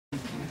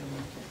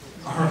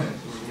All right,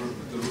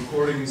 the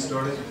recording is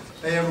started.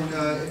 Hey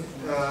everyone,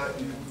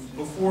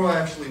 before I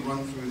actually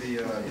run through the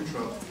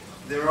intro,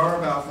 there are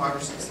about 5 or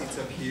 6 seats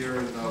up here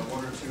and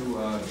 1 or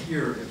 2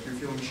 here. If you're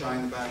feeling shy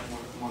in the back,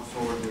 come on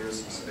forward, there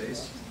is some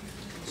space.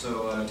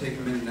 So take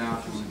a minute now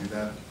if you want to do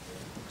that.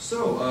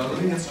 So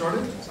let me get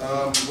started.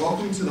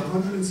 Welcome to the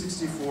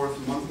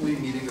 164th monthly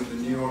meeting of the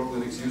New York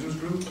Linux Users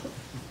Group.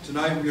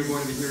 Tonight we are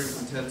going to be hearing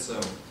from Ted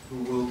Ts'o,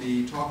 who will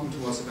be talking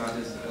to us about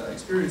his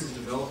experiences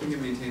developing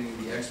and maintaining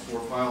the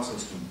ext4 file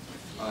system,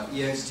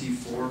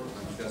 ext4. You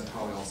guys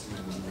probably all seen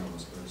that in the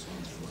emails, but I just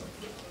wanted to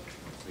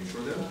make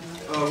sure there.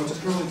 Which is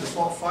currently the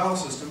default file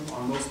system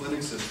on most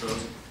Linux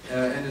distros,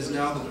 and is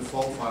now the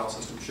default file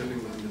system shipping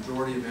with the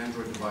majority of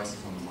Android devices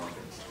on the market.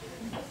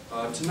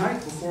 Tonight,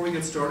 before we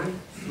get started,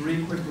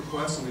 3 quick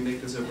requests, and we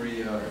make this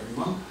every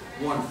month.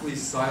 1,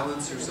 please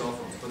silence your cell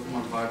phones. Put them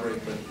on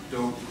vibrate, but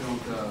don't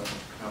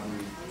have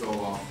them go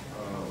off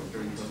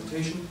during the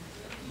presentation.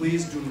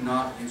 Please do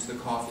not use the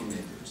coffee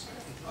makers.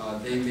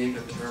 They make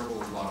a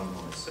terrible lot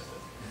of noise.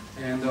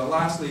 And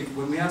lastly,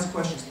 when we ask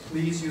questions,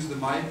 please use the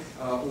mic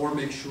or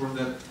make sure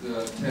that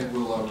Ted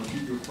will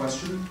repeat your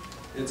question.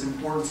 It's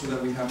important so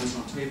that we have this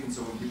on tape, and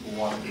so when people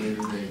watch it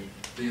later,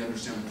 they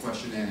understand the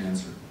question and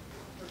answer.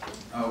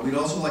 We'd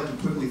also like to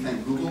quickly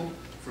thank Google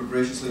for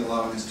graciously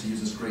allowing us to use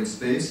this great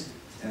space,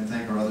 and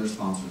thank our other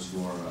sponsors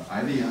who are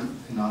IBM,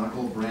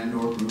 Canonical,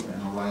 Brandor Group,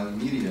 and O'Reilly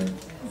Media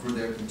for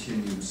their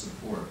continued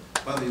support.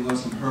 By the way, you'll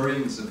notice I'm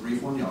hurrying. This is a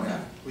brief one. Yeah,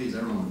 please,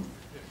 everyone,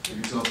 give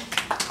yourself.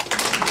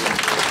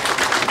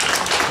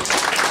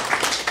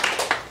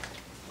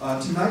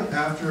 Tonight,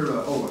 after,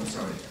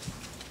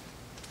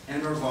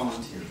 and our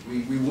volunteers.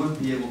 We wouldn't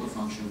be able to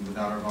function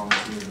without our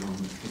volunteers who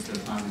put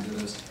their time into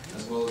this,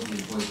 as well as the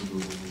employees of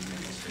Google who make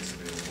this space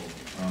available.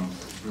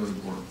 It's really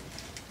important.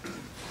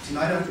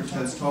 Tonight after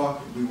Ted's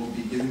talk, we will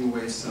be giving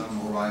away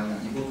some O'Reilly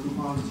ebook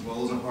coupons as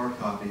well as a hard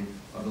copy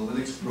of the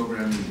Linux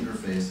Programming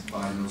Interface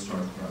by No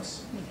Start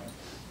Press.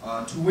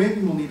 To win,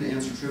 you will need to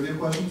answer trivia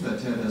questions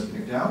that Ted has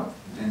picked out,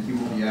 and he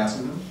will be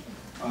asking them.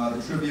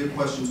 The trivia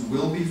questions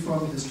will be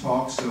from his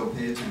talk, so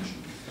pay attention.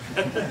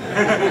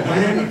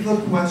 When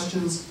the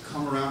questions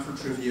come around for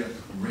trivia,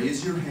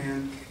 raise your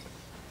hand,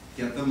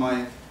 get the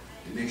mic,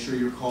 and make sure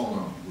you're called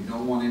on. We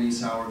don't want any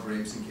sour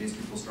grapes in case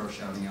people start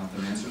shouting out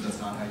their answer. That's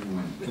not how you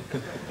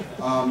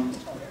win.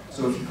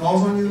 So if he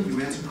calls on you,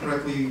 you answer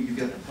correctly, you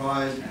get the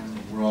prize,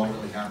 and we're all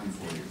really happy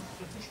for you.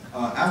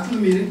 After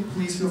the meeting,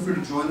 please feel free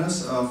to join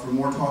us for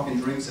more talk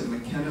and drinks at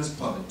McKenna's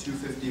Pub at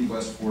 250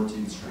 West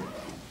 14th Street.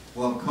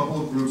 We'll have a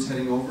couple of groups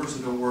heading over, so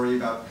don't worry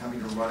about having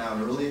to run out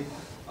early.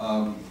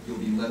 You'll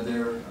be led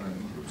there in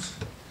groups.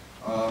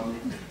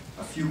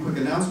 A few quick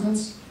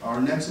announcements.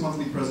 Our next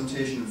monthly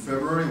presentation in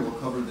February will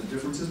cover the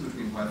differences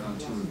between Python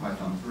 2 and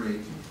Python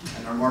 3,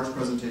 and our March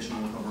presentation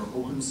will cover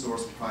open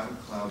source private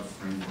cloud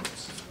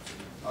frameworks.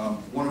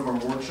 One of our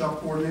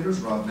workshop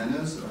coordinators, Rob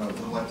Menez,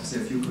 would like to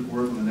say a few quick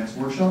words on the next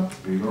workshop.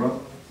 Here you go,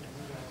 Rob.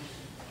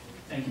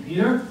 Thank you,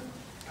 Peter.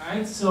 All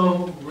right,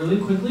 so really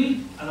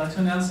quickly, I'd like to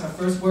announce our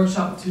first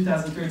workshop of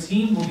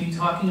 2013. We'll be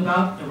talking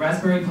about the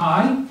Raspberry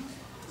Pi.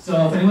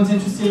 So if anyone's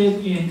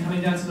interested in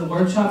coming down to the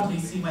workshop,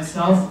 please see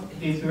myself,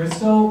 Theodore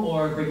Ts'o,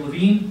 or Greg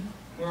Levine.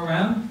 We're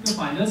around, you'll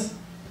find us.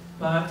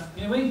 But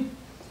anyway,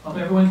 hope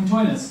everyone can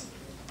join us.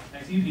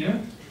 Back to you,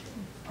 Peter.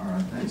 All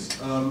right,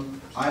 thanks.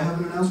 I have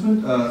an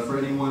announcement for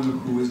anyone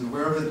who isn't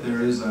aware of it.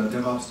 There is a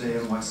DevOps Day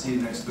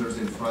NYC next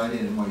Thursday and Friday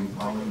at NYU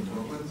Poly in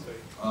Brooklyn.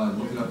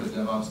 Look it up at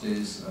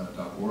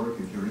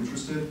devopsdays.org if you're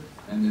interested,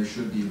 and there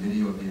should be a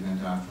video of the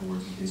event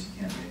afterwards in case you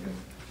can't make it.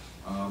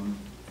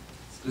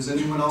 Does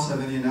anyone else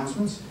have any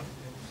announcements?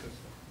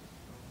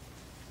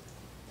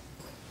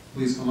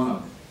 Please come on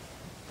up.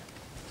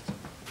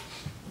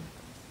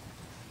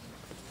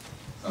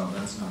 Oh,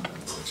 that's not that.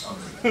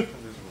 Okay.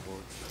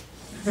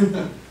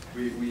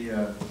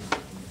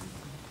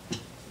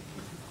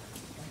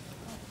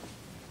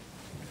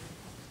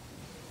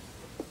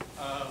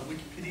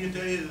 Wikipedia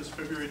Day is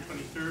February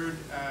 23rd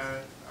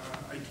at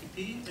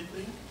ITP, I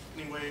think.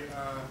 Anyway,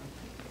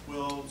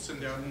 we'll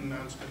send out an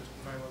announcement to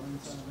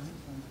NYLUG.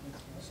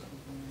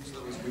 So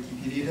that was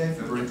Wikipedia Day,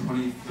 February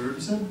 23rd,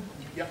 you said?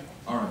 Yep.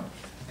 All right.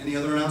 Any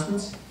other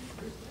announcements?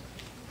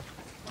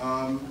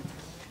 All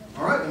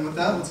right, and with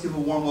that, let's give a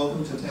warm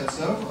welcome to Ted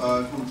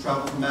Ts'o, who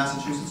traveled from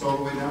Massachusetts all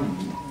the way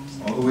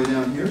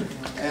down here.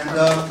 And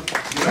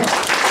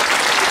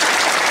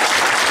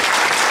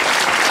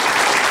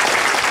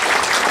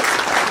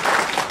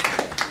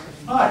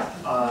Hi,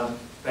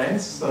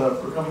 thanks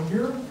for coming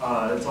here.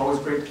 It's always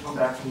great to come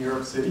back to New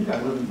York City.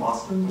 I live in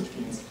Boston, which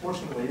means,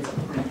 fortunately, it's a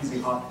pretty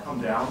easy hop to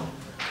come down.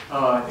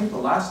 I think the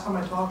last time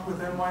I talked with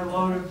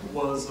NYLUG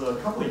was a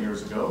couple of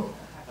years ago,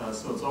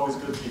 so it's always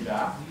good to be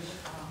back.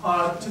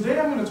 Today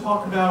I'm going to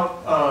talk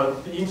about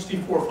the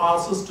ext4 file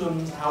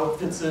system, how it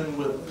fits in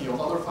with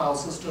other file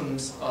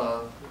systems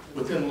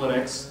within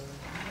Linux.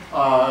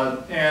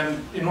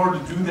 And in order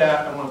to do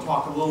that, I want to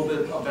talk a little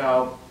bit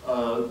about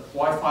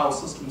why file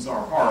systems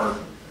are hard.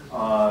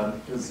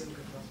 Because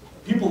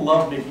people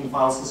love making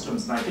file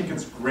systems, and I think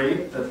it's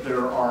great that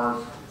there are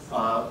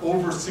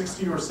over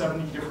 60 or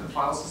 70 different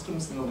file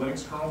systems in the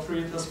Linux kernel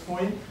tree at this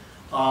point.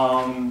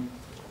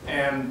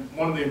 And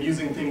one of the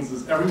amusing things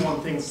is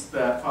everyone thinks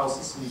that file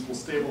systems will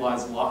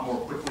stabilize a lot more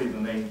quickly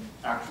than they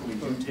actually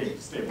do take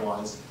to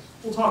stabilize.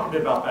 We'll talk a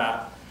bit about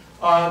that.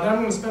 Then I'm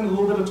going to spend a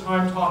little bit of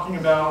time talking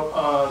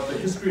about the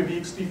history of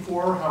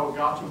ext4, how it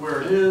got to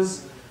where it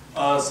is,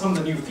 some of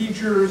the new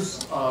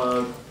features,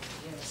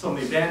 some of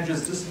the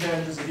advantages,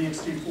 disadvantages of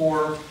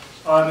ext4,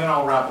 and then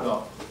I'll wrap it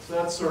up. So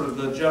that's sort of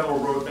the general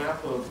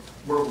roadmap of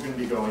where we're going to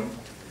be going.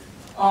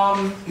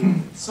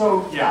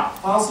 So yeah,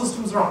 file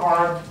systems are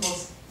hard.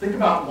 Let's think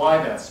about why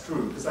that's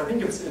true, because I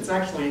think it's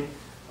actually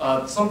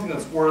something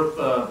that's worth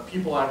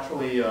people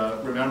actually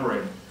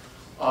remembering.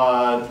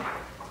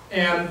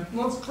 And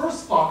let's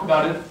first talk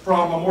about it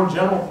from a more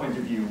general point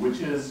of view, which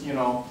is,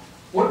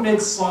 what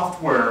makes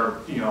software,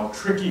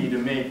 tricky to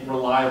make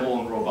reliable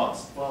and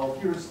robust? Well,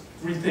 here's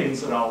 3 things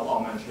that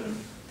I'll mention.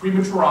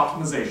 Premature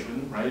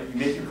optimization, right? You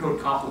make your code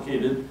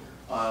complicated,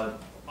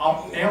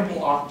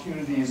 ample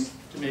opportunities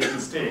to make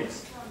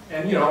mistakes.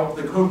 And,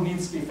 the code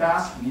needs to be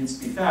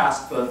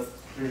fast, but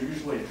there's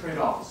usually a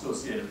trade-off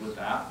associated with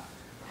that.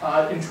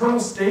 Internal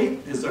state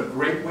is a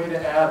great way to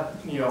add,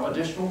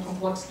 additional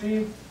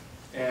complexity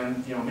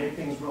and, make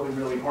things really,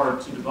 really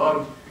hard to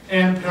debug.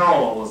 And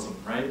parallelism,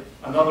 right?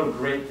 Another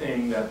great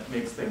thing that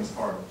makes things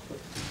hard.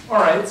 All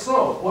right,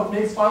 so what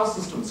makes file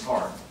systems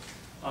hard?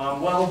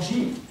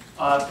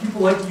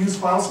 People like to use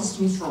file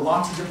systems for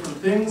lots of different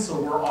things, so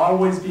we're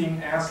always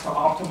being asked to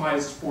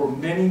optimize for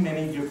many,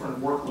 many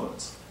different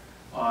workloads.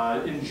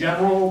 In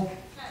general,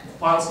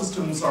 file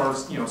systems are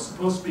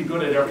supposed to be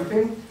good at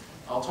everything.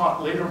 I'll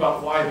talk later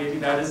about why maybe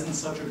that isn't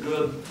such a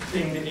good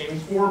thing to aim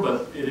for,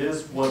 but it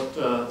is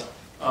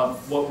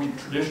what we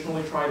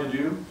traditionally try to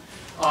do.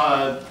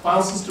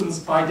 File systems,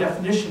 by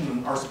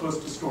definition, are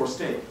supposed to store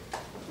state,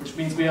 which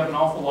means we have an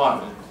awful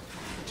lot of it.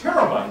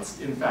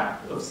 Terabytes, in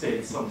fact, of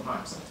state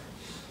sometimes.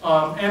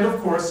 And of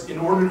course, in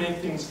order to make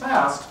things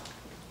fast,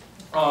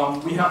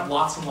 we have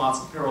lots and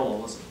lots of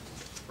parallelism,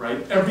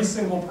 right? Every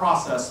single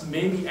process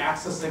may be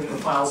accessing the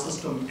file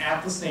system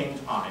at the same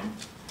time,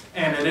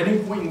 and at any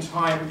point in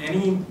time,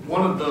 any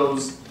one of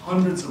those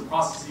hundreds of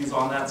processes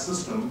on that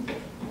system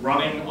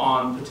running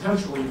on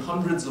potentially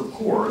hundreds of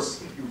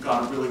cores, if you've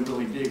got a really,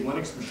 really big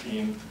Linux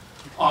machine,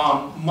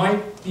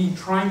 might be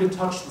trying to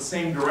touch the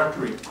same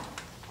directory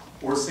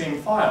or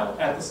same file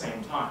at the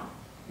same time,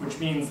 which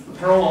means the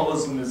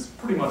parallelism is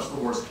pretty much the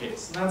worst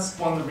case. And that's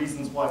one of the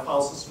reasons why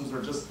file systems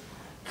are just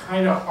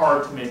kind of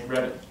hard to make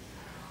ready.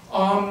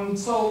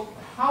 So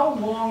how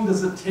long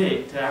does it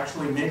take to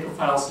actually make a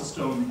file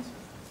system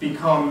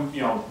become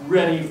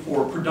ready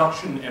for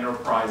production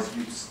enterprise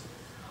use?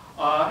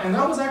 And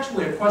that was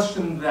actually a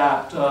question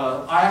that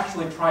I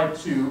actually tried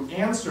to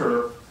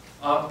answer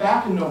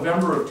back in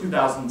November of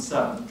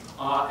 2007.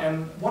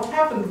 And what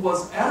happened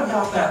was, at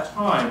about that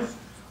time,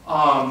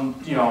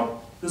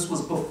 this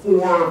was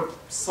before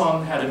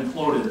Sun had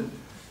imploded,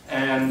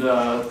 and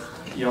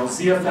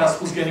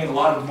ZFS was getting a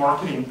lot of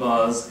marketing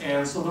buzz,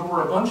 and so there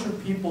were a bunch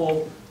of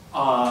people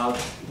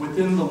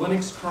within the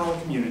Linux kernel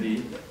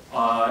community,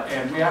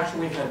 and we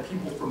actually had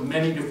people from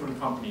many different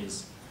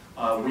companies.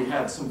 We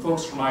had some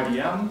folks from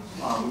IBM,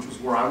 which was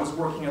where I was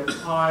working at the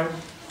time.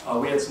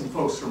 We had some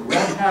folks from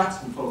Red Hat,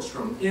 some folks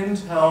from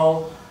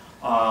Intel,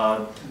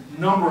 a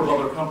number of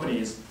other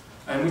companies.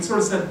 And we sort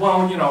of said,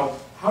 well,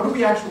 how do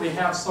we actually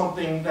have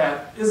something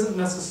that isn't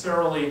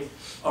necessarily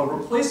a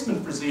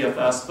replacement for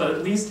ZFS, but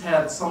at least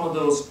had some of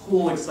those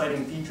cool,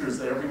 exciting features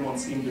that everyone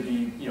seemed to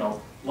be,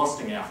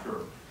 lusting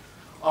after?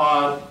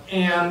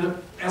 And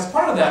as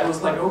part of that, it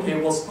was like,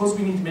 okay, well, suppose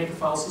we need to make a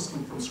file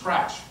system from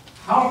scratch.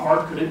 How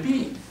hard could it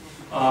be?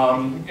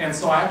 And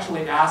so I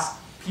actually asked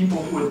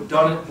people who had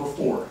done it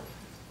before,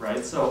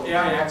 right? So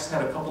AIX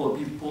had a couple of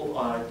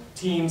people,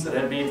 teams that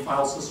had made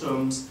file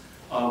systems.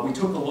 We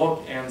took a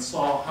look and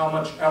saw how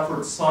much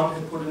effort Sun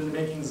had put into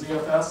making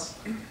ZFS.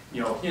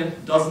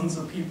 Hint, dozens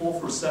of people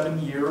for 7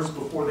 years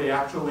before they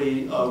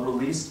actually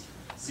released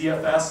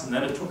ZFS, and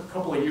then it took a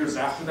couple of years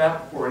after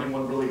that before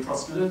anyone really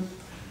trusted it.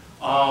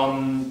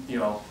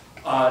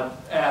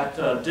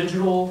 At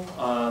Digital,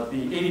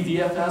 the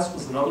ADVFS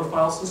was another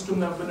file system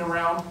that had been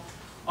around.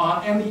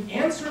 And the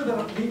answer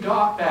that we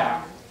got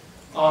back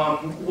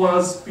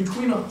was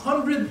between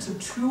 100 to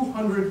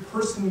 200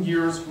 person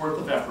years worth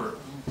of effort.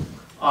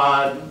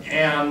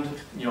 And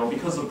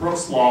because of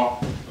Brooks'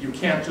 law, you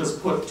can't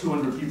just put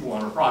 200 people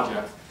on a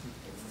project.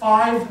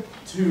 5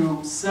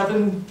 to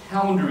 7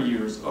 calendar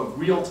years of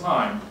real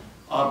time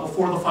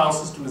before the file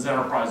system is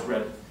enterprise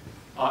ready.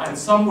 And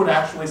some would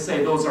actually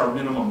say those are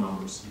minimum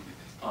numbers.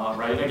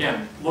 Right?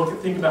 Again,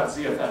 think about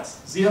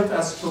ZFS.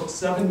 ZFS took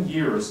 7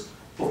 years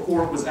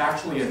before it was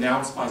actually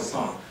announced by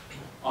Sun.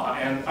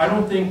 And I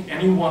don't think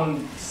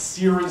anyone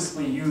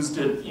seriously used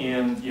it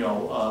in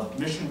a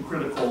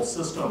mission-critical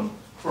system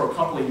for a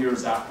couple of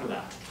years after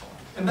that.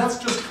 And that's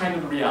just kind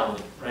of the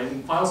reality, right?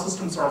 And file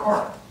systems are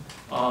hard.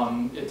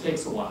 It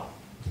takes a while.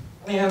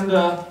 And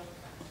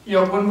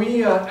when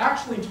we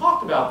actually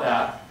talked about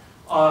that,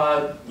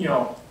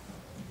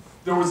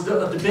 there was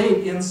a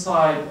debate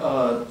inside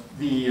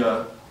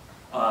the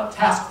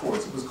task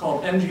force. It was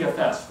called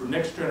NGFS, for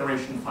Next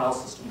Generation File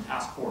System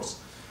Task Force.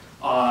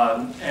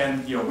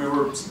 And we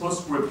were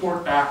supposed to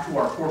report back to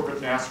our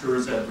corporate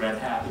masters at Red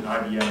Hat and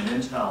IBM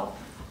and Intel.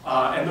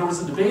 And there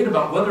was a debate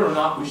about whether or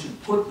not we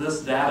should put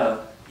this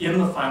data in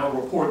the final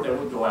report that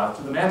would go out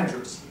to the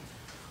managers.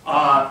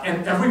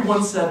 And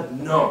everyone said,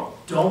 no,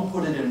 don't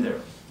put it in there.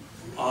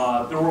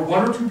 There were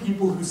one or two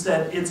people who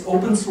said, it's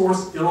open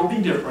source, it'll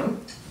be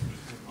different.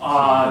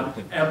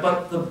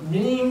 But the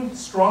main,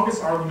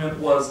 strongest argument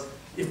was,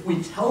 if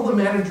we tell the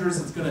managers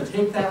it's going to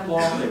take that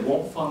long, they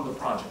won't fund the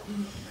project.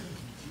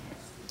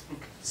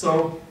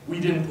 So we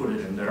didn't put it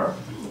in there.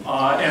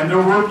 And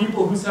there were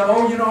people who said,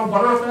 oh,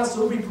 ButterFS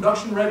will be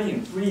production ready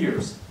in 3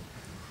 years.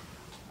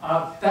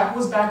 That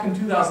was back in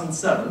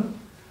 2007.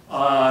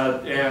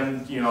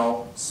 And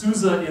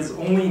SUSE is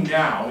only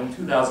now, in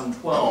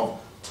 2012,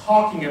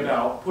 talking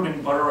about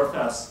putting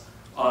ButterFS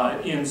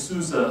in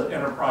SUSE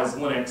Enterprise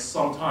Linux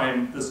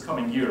sometime this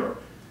coming year.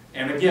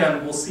 And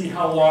again, we'll see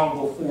how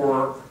long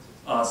before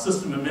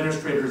system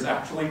administrators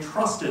actually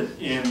trust it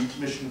in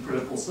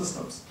mission-critical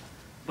systems.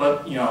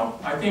 But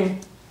I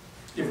think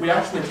if we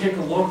actually take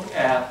a look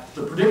at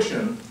the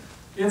prediction,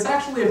 it's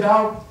actually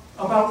about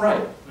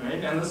right?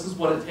 And this is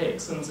what it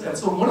takes. And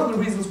so one of the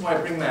reasons why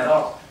I bring that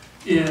up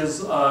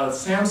is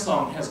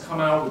Samsung has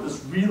come out with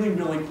this really,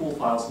 really cool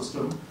file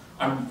system.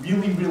 I'm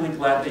really, really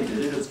glad they did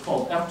it. It's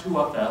called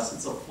F2FS.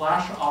 It's a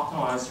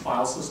flash-optimized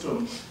file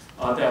system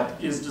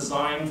that is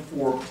designed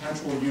for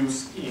potential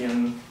use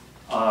in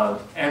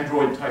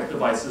Android-type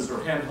devices or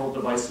handheld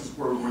devices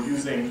where we're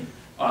using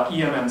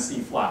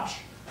eMMC flash.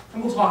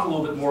 And we'll talk a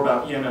little bit more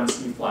about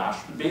eMMC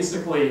flash. But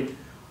basically,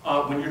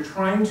 when you're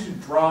trying to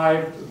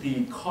drive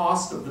the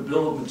cost of the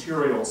bill of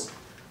materials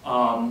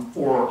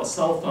for a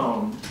cell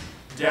phone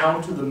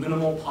down to the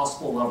minimal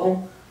possible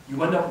level,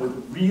 you end up with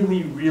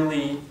really,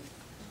 really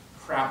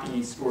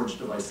crappy storage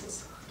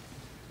devices.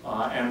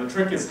 And the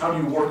trick is, how do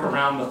you work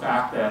around the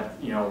fact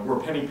that we're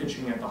penny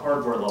pitching at the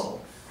hardware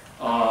level?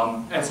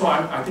 And so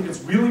I think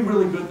it's really,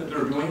 really good that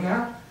they're doing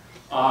that.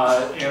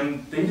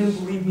 And they didn't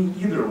believe me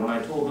either when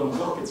I told them,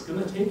 look, it's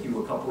going to take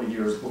you a couple of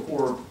years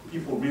before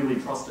people really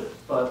trust it.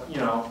 But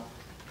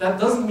that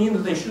doesn't mean that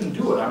they shouldn't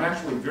do it. I'm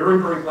actually very,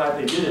 very glad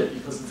they did it,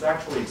 because it's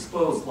actually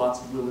exposed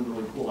lots of really,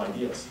 really cool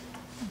ideas.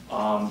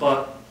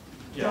 But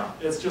yeah,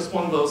 it's just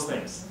one of those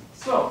things.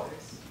 So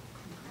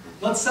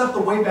let's set the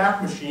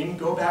Wayback Machine,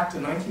 go back to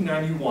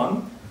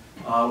 1991,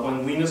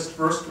 when Linus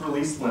first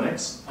released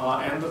Linux.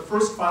 And the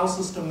first file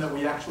system that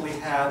we actually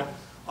had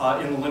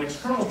in the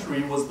Linux kernel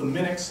tree was the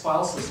Minix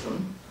file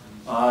system.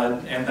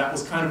 And that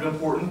was kind of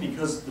important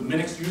because the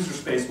Minix user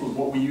space was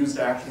what we used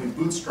to actually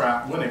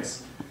bootstrap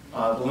Linux,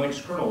 the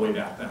Linux kernel way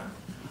back then.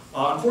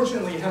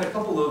 Unfortunately, it had a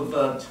couple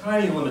of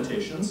tiny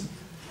limitations.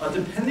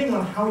 Depending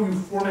on how you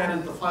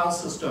formatted the file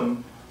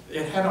system,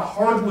 it had a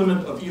hard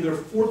limit of either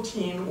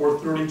 14 or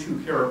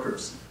 32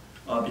 characters,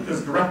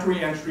 because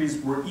directory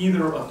entries were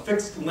either a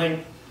fixed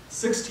length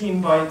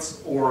 16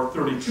 bytes or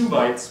 32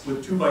 bytes,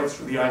 with 2 bytes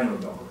for the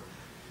inode number.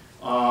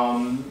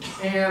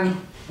 And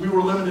we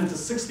were limited to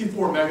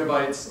 64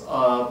 megabytes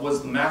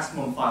was the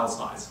maximum file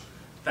size.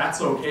 That's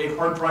okay,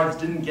 hard drives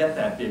didn't get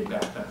that big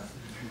back then.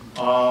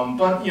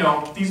 But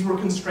these were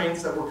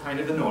constraints that were kind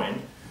of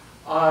annoying.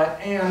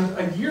 And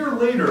a year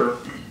later,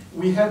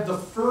 we had the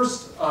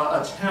first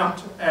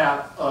attempt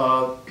at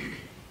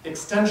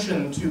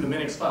extension to the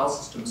Minix file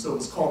system. So it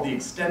was called the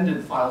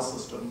extended file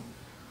system.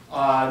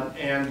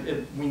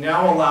 And we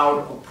now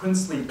allowed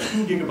princely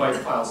 2 gigabyte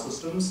file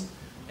systems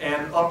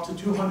and up to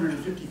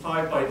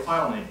 255 byte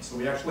file names. So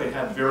we actually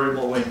had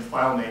variable length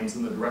file names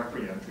in the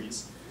directory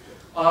entries.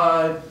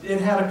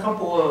 It had a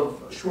couple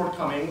of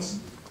shortcomings.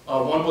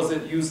 One was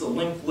it used a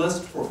linked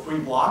list for free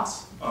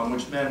blocks,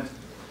 which meant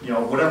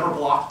whatever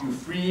block you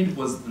freed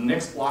was the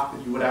next block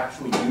that you would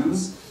actually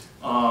use,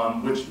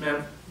 which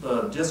meant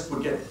the disk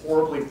would get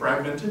horribly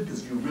fragmented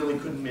because you really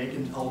couldn't make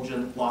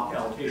intelligent block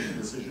allocation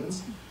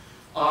decisions.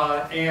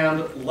 And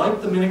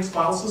like the Minix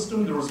file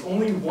system, there was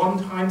only one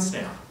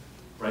timestamp,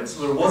 right?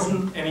 So there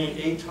wasn't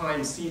any A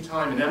time, C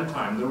time, and M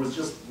time. There was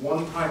just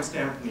one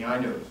timestamp in the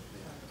inode.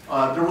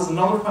 There was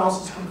another file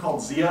system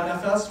called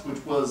ZiaFS,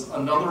 which was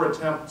another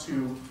attempt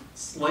to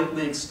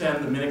slightly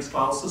extend the Minix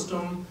file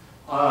system.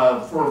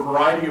 For a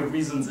variety of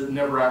reasons, it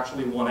never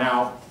actually won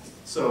out.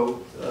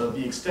 So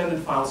the extended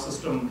file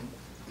system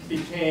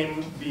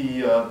became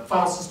the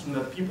file system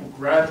that people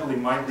gradually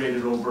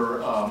migrated over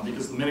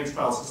because the Minix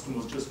file system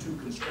was just too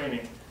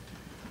constraining.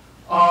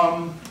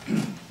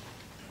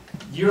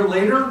 Year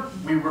later,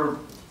 we were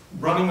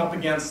running up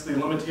against the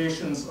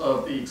limitations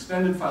of the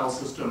extended file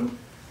system,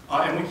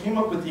 and we came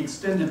up with the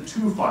extended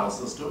 2 file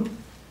system.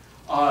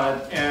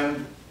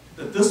 And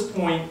at this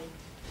point,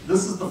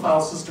 this is the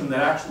file system that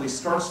actually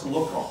starts to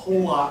look a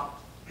whole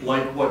lot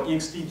like what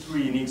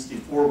ext3 and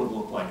ext4 would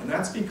look like. And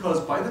that's because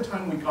by the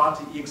time we got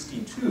to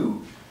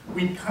ext2,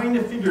 we kind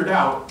of figured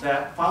out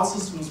that file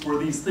systems were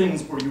these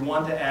things where you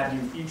want to add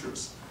new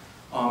features.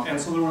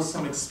 And so there was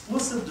some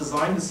explicit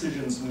design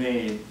decisions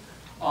made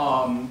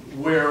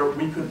where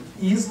we could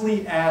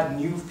easily add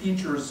new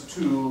features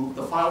to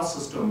the file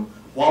system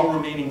while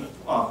remaining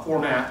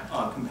format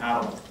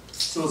compatible.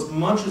 So as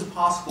much as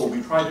possible,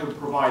 we try to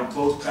provide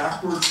both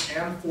backwards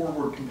and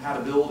forward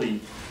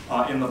compatibility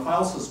in the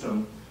file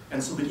system.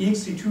 And so the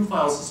ext2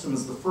 file system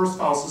is the first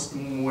file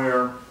system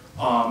where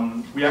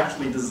we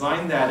actually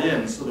designed that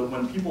in so that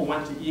when people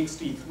went to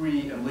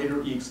ext3 and later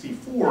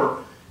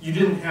ext4, you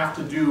didn't have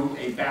to do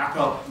a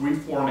backup,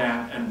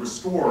 reformat, and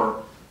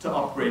restore to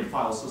upgrade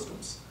file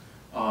systems.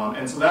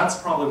 And so that's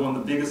probably one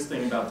of the biggest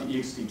things about the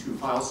ext2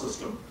 file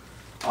system.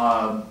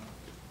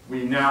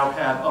 We now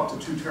have up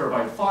to 2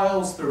 terabyte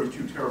files,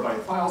 32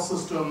 terabyte file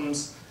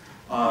systems.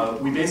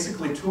 We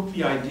basically took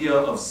the idea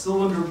of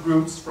cylinder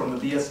groups from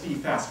the BSD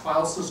fast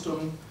file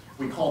system.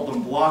 We called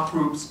them block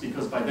groups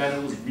because by then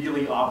it was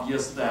really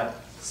obvious that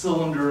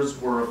cylinders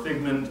were a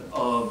figment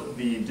of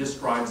the disk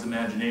drive's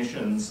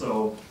imagination.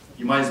 So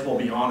you might as well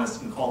be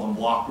honest and call them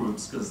block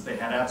groups because they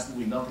had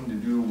absolutely nothing to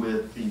do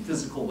with the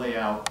physical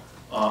layout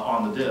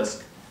on the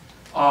disk.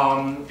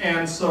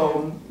 And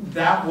so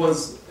that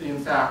was, in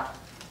fact,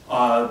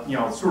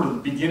 sort of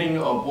the beginning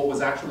of what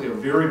was actually a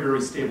very,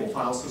 very stable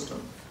file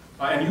system.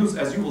 And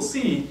as you will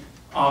see,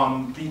 the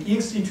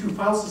ext2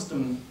 file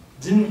system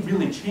didn't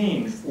really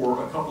change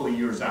for a couple of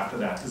years after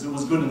that because it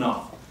was good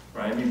enough,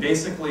 right? I mean,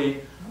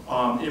 basically,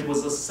 it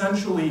was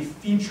essentially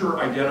feature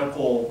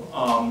identical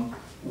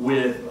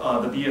with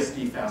the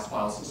BSD fast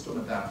file system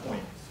at that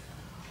point.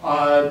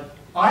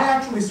 I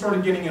actually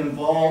started getting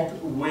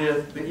involved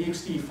with the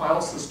ext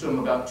file system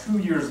about 2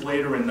 years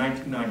later in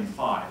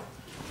 1995.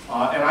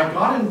 And I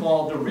got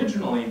involved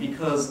originally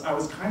because I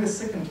was kind of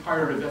sick and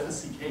tired of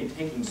FSCK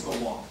taking so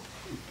long.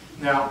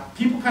 Now,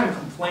 people kind of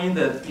complained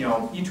that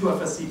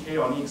E2FSCK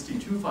on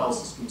ext2 file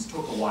systems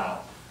took a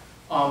while.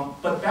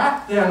 But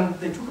back then,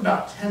 they took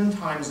about 10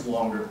 times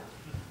longer.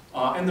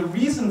 And the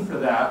reason for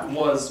that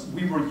was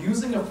we were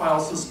using a file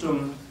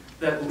system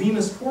that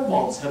Linus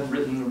Torvalds had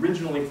written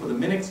originally for the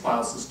Minix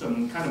file system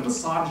and kind of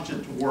massaged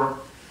it to work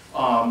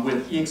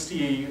with the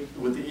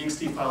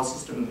ext file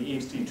system and the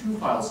ext2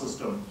 file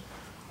system.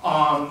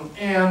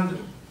 And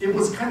it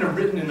was kind of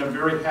written in a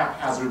very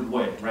haphazard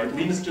way, right?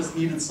 Linus just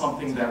needed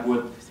something that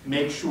would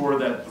make sure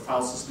that the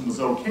file system was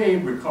okay,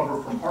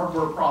 recover from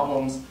hardware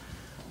problems.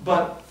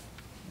 But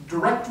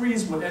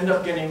directories would end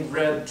up getting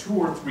read 2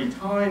 or 3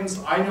 times.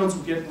 inodes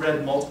would get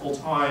read multiple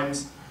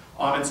times.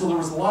 And so there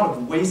was a lot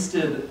of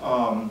wasted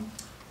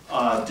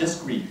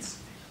disk reads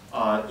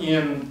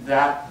in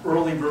that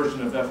early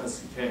version of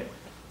FSCK.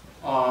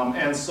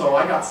 And so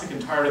I got sick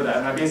and tired of that,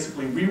 and I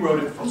basically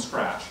rewrote it from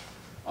scratch.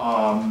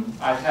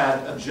 I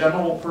had a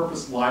general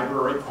purpose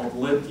library called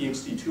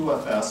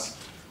libext2fs,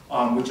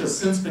 which has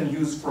since been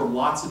used for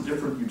lots of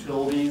different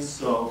utilities.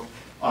 So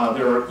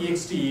there are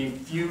ext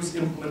fuse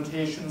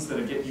implementations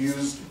that get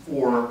used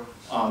for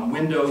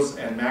Windows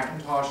and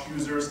Macintosh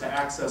users to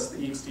access the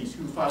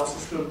ext2 file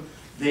system.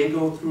 They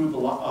go through the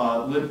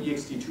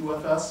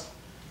libext2fs.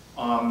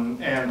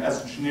 And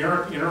as a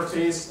generic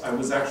interface,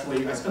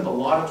 I spent a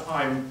lot of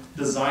time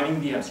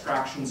designing the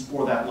abstractions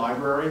for that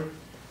library.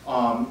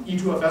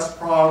 E2FS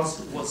progs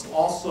was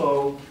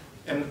also,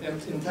 and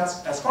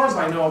as far as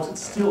I know, it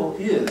still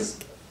is,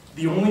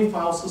 the only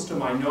file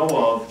system I know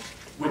of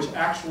which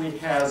actually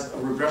has a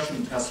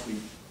regression test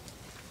suite.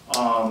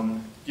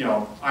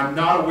 I'm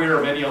not aware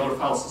of any other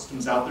file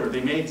systems out there.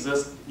 They may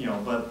exist,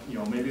 but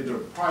maybe they're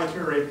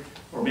proprietary,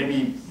 or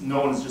maybe no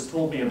one has just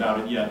told me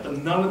about it yet. But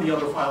none of the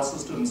other file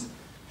systems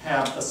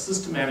have a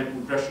systematic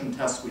regression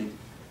test suite.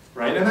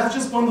 Right? And that's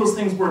just one of those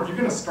things where if you're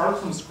going to start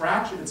from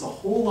scratch, it's a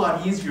whole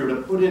lot easier to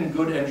put in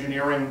good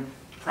engineering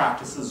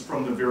practices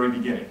from the very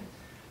beginning.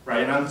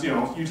 Right? And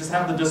you just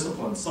have the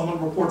discipline.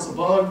 Someone reports a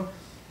bug,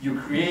 you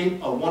create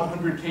a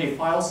 100K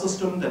file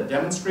system that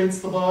demonstrates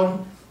the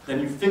bug, then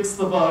you fix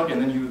the bug, and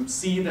then you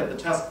see that the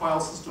test file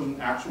system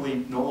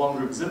actually no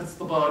longer exhibits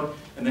the bug,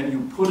 and then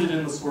you put it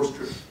in the source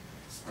tree.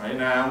 Right?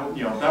 Now,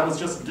 that was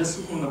just a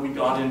discipline that we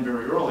got in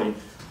very early.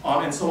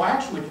 And so I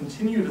actually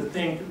continue to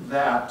think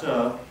that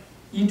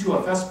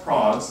E2FS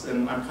progs,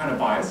 and I'm kind of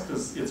biased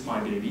because it's my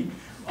baby,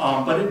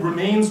 but it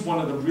remains one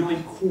of the really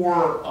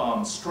core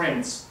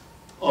strengths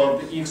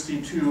of the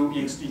ext2,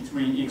 ext3,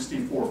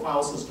 ext4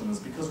 file system is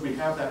because we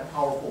have that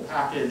powerful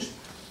package,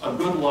 a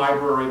good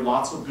library,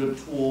 lots of good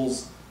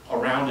tools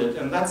around it,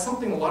 and that's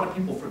something a lot of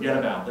people forget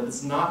about, that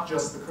it's not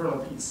just the kernel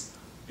piece.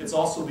 It's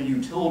also the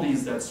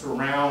utilities that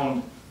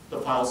surround the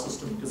file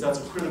system, because that's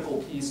a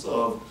critical piece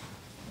of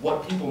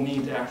what people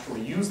need to actually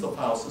use the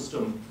file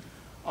system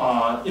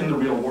in the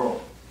real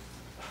world.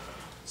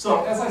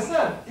 So, as I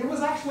said, it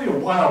was actually a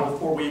while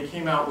before we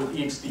came out with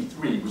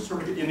ext3, which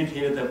sort of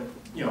indicated that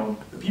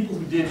the people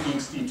who did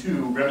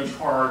ext2, Remy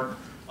Card,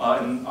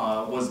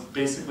 was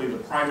basically the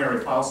primary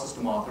file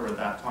system author at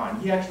that time.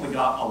 He actually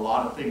got a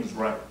lot of things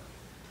right.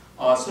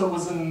 So it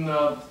was in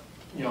the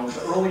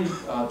early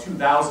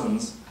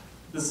 2000s.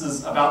 This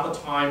is about the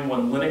time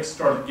when Linux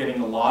started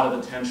getting a lot of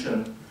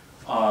attention.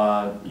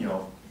 I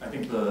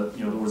think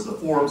there was a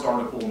Forbes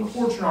article and the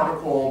Fortune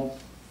article.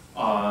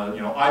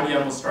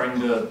 IBM was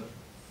starting to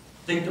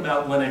think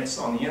about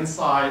Linux on the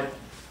inside,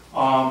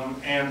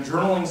 and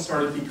journaling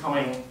started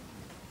becoming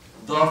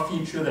the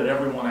feature that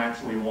everyone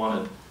actually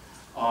wanted.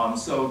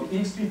 So the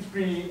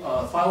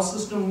ext4 file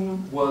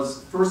system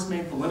was first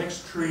made the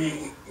Linux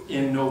tree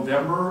in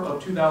November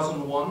of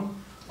 2001.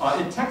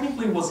 It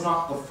technically was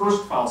not the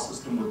first file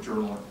system with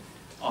journaling.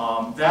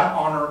 That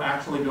honor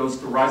actually goes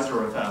to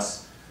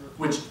RiserFS,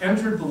 which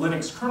entered the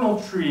Linux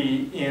kernel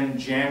tree in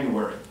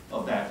January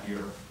of that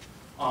year.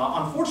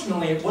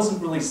 Unfortunately, it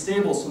wasn't really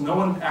stable, so no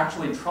one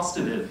actually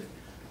trusted it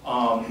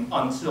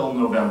until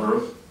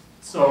November.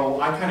 So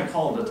I kind of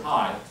call it a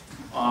tie.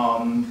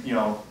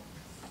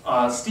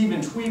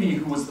 Stephen Tweedy,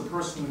 who was the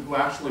person who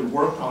actually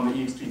worked on the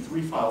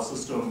ext4 file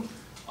system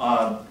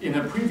in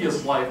a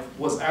previous life,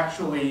 was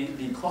actually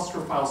the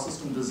cluster file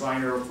system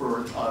designer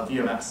for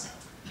VMS.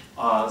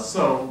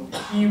 So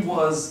he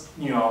was,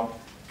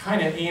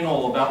 kind of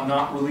anal about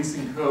not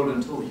releasing code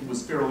until he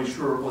was fairly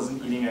sure it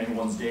wasn't eating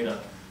anyone's data.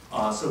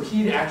 So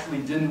he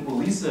actually didn't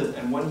release it,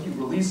 and when he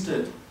released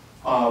it,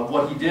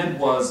 what he did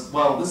was,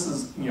 well, this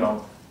is,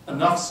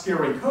 enough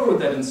scary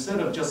code that instead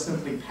of just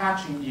simply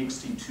patching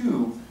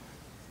ext2,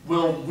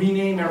 we'll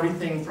rename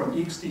everything from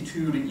ext2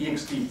 to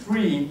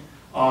ext3,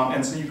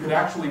 and so you could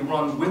actually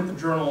run with the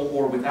journal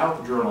or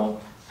without the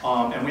journal.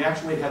 And we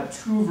actually had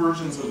 2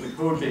 versions of the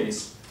code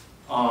base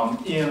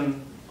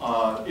in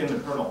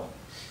the kernel.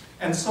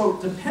 And so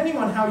depending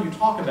on how you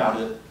talk about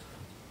it,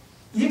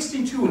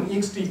 ext2 and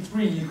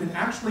ext3, you can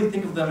actually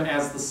think of them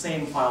as the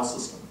same file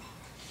system,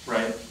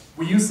 right?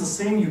 We use the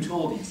same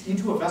utilities.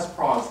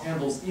 E2FSprogs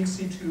handles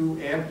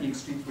ext2 and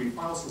ext3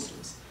 file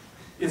systems.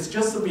 It's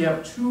just that we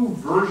have 2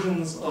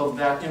 versions of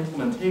that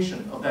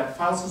implementation, of that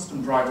file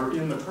system driver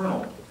in the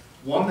kernel.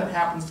 One that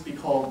happens to be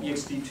called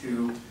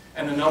ext2,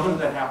 and another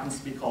that happens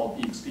to be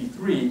called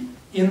ext3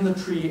 in the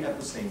tree at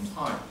the same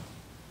time.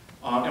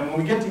 And when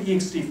we get to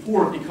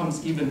ext4, it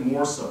becomes even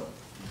more so.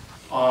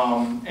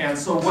 And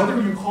so whether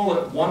you call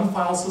it 1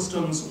 file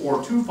systems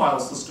or 2 file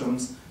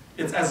systems,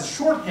 it's as a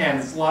shorthand,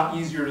 it's a lot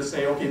easier to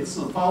say, okay, this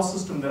is a file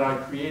system that I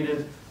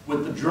created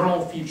with the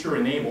journal feature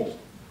enabled,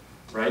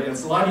 right? And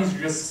it's a lot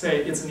easier just to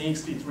say it's an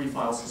ext3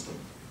 file system.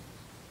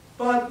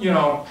 But,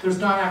 there's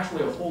not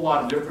actually a whole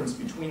lot of difference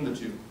between the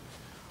two.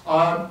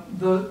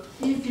 The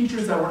key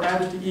features that were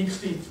added to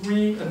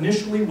ext3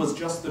 initially was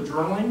just the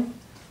journaling.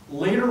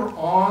 Later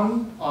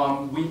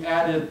on, we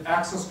added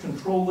access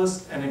control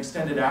list and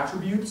extended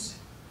attributes.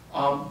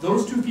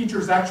 Those 2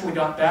 features actually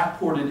got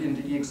backported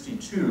into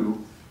ext2.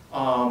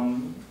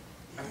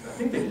 I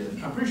think they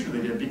did. I'm pretty sure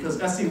they did, because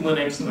SE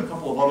Linux and a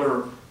couple of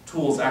other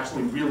tools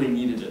actually really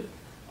needed it.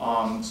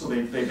 So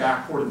they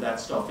backported that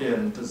stuff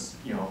in, because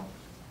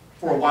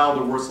for a while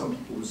there were some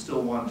people who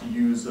still wanted to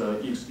use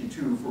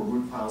ext2 for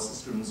root file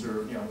systems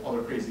or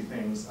other crazy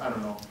things. I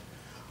don't know.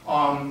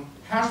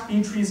 Hash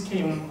B trees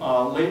came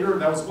later.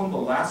 That was one of the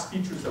last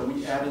features that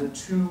we added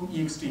to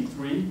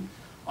ext3,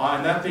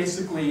 and that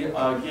basically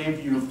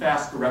gave you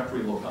fast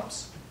directory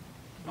lookups,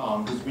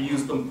 because we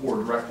use them for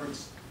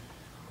directories.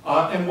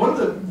 And one of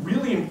the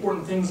really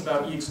important things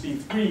about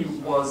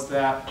ext3 was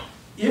that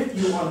if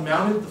you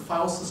unmounted the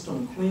file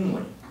system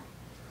cleanly,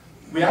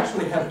 we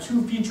actually had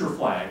 2 feature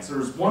flags.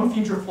 There's one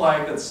feature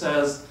flag that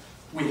says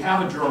we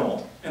have a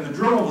journal, and the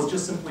journal was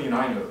just simply an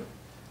inode.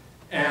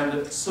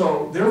 And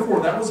so,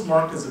 therefore, that was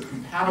marked as a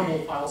compatible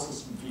file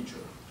system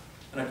feature.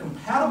 And a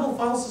compatible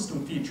file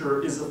system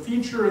feature is a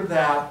feature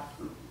that,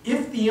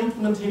 if the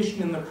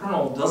implementation in the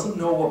kernel doesn't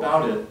know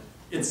about it,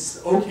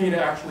 it's okay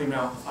to actually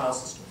mount the file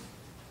system.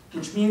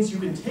 Which means you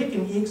can take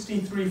an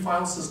ext3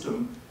 file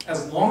system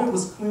as long as it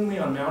was cleanly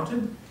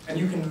unmounted, and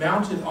you can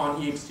mount it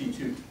on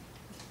ext2.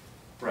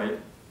 Right?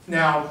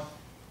 Now,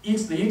 the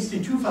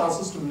ext2 file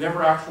system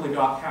never actually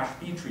got hash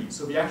B trees.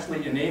 So if you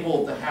actually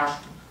enabled the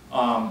hashed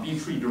B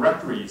tree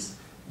directories,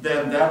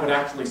 then that would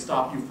actually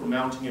stop you from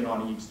mounting it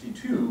on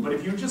ext2. But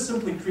if you just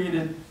simply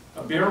created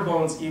a bare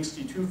bones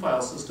ext2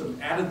 file system,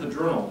 added the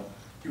journal,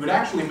 you would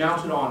actually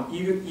mount it on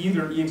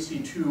either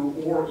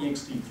ext2 or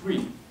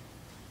ext3.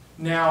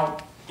 Now,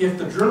 if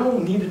the journal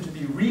needed to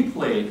be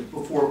replayed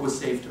before it was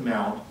safe to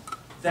mount,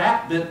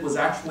 that bit was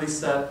actually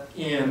set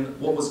in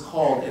what was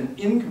called an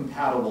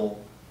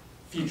incompatible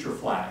feature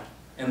flag.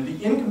 And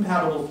the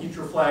incompatible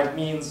feature flag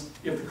means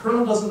if the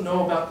kernel doesn't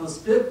know about this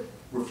bit,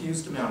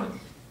 refuse to mount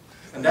it.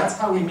 And that's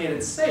how we made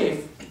it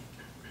safe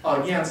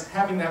against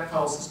having that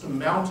file system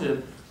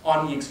mounted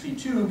on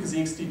ext2, because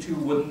ext2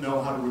 wouldn't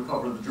know how to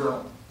recover the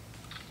journal.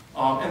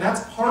 And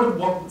that's part of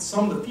what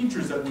some of the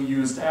features that we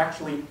use to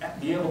actually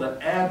be able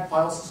to add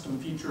file system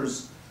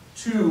features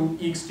to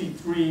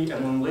ext3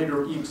 and then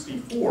later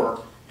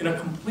ext4 in a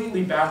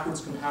completely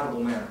backwards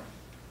compatible manner,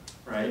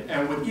 right?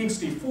 And with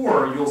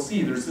ext4, you'll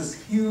see there's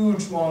this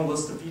huge long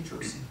list of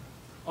features.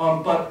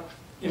 But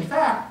in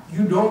fact,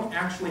 you don't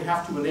actually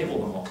have to enable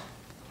them all,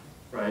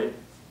 right?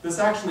 This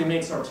actually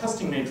makes our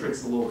testing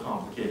matrix a little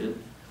complicated.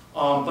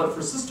 But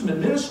for system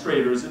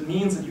administrators, it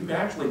means that you can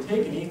actually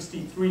take an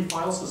ext3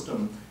 file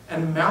system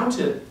and mount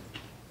it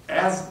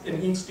as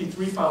an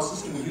ext3 file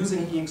system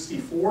using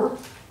ext4,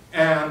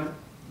 and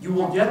you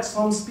will get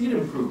some speed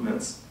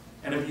improvements,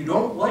 And if you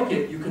don't like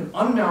it, you can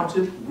unmount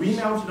it,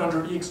 remount it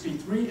under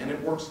ext3, and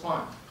it works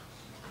fine.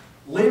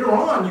 Later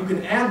on, you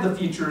can add the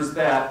features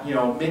that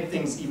make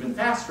things even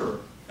faster.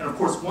 And of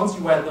course, once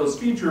you add those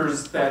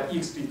features that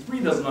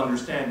ext3 doesn't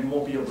understand, you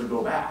won't be able to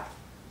go back.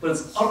 But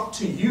it's up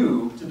to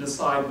you to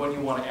decide when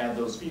you want to add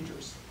those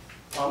features,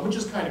 which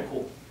is kind of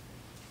cool.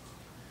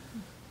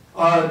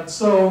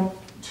 So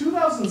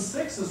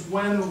 2006 is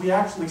when we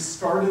actually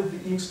started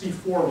the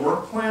ext4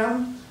 work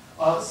plan.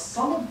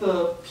 Some of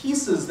the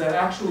pieces that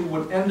actually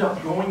would end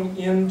up going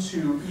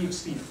into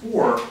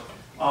ext4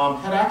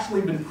 had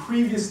actually been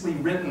previously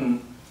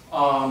written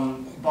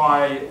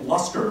by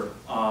Luster,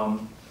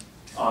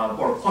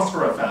 or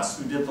clusterfs,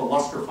 who did the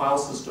Luster file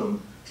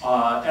system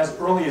as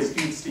early as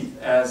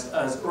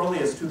as early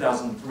as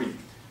 2003.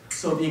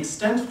 So the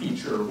extent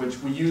feature, which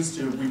we use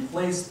to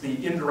replace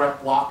the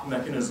indirect block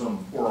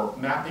mechanism for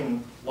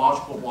mapping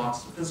logical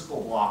blocks to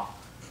physical block,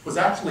 was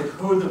actually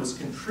code that was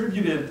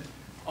contributed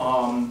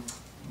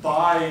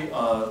by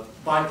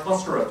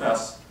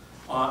clusterfs,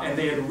 and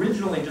they had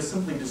originally just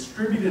simply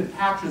distributed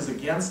patches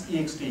against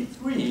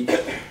ext3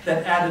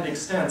 that added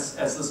extents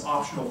as this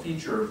optional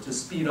feature to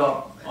speed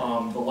up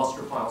the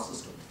Luster file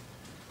system.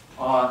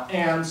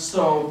 And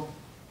so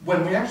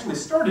when we actually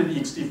started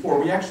ext4,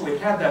 we actually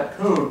had that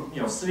code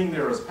sitting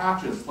there as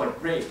patches, like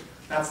great,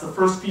 that's the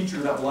first feature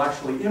that we'll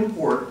actually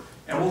import,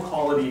 and we'll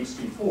call it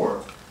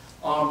ext4.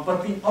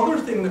 But the other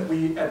thing that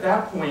we, at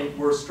that point,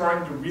 were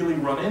starting to really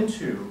run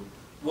into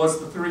was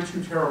the 32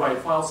 terabyte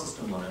file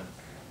system limit.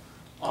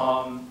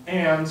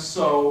 And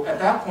so at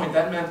that point,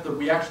 that meant that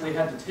we actually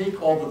had to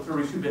take all the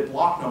 32-bit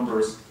block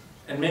numbers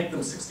and make them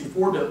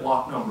 64-bit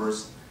block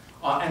numbers.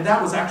 And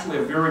that was actually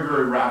a very,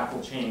 very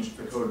radical change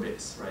to the code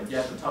base, right? You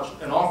had to touch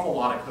an awful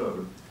lot of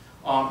code.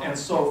 And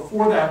so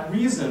for that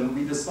reason,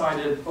 we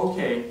decided,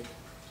 okay,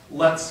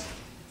 let's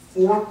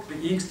fork the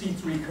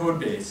ext3 code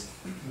base,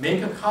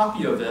 make a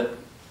copy of it,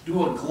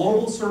 do a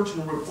global search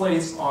and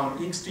replace on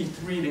ext3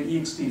 to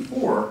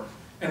ext4.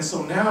 And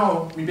so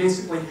now we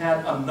basically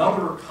had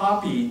another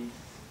copy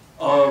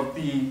of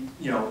the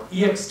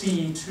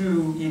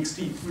ext2,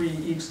 ext3,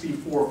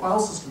 ext4 file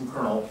system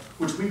kernel,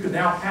 which we could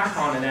now hack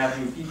on and add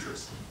new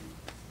features.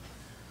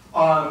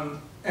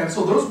 And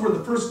so those were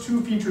the first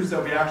two features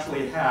that we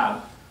actually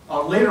had.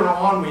 Later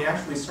on, we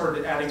actually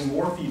started adding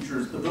more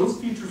features, but those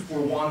features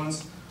were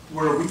ones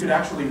where we could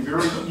actually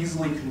very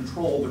easily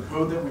control the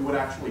code that we would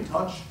actually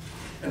touch.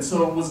 And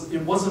so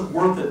it wasn't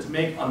worth it to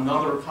make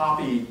another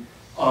copy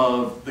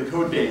of the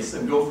code base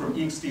and go from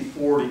ext4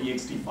 to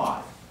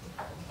ext5.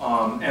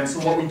 And so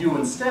what we do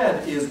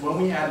instead is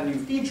when we add a new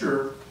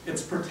feature,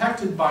 it's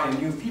protected by a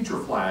new feature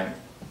flag.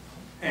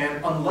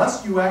 And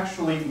unless you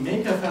actually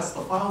makefs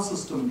the file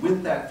system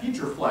with that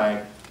feature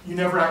flag, you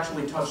never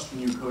actually touch the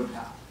new code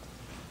path.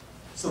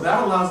 So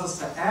that allows us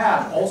to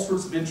add all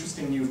sorts of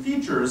interesting new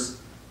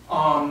features,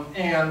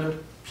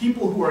 and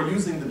people who are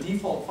using the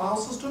default file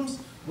systems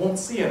won't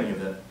see any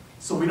of it.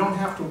 So we don't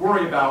have to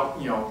worry about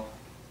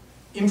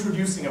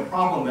introducing a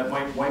problem that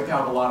might wipe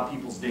out a lot of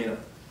people's data.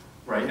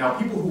 Right? Now,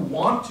 people who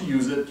want to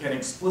use it can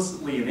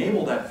explicitly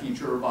enable that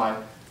feature by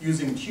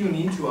using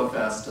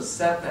tune-e2fs to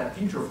set that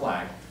feature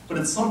flag, but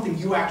it's something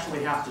you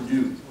actually have to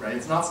do. Right?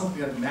 It's not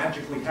something that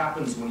magically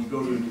happens when you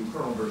go to a new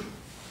kernel version.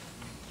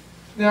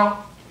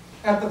 Now,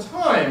 at the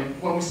time,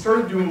 when we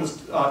started doing this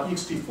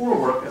ext4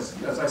 work,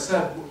 as I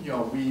said,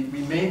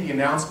 we made the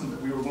announcement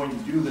that we were going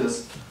to do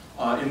this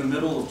in the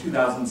middle of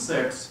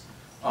 2006.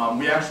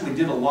 We actually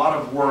did a lot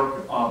of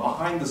work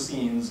behind the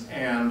scenes,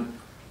 and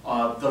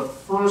the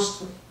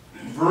first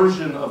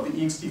version of the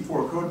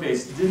ext4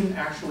 codebase didn't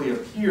actually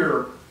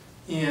appear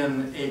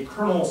in a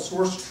kernel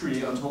source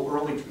tree until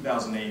early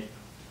 2008.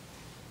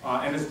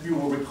 And if you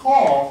will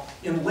recall,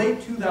 in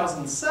late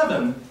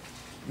 2007,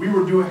 we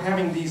were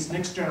having these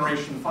next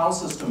generation file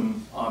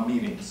system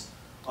meetings.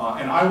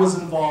 And I was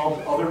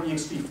involved, other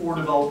ext4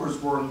 developers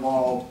were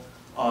involved.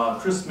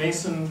 Chris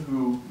Mason,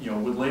 who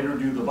would later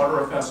do the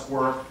Btrfs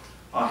work,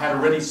 had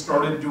already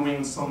started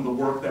doing some of the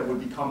work that would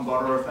become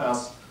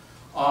Btrfs.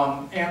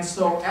 And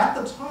so at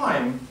the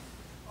time,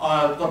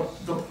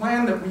 the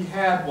plan that we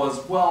had was,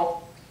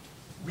 well,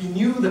 we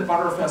knew that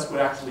Btrfs would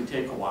actually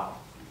take a while,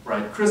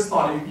 right? Chris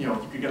thought if you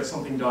could get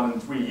something done in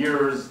 3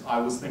 years. I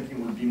was thinking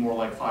it would be more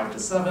like 5 to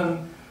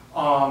 7.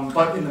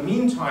 But in the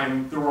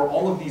meantime, there were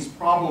all of these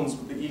problems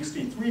with the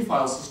ext3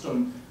 file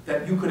system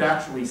that you could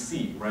actually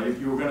see, right? If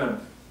you were going to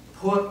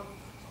put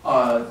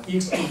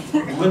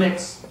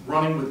Linux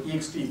running with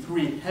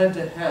ext3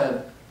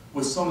 head-to-head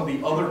with some of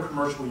the other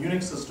commercial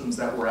Unix systems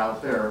that were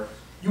out there,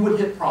 you would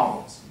hit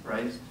problems,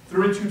 right?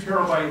 32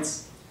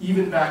 terabytes,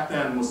 even back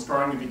then, was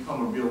starting to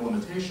become a real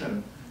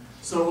limitation.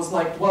 So it was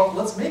like, well,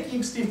 let's make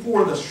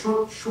ext4 the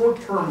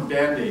short-term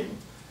Band-Aid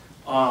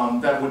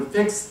that would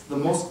fix the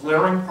most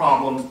glaring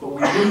problems, but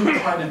we didn't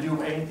try to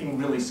do anything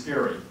really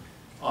scary.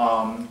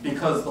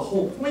 Because the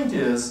whole point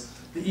is,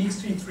 the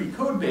ext3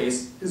 code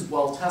base is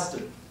well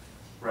tested,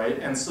 right?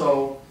 And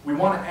so we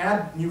want to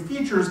add new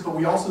features, but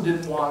we also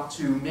didn't want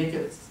to make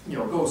it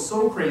go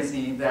so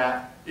crazy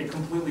that it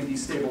completely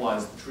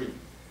destabilized the tree.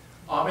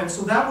 And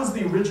so that was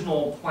the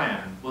original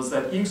plan, was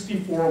that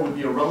ext4 would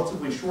be a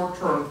relatively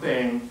short-term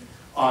thing,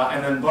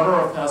 and then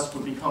ButterFS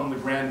would become the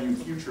grand new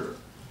future.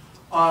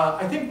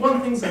 I think one of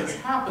the things that has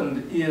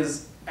happened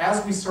is,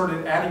 as we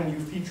started adding new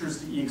features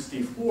to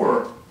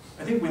ext4,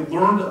 I think we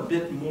learned a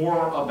bit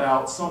more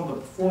about some of the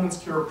performance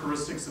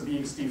characteristics of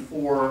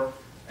ext4,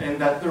 and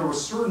that there were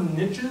certain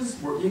niches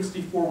where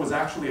ext4 was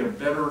actually a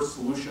better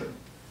solution.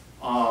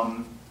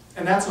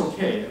 And that's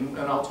okay, and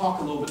I'll talk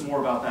a little bit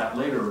more about that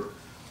later.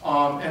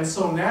 And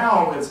so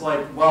now it's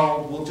like,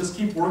 well, we'll just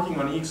keep working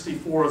on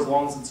ext4 as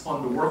long as it's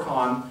fun to work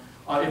on.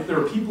 If there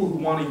are people who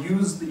want to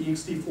use the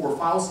ext4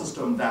 file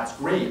system, that's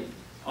great.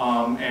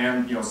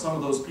 And some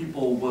of those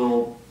people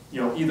will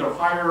either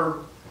hire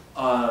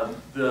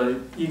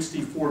the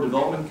ext4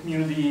 development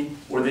community,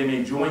 or they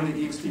may join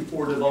the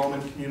ext4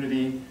 development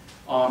community.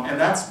 And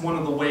that's one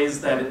of the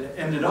ways that it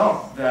ended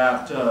up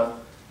that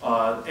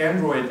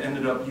Android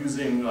ended up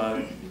using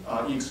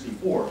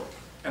ext4.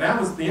 And that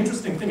was the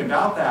interesting thing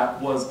about that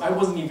was I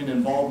wasn't even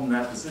involved in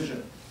that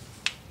decision.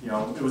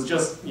 It was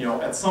just,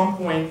 at some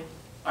point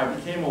I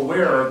became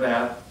aware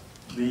that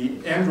the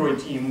Android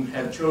team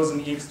had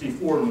chosen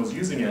ext4 and was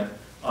using it.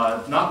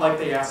 Not like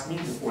they asked me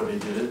before they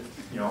did it.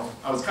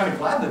 I was kind of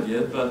glad they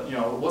did, but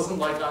it wasn't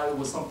like it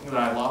was something that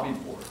I lobbied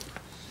for.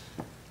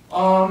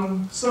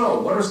 So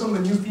what are some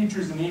of the new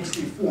features in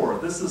ext4?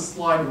 This is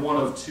slide 1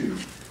 of 2.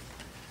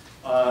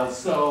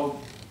 So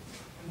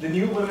the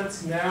new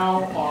limits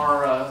now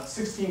are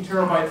 16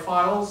 terabyte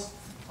files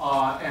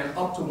and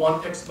up to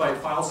 1 exabyte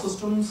file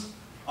systems.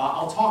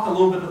 I'll talk a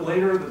little bit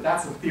later that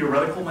that's a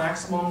theoretical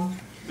maximum.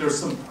 There's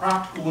some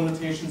practical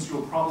limitations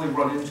you'll probably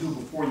run into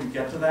before you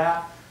get to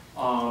that,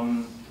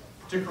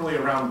 particularly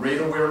around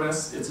RAID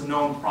awareness. It's a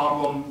known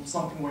problem,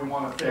 something we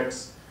want to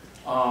fix.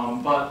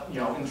 But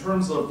in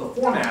terms of the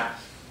format,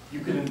 you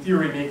could in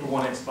theory make a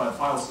 1 exabyte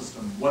file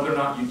system. Whether or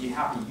not you'd be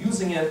happy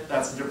using it,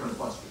 that's a different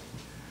question.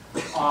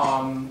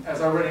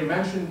 As I already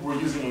mentioned, we're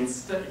using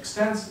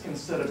extents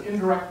instead of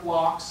indirect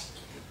blocks.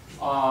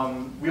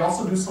 We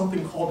also do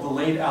something called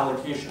delayed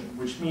allocation,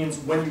 which means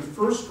when you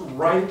first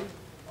write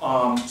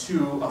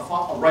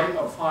write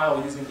a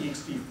file using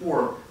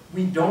ext4,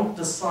 we don't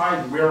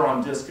decide where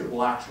on disk it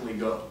will actually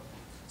go.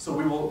 So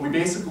we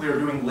basically are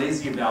doing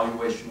lazy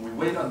evaluation. We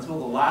wait until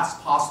the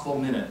last possible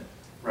minute,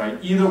 right?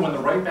 Either when the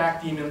write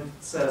back daemon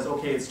says,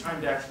 okay, it's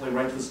time to actually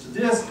write this to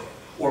disk,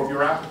 or if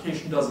your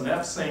application does an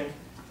fsync,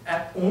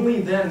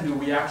 only then do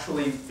we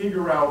actually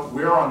figure out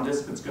where on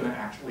disk it's going to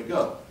actually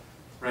go,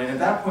 right? At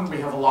that point, we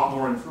have a lot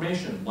more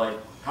information, like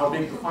how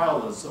big the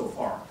file is so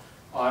far.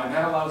 And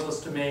that allows us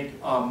to make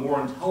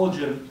more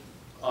intelligent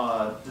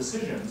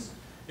decisions.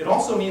 It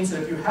also means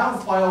that if you have a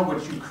file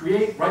which you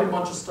create, write a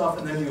bunch of stuff,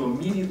 and then you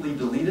immediately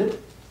delete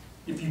it,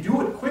 if you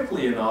do it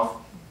quickly enough,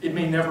 it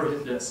may never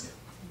hit disk.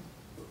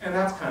 And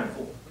that's kind of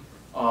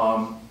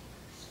cool.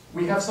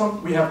 We have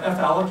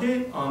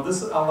fallocate.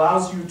 This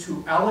allows you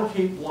to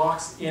allocate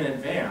blocks in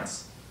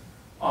advance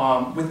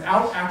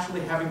without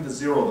actually having to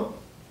zero them.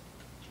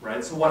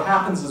 Right? So what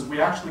happens is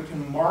we actually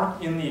can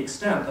mark in the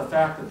extent the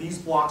fact that these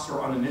blocks are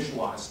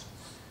uninitialized.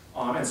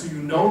 And so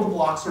the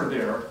blocks are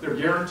there. They're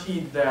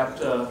guaranteed that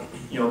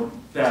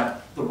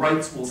that the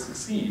writes will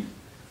succeed,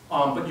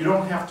 but you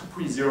don't have to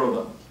pre-zero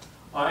them.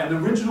 And the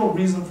original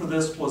reason for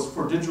this was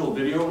for digital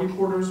video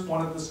recorders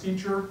wanted this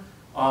feature,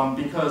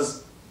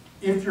 because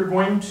if you're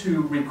going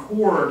to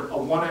record a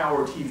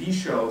 1-hour TV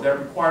show that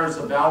requires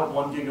about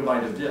 1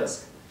 gigabyte of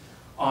disk,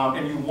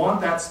 and you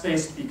want that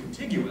space to be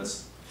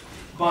contiguous,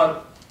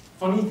 but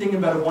funny thing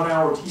about a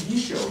 1-hour TV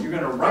show, you're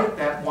going to write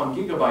that 1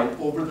 gigabyte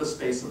over the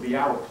space of the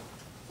hour.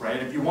 Right?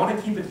 If you want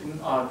to keep it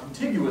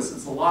contiguous,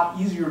 it's a lot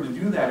easier to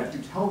do that if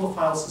you tell the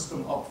file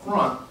system up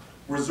front,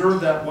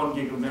 reserve that 1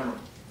 gig of memory.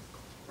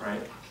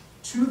 Right?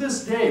 To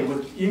this day,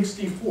 with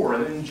ext4,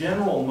 and in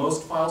general,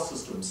 most file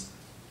systems,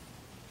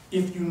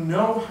 if you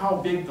know how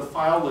big the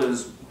file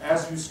is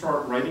as you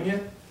start writing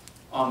it,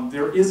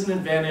 there is an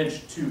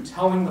advantage to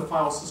telling the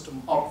file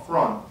system up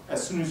front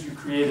as soon as you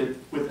create it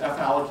with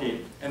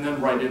fallocate and then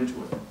write into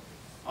it.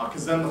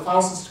 Because then the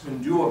file system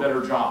can do a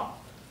better job.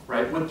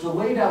 Right? With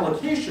delayed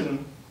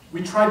allocation,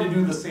 we try to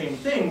do the same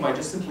thing by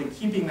just simply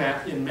keeping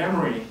that in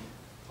memory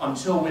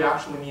until we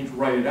actually need to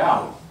write it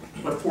out.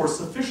 But for a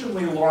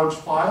sufficiently large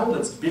file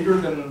that's bigger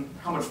than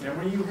how much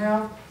memory you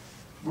have,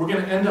 we're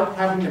going to end up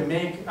having to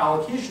make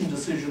allocation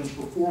decisions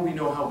before we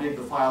know how big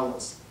the file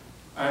is.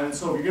 And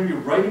so if you're going to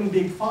be writing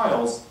big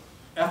files,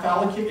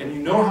 fallocate, and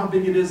you know how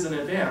big it is in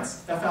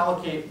advance,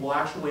 fallocate will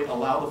actually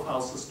allow the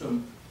file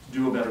system to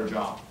do a better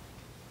job.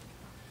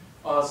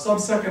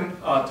 Sub-second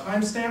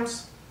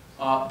timestamps.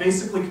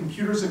 Basically,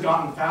 computers have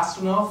gotten fast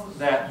enough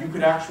that you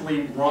could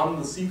actually run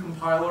the C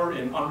compiler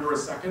in under a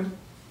second.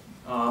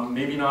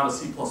 Maybe not a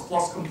C++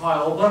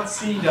 compile, but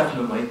C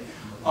definitely.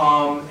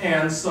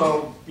 And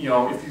so,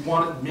 if you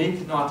want to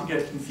make not to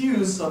get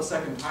confused,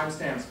 sub-second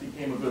timestamps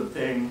became a good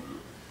thing.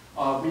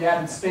 We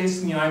added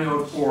space in the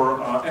inode for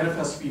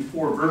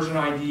NFS-v4 version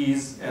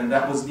IDs, and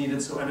that was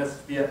needed so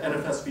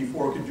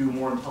NFS-v4 could do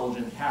more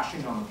intelligent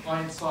caching on the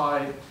client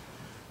side.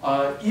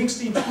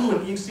 ext2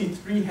 and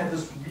ext3 had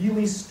this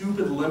really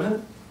stupid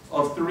limit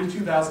of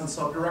 32,000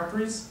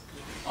 subdirectories,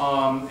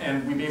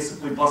 and we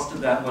basically busted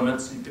that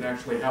limit so you can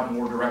actually have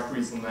more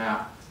directories than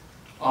that.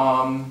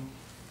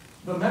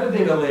 The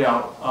metadata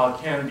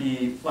layout can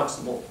be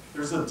flexible.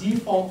 There's a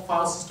default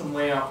file system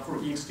layout for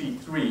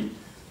ext3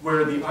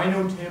 where the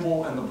inode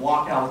table and the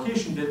block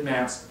allocation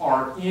bitmaps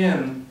are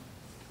in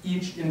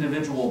each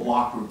individual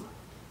block group.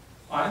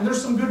 And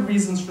there's some good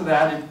reasons for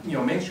that. It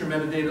makes your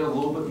metadata a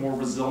little bit more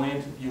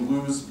resilient. If you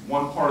lose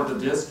one part of the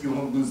disk, you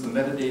won't lose the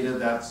metadata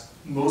that's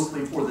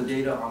mostly for the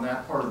data on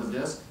that part of the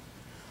disk.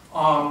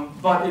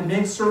 But it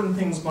makes certain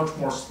things much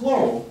more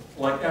slow,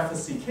 like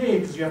FSCK,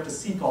 because you have to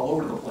seek all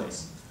over the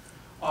place.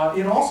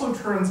 It also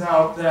turns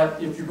out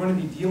that if you're going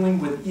to be dealing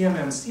with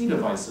eMMC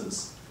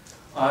devices,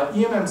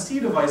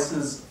 eMMC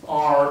devices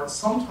are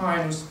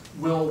sometimes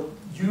will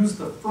use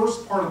the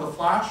first part of the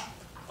flash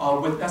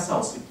with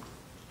SLC,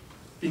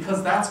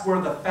 because that's where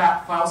the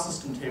fat file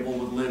system table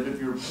would live if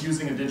you're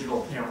using a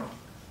digital camera.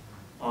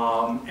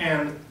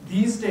 And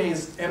these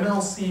days,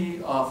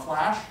 MLC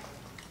flash,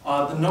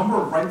 the number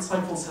of write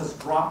cycles has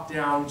dropped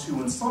down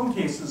to, in some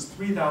cases,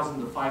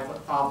 3,000 to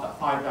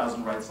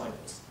 5,000 write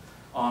cycles.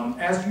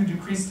 As you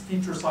decrease the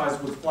feature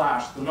size with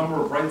flash, the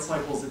number of write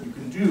cycles that you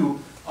can do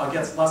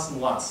gets less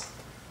and less.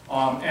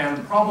 And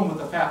the problem with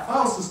the fat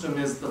file system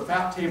is the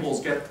fat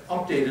tables get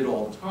updated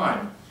all the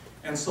time.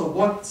 And so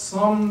what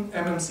some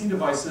MMC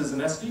devices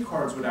and SD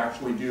cards would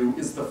actually do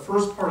is the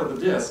first part of the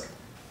disk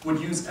would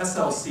use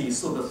SLC,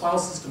 so the file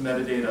system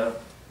metadata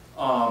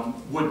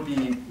would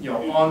be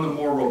on the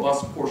more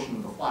robust portion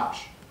of the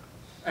flash.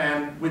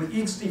 And with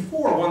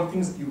ext4, one of the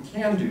things that you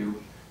can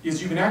do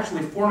is you can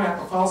actually format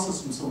the file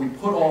system so we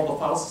put all the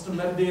file system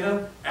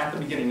metadata at the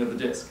beginning of the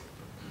disk.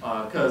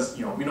 Because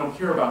we don't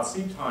care about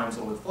seek times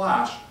with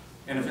flash,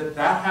 and if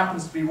that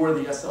happens to be where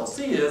the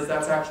SLC is,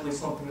 that's actually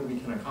something that we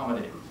can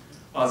accommodate.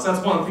 So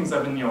that's one of the things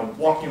I've been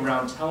walking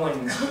around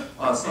telling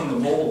some of the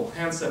mobile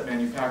handset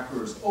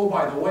manufacturers, oh,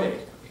 by the way,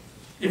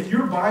 if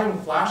you're buying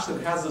flash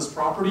that has this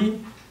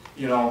property,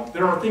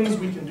 there are things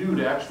we can do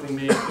to actually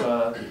make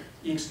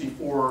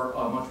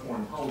ext4 much more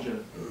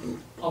intelligent.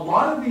 A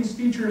lot of these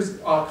features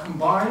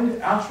combined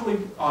actually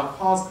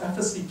cause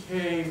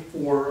FSCK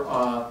for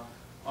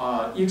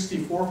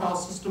ext4 file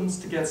systems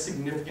to get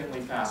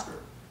significantly faster.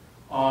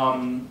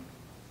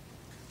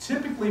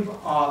 Typically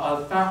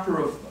a factor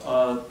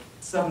of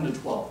 7 to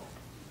 12.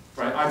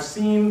 Right? I've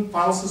seen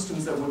file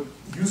systems that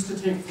used to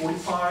take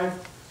 45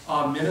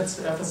 minutes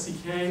to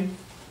FSCK,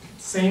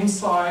 same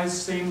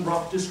size, same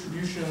rough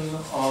distribution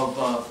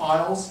of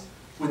files.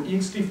 With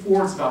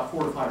ext4, it's about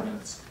 4 to 5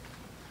 minutes.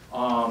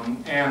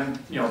 And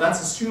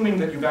that's assuming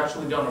that you've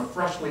actually done a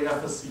freshly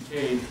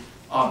FSCK,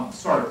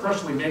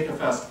 freshly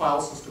makefast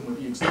file system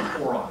with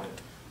ext4 on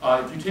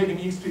it. If you take an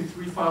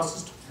ext3 file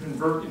system to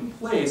convert in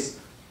place,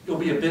 it'll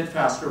be a bit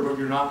faster, but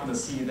you're not going to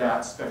see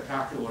that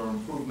spectacular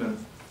improvement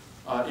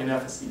in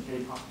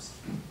FSCK times.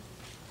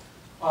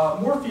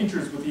 More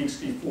features with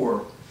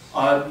ext4.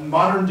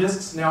 Modern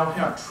disks now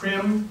have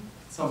trim,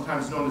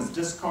 sometimes known as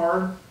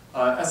discard.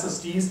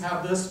 SSDs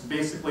have this.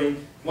 Basically,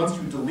 once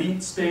you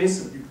delete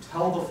space, if you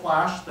tell the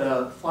flash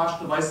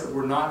device that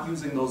we're not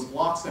using those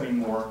blocks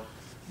anymore,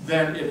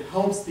 then it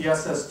helps the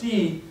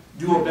SSD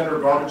do a better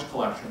garbage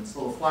collection.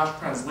 So the flash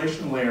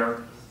translation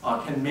layer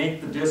can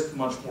make the disk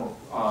much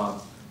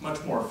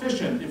more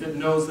efficient if it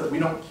knows that we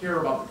don't care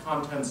about the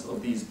contents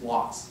of these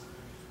blocks.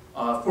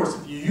 Of course,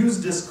 if you use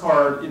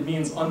discard, it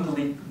means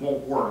undelete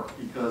won't work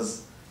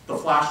because the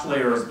flash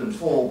layer has been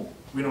told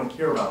we don't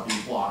care about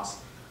these blocks.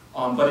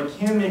 But it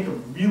can make a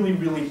really,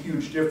 really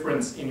huge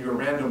difference in your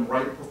random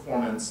write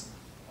performance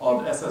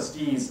of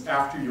SSDs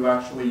after you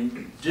actually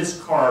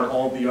discard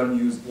all the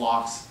unused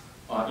blocks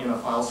in a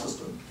file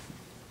system.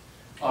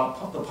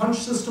 The punch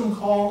system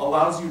call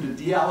allows you to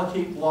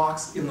deallocate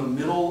blocks in the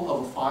middle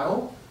of a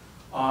file.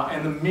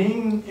 And the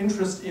main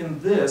interest in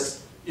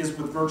this is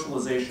with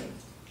virtualization.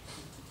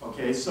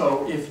 Okay,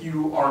 so if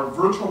you are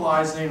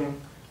virtualizing,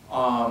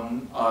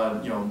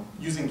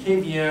 using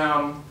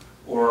KVM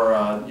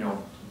or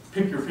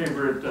pick your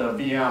favorite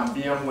VM,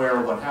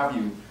 VMware, what have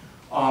you,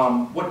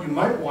 what you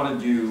might want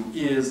to do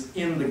is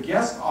in the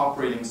guest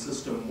operating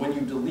system, when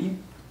you delete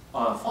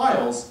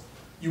files,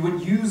 you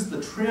would use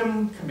the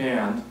trim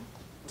command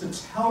to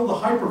tell the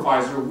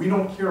hypervisor we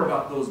don't care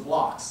about those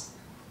blocks.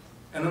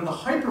 And then the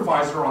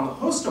hypervisor on the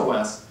host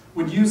OS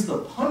would use the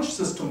punch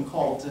system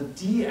call to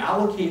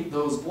deallocate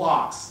those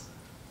blocks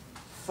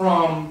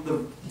from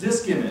the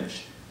disk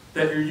image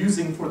that you're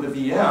using for the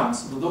VM,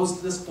 so that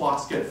those disk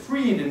blocks get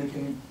freed and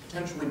can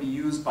potentially be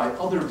used by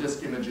other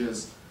disk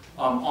images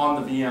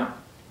on the VM,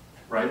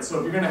 right? So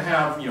if you're going to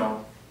have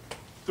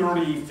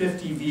 30,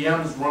 50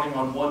 VMs running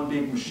on one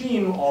big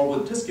machine, all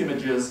with disk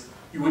images,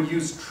 you would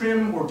use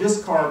trim or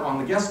discard on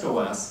the guest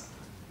OS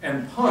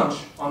and punch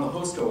on the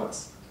host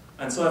OS.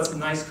 And so that's a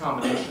nice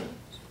combination.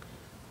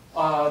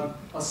 A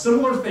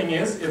similar thing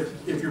is,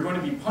 if you're going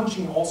to be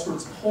punching all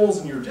sorts of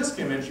holes in your disk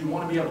image, you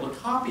want to be able to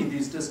copy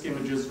these disk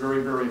images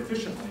very, very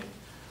efficiently.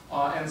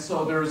 And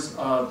so there's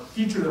a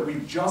feature that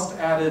we've just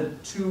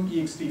added to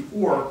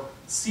ext4,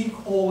 seek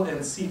whole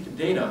and seek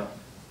data,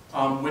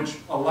 which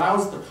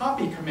allows the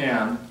copy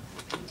command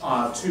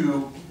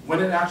to,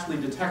 when it actually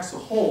detects a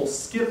hole,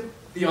 skip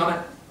the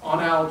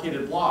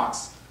unallocated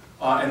blocks,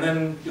 and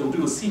then it'll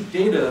do a seek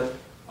data,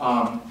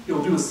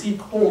 it'll do a seek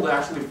whole to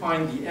actually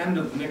find the end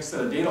of the next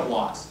set of data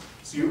blocks.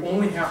 So you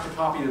only have to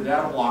copy the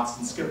data blocks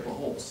and skip the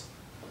holes.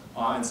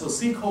 And so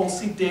seek whole,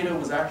 seek data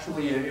was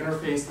actually an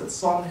interface that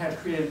Sun had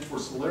created for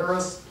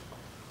Solaris,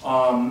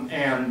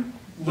 and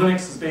Linux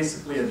has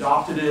basically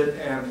adopted it,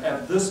 and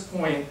at this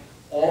point,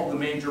 all the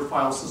major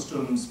file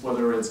systems,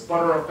 whether it's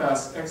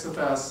Btrfs,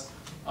 XFS,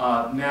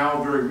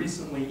 now very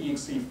recently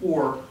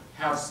ext4,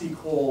 have seek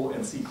whole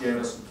and seek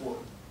data support.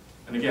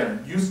 And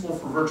again, useful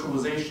for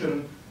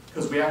virtualization,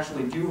 because we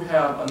actually do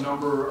have a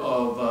number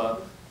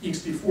of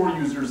ext4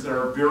 users that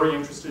are very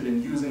interested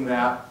in using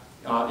that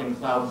in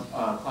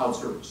cloud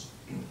servers.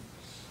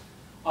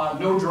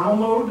 No journal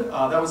mode,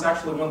 that was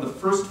actually one of the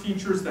first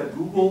features that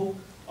Google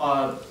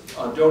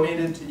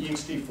donated to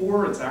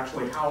ext4. It's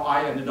actually how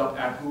I ended up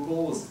at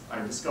Google, as I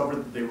discovered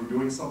that they were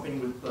doing something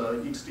with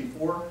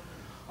ext4.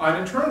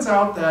 And it turns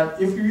out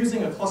that if you're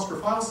using a cluster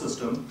file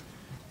system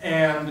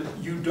and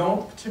you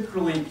don't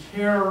particularly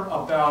care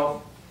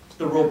about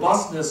the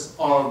robustness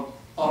of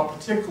a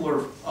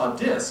particular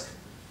disk,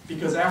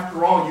 because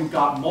after all, you've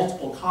got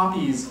multiple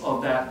copies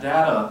of that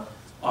data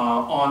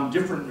on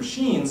different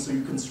machines, so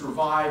you can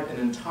survive an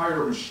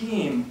entire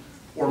machine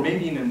or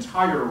maybe an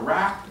entire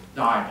rack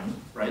dying,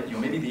 right? You know,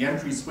 maybe the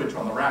entry switch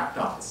on the rack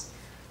dies,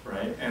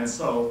 right? And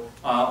so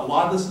a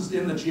lot of this is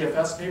in the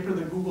GFS paper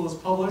that Google has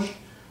published.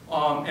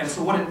 And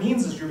so what it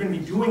means is you're going to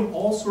be doing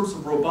all sorts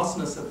of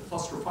robustness at the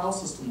cluster file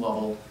system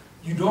level.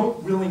 You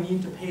don't really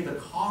need to pay the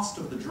cost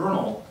of the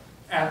journal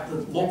at the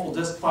local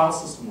disk file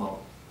system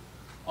level.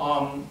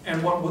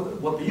 And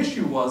what the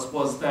issue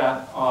was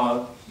that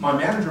my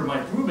manager,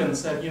 Mike Rubin,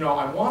 said, you know,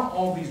 I want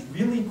all these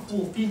really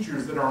cool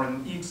features that are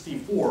in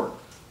ext4,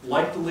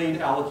 like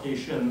delayed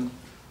allocation,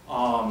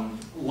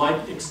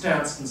 like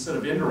extents instead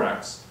of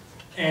indirects,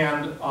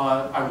 and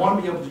I want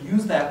to be able to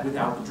use that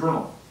without the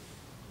journal.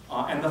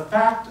 And the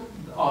fact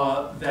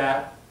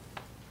that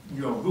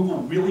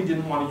Google really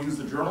didn't want to use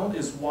the journal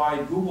is why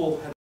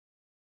Google had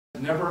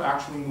never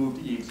actually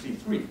moved to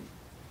ext3.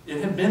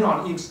 It had been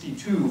on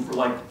ext2 for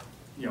like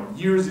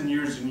years and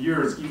years and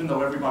years, even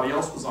though everybody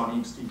else was on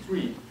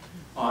ext3.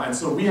 And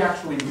so we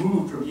actually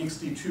moved from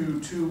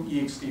ext2 to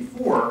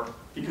ext4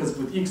 because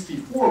with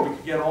ext4 we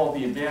could get all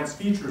the advanced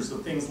features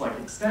of things like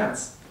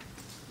extents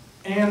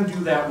and do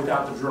that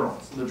without the journal.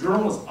 So the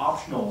journal is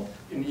optional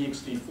in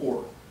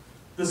ext4.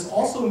 This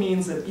also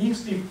means that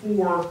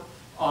ext4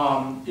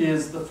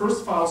 is the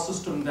first file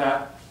system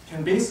that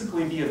can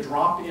basically be a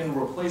drop-in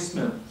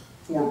replacement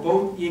for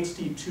both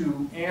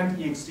ext2 and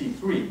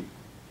ext3.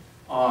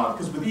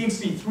 Because with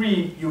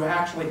ext3, you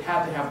actually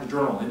had to have the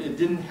journal. It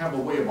didn't have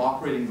a way of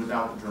operating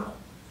without the journal.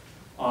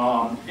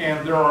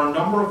 And there are a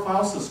number of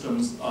file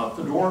systems,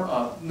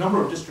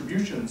 number of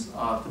distributions.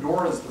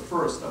 Fedora is the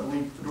first. I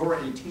believe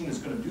Fedora 18 is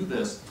going to do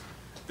this.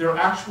 They're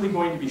actually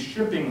going to be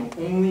shipping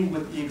only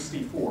with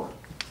ext4.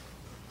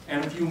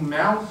 And if you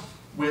mount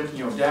with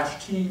 -t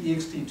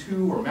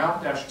ext2 or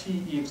mount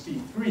 -t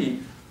ext3,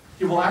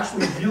 it will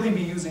actually really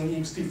be using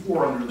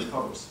ext4 under the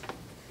covers.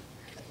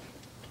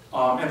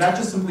 And that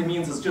just simply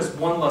means it's just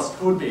one less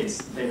code base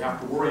that they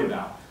have to worry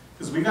about.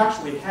 Because we've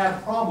actually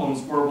had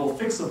problems where we'll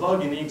fix a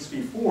bug in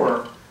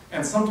ext4,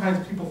 and sometimes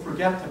people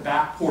forget to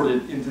backport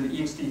it into the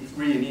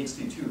ext3 and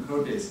ext2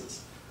 code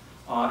bases.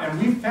 And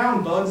we've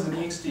found bugs in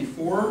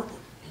ext4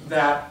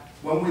 that,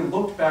 when we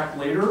looked back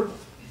later,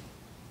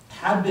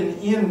 had been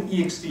in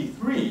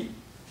ext3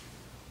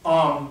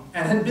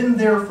 and had been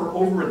there for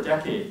over a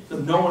decade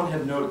that no one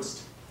had noticed.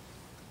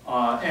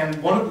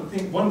 And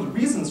one of the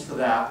reasons for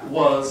that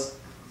was,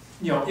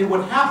 it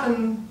would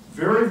happen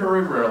very,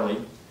 very rarely,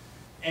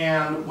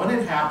 and when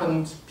it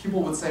happened, people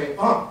would say,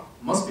 oh,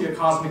 must be a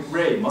cosmic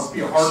ray, must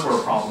be a hardware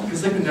problem,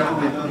 because they could never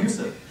reproduce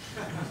it.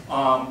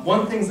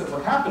 One thing that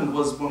would happen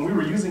was when we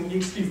were using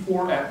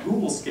ext4 at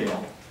Google scale,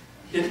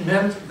 it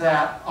meant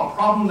that a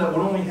problem that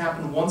would only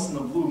happen once in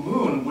the blue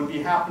moon would be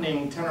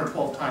happening 10 or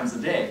 12 times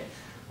a day.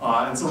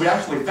 And so we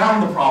actually found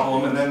the problem,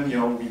 and then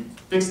we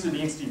fixed it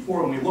in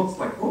ext4, and we looked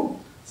like, oh,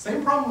 same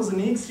problem was in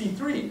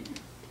ext3.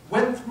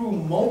 Went through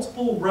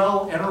multiple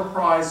RHEL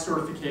enterprise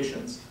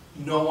certifications.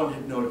 No one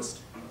had noticed.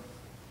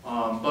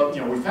 But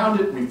we found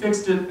it, we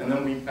fixed it, and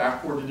then we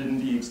backported it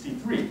into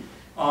ext3.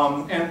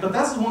 But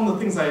that's one of the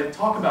things I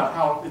talk about,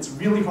 how it's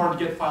really hard to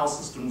get file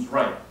systems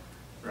right.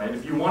 Right?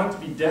 If you want it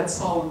to be dead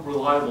solid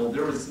reliable,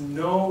 there is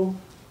no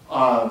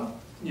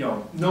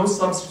no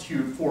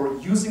substitute for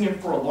using it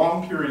for a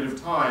long period of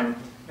time,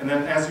 and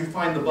then as you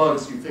find the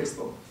bugs, you fix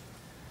them.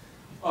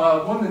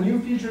 One of the new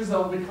features that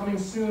will be coming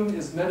soon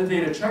is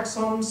metadata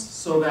checksums,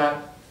 so that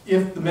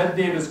if the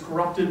metadata is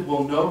corrupted,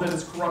 we'll know that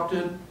it's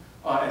corrupted,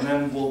 and then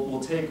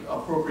we'll take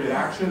appropriate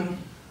action.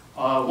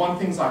 One of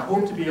the things I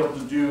hope to be able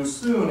to do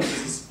soon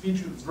is this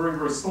feature that's very,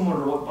 very similar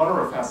to what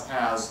Btrfs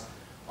has,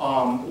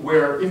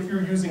 where if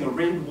you're using a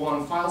RAID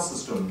 1 file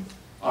system,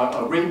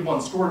 a RAID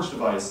 1 storage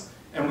device,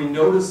 and we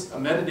notice a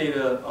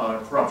metadata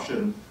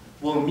corruption,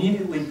 we'll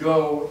immediately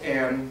go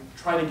and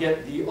try to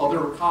get the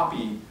other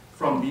copy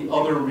from the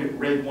other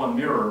RAID 1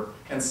 mirror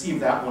and see if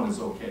that one is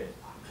okay,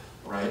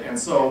 right? And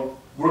so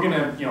we're going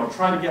to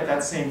try to get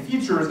that same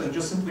features and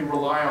just simply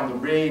rely on the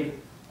RAID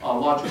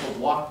logical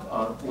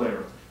block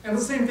layer. And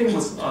the same thing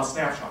with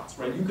snapshots,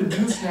 right? You can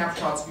do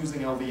snapshots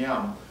using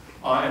LVM.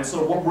 And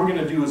so what we're going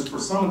to do is for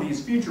some of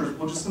these features,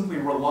 we'll just simply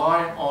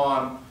rely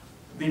on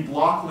the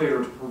block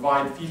layer to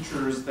provide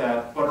features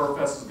that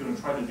Btrfs is going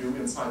to try to do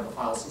inside the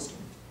file system.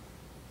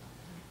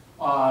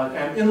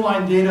 And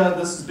inline data,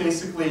 this is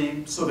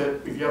basically so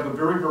that if you have a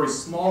very, very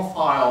small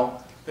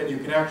file, that you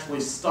can actually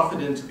stuff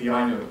it into the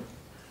inode.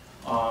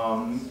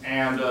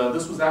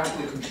 This was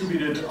actually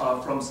contributed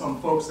from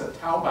some folks at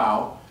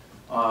Taobao,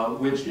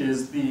 which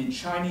is the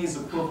Chinese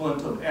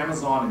equivalent of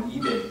Amazon and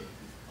eBay.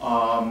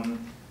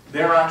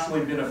 They're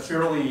actually been a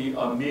fairly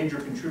major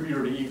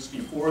contributor to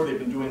ext4. They've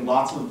been doing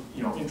lots of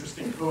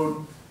interesting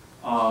code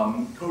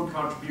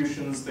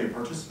contributions. They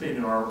participate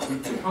in our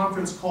weekly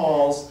conference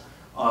calls.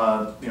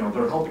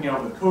 They're helping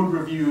out with code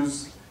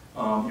reviews.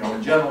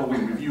 In general, we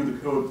review the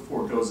code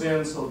before it goes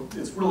in, so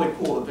it's really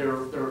cool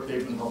that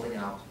they've been helping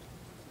out.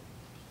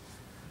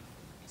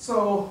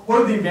 So,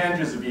 what are the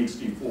advantages of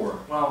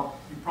ext4? Well,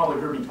 you've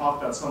probably heard me talk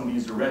about some of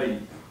these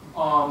already.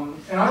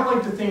 And I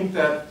like to think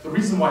that the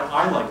reason why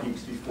I like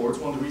ext4, it's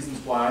one of the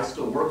reasons why I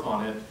still work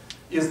on it,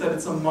 is that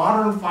it's a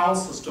modern file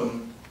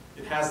system.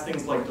 It has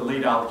things like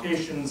delayed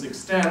allocations,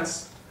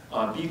 extents,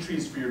 B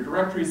trees for your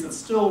directories. It's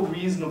still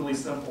reasonably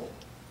simple.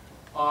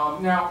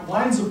 Now,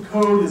 lines of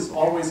code is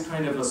always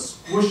kind of a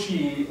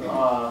squishy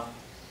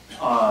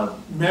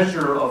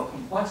measure of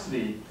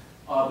complexity.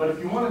 But if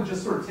you want to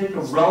just sort of take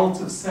a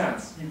relative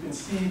sense, you can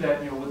see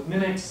that with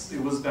Minix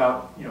it was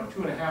about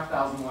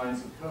 2,500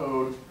 lines of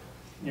code.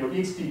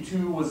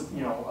 ext2 was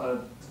a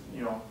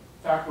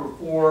factor of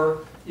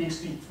 4.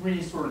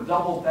 ext3 sort of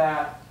doubled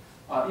that.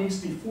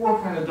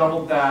 ext4 kind of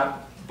doubled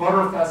that.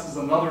 Btrfs is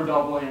another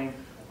doubling,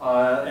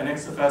 and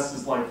XFS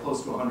is like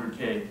close to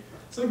 100K.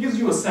 So it gives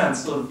you a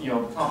sense of the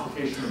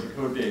complication of the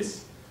code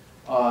base.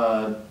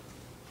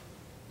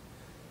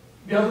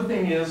 The other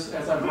thing is,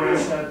 as I've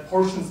already said,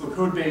 portions of the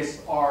code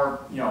base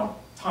are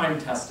time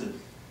tested.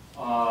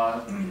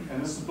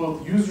 And this is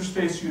both user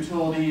space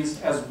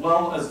utilities as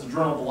well as the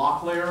journal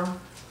block layer.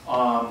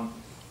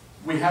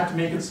 We had to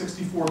make it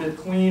 64-bit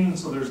clean,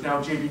 so there's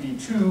now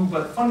JBD2,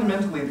 but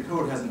fundamentally the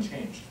code hasn't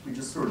changed. We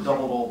just sort of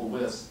doubled all the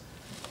WIS.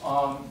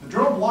 The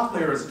journal block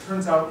layer, as it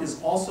turns out,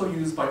 is also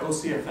used by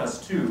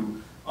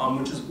OCFS2,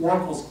 which is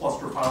Oracle's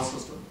cluster file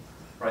system.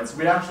 Right, so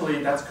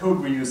that's code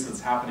reuse that's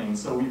happening,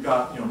 so we've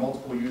got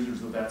multiple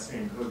users of that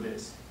same code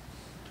base.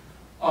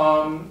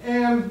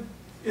 And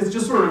it's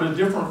just sort of a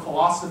different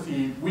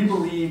philosophy. We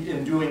believe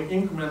in doing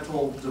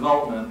incremental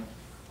development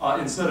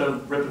instead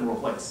of rip and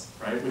replace,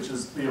 right, which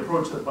is the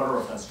approach that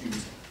Btrfs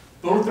used.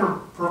 Both are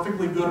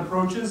perfectly good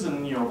approaches,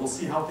 and we'll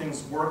see how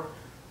things work.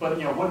 But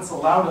what it's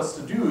allowed us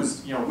to do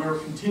is we're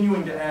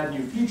continuing to add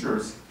new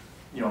features.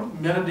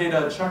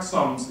 Metadata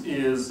checksums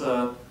is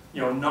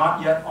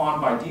not yet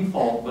on by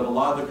default, but a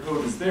lot of the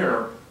code is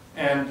there.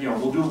 And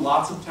we'll do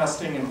lots of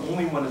testing, and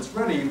only when it's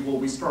ready will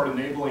we start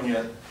enabling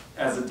it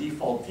as a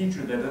default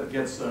feature that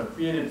gets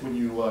created when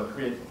you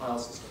create the file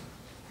system.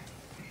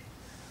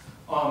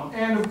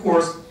 And of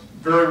course,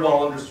 very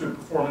well understood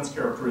performance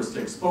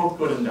characteristics, both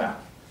good and bad.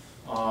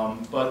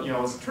 But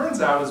as it turns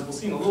out, as we'll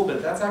see in a little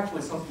bit, that's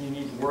actually something you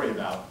need to worry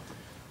about.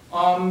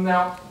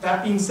 Now,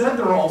 that being said,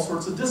 there are all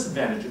sorts of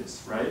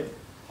disadvantages, right?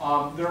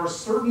 There are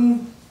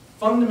certain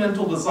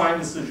fundamental design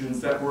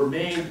decisions that were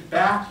made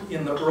back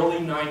in the early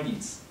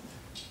 90s,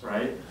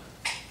 right?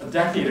 A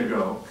decade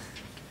ago,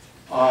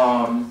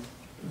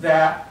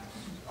 that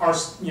are,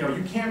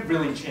 you can't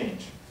really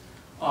change.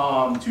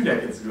 2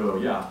 decades ago,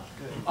 yeah.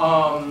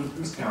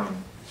 Who's counting?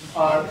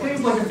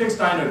 Things like a fixed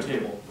inode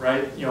table,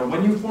 right?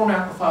 When you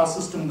format the file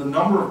system, the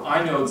number of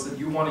inodes that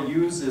you want to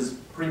use is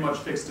pretty much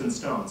fixed in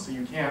stone, so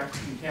you can't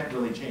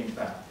really change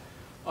that.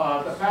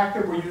 The fact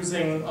that we're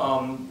using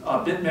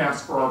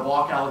bitmaps for our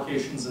block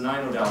allocations and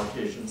inode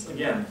allocations,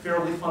 again,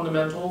 fairly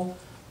fundamental.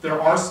 There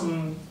are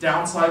some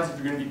downsides if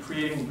you're going to be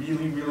creating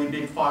really, really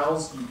big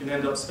files. You can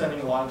end up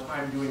spending a lot of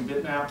time doing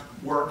bitmap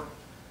work.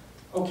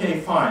 Okay,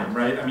 fine,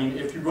 right? I mean,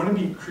 if you're going to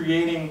be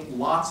creating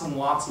lots and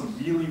lots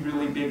of really,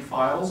 really big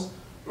files,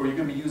 or you're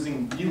going to be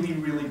using really,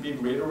 really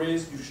big RAID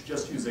arrays, you should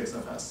just use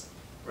XFS,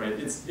 right?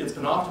 It's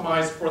been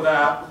optimized for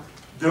that.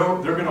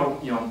 They're going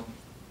to,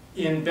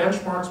 in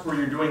benchmarks where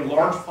you're doing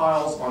large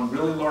files on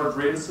really large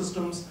RAID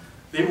systems,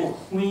 they will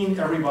clean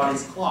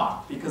everybody's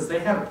clock because they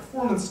had a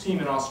performance team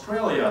in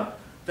Australia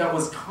that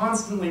was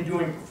constantly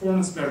doing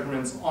performance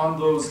measurements on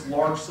those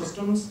large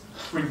systems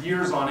for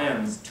years on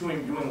end,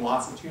 doing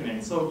lots of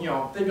tuning. So,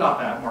 they got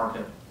that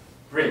market.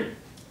 Great.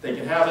 They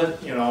can have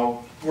it,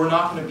 we're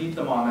not going to beat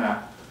them on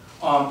that.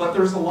 But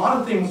there's a lot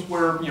of things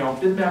where,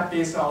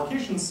 bitmap-based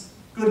allocations,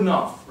 good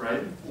enough,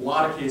 right? A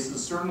lot of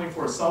cases, certainly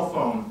for a cell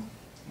phone,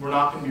 we're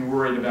not going to be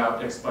worried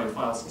about X-byte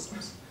file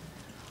systems.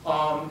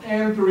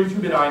 And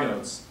 32-bit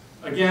inodes.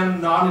 Again,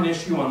 not an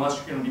issue unless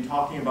you're going to be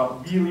talking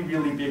about really,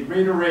 really big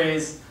RAID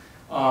arrays,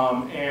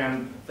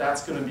 and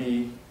that's going to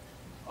be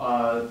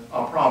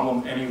a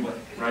problem anyway,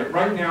 right?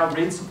 Right now,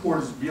 RAID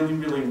support is really,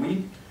 really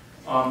weak.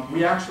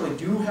 We actually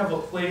do have a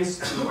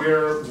place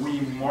where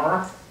we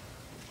mark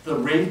the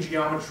RAID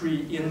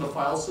geometry in the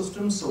file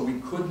system, so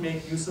we could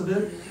make use of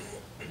it.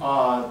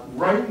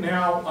 Right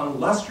now,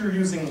 unless you're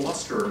using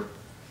Lustre,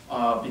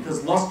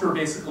 because Lustre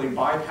basically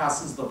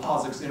bypasses the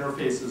POSIX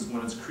interfaces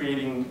when it's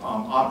creating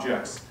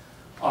objects,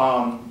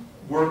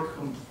 we're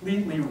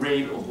completely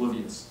RAID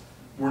oblivious.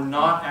 We're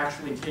not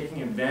actually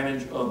taking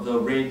advantage of the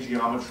RAID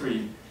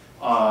geometry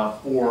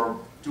for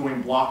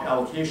doing block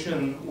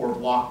allocation or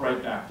block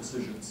write-back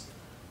decisions.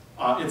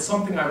 It's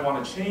something I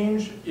want to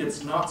change.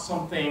 It's not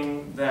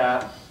something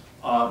that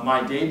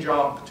my day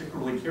job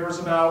particularly cares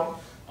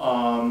about.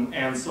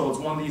 And so it's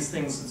one of these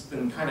things that's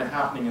been kind of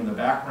happening in the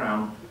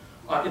background.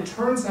 It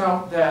turns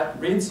out that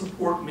RAID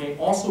support may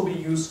also be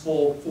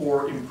useful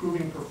for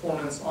improving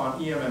performance on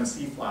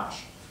eMMC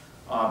flash.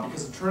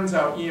 Because it turns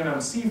out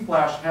eMMC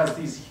flash has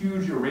these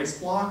huge erase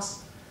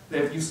blocks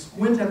that if you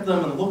squint at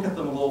them and look at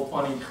them a little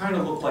funny, kind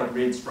of look like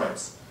RAID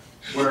stripes.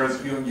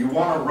 Whereas you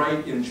want to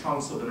write in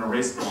chunks of an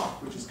erase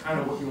block, which is kind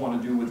of what you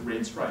want to do with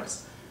RAID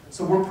stripes.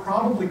 So we're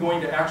probably going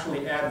to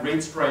actually add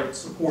RAID stripe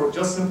support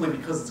just simply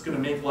because it's going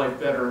to make life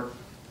better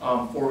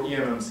for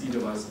eMMC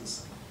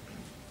devices.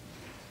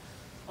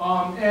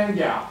 And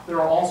yeah,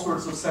 there are all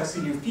sorts of sexy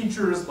new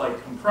features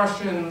like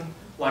compression,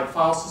 like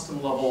file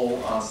system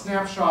level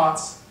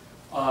snapshots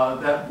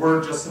that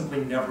we're just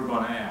simply never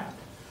going to add.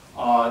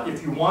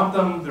 If you want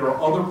them, there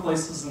are other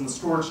places in the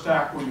storage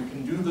stack where you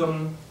can do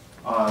them.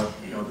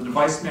 The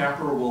device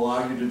mapper will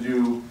allow you to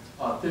do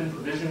thin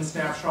provision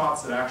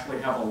snapshots that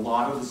actually have a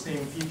lot of the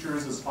same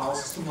features as file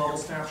system level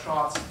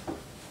snapshots.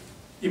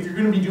 If you're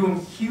going to be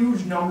doing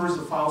huge numbers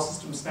of file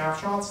system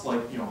snapshots,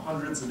 like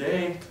hundreds a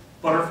day,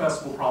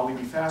 Btrfs will probably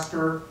be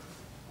faster.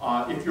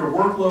 If your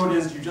workload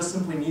is you just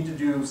simply need to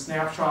do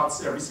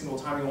snapshots every single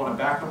time you want to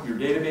back up your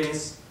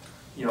database,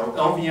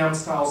 LVM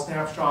style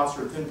snapshots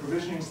or thin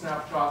provisioning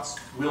snapshots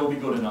will be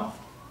good enough.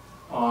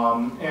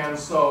 And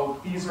so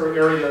these are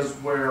areas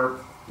where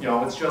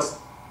it's just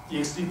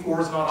ext4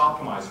 is not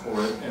optimized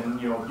for it. And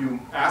if you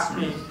ask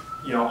me,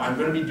 I'm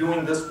going to be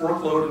doing this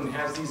workload and it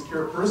has these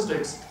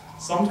characteristics.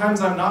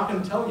 Sometimes I'm not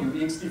going to tell you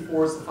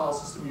ext4 is the file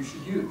system you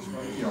should use.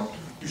 Right?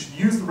 You should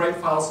use the right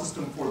file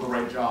system for the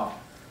right job.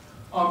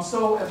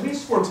 So at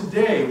least for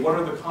today, what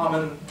are the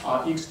common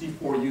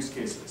ext4 use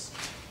cases?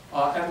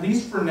 At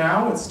least for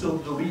now, it's still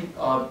delete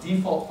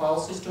default file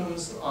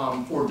systems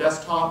for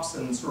desktops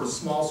and sort of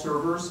small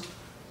servers.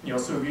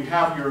 So if you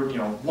have your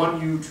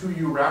 1U,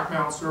 2U rack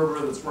mount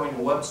server that's running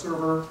a web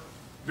server,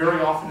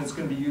 very often it's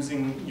going to be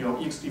using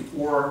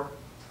ext4,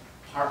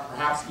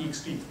 perhaps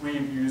ext3 if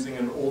you're using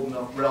an old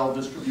enough RHEL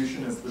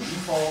distribution as the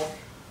default.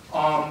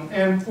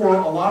 And for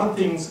a lot of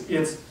things,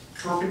 it's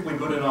perfectly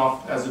good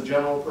enough as a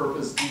general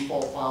purpose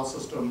default file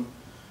system.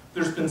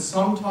 There's been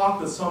some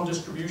talk that some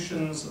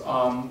distributions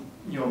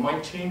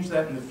might change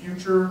that in the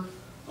future.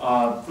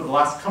 For the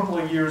last couple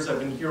of years, I've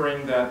been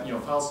hearing that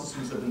file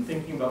systems have been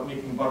thinking about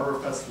making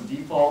Btrfs the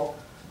default.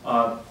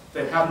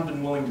 They haven't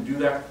been willing to do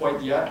that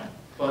quite yet,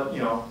 but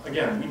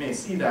again, we may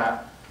see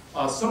that.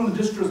 Some of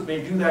the distros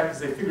may do that because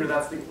they figure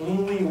that's the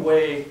only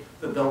way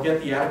that they'll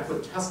get the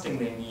adequate testing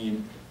they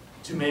need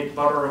to make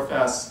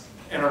Btrfs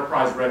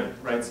enterprise ready,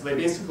 right? So they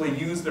basically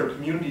use their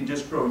community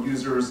distro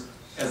users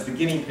as the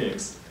guinea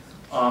pigs.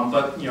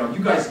 But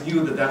you guys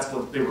knew that that's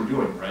what they were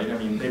doing, right? I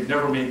mean, they've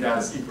never made that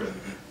a secret.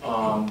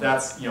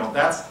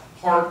 That's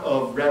part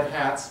of Red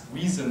Hat's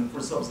reason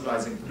for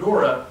subsidizing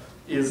Fedora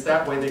is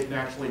that way they can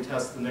actually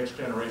test the next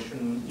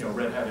generation,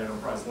 Red Hat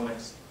Enterprise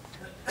Linux.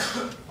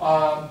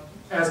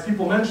 As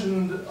people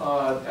mentioned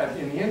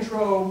in the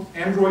intro,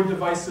 Android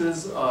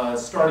devices,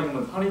 starting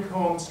with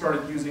Honeycomb,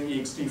 started using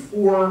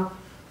ext4.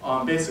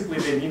 Basically,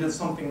 they needed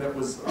something that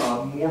was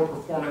more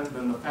performant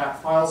than the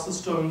FAT file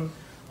system.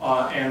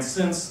 And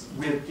since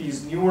with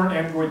these newer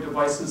Android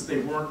devices, they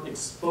weren't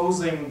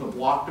exposing the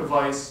block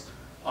device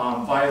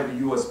via the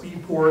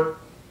USB port,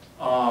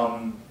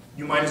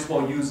 you might as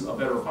well use a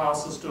better file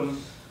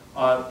system.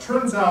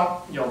 Turns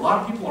out, a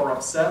lot of people are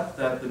upset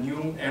that the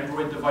new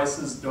Android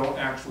devices don't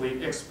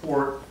actually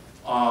export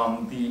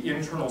the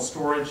internal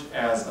storage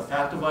as a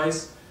FAT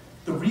device.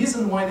 The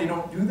reason why they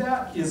don't do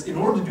that is in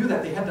order to do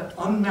that, they had to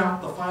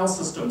unmount the file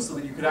system so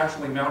that you could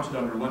actually mount it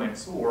under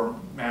Linux or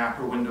Mac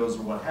or Windows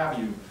or what have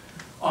you.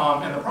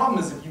 And the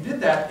problem is if you did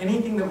that,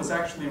 anything that was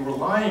actually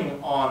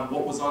relying on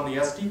what was on the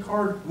SD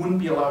card wouldn't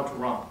be allowed to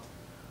run.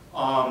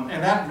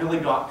 And that really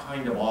got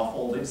kind of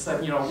awful. They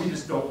said, we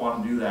just don't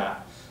want to do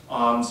that.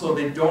 So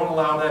they don't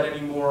allow that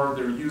anymore.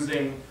 They're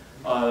using,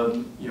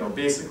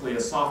 basically a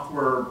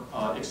software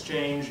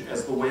exchange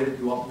as the way that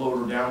you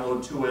upload or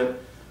download to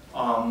it.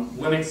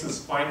 Linux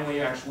is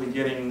finally actually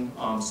getting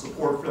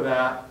support for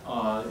that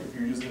if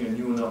you're using a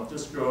new enough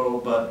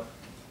distro, but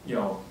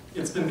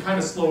it's been kind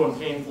of slow and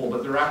painful,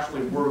 but there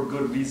actually were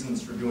good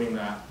reasons for doing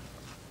that.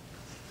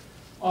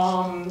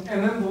 And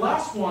then the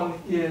last one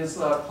is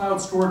cloud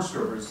storage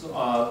servers.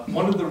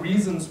 One of the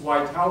reasons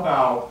why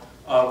Taobao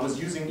was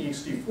using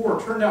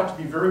ext4 turned out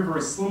to be very,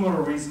 very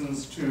similar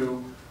reasons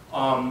to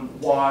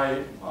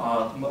why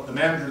the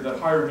manager that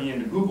hired me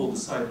into Google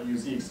decided to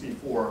use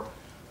ext4,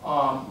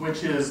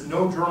 which is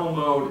no journal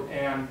mode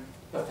and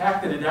the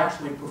fact that it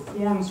actually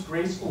performs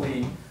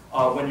gracefully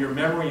when your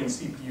memory and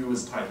CPU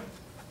is tight.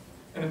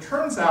 And it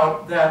turns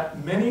out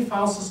that many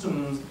file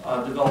system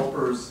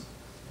developers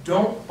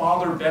don't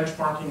bother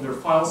benchmarking their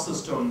file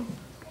system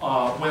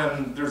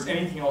when there's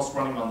anything else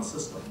running on the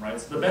system, right?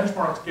 So the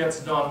benchmark gets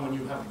done when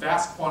you have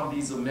vast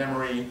quantities of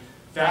memory,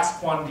 vast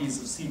quantities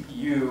of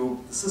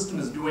CPU. The system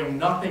is doing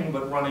nothing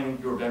but running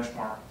your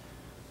benchmark.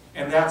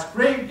 And that's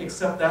great,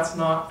 except that's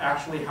not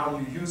actually how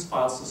you use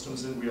file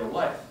systems in real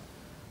life,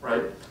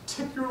 right?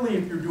 Particularly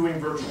if you're doing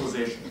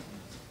virtualization.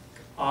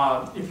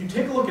 If you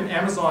take a look at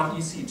Amazon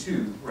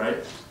EC2, right?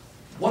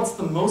 What's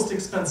the most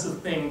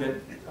expensive thing that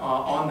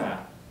on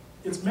that?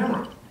 It's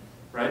memory,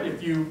 right?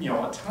 If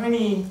a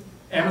tiny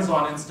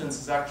Amazon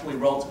instance is actually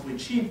relatively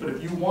cheap, but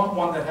if you want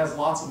one that has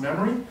lots of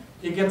memory,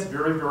 it gets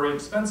very, very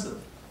expensive.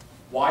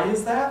 Why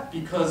is that?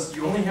 Because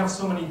you only have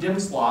so many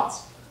DIMM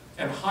slots,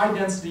 and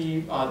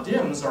high-density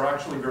DIMMs are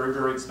actually very,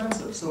 very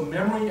expensive. So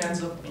memory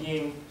ends up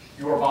being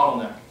your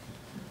bottleneck.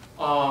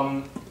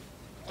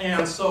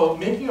 And so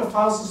making a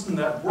file system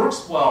that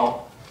works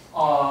well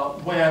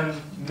when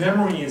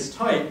memory is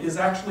tight is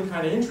actually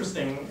kind of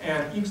interesting,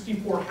 and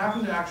ext4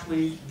 happened to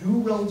actually do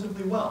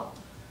relatively well.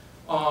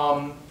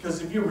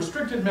 Because if you have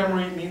restricted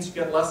memory, it means you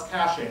get less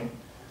caching,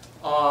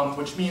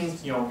 which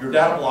means your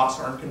data blocks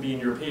aren't going to be in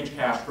your page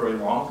cache very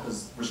long,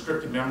 because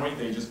restricted memory,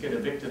 they just get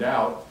evicted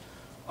out.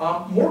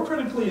 More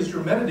critically is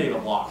your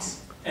metadata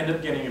blocks end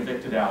up getting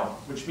evicted out,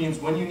 which means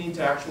when you need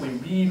to actually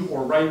read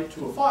or write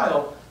to a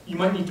file, you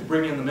might need to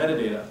bring in the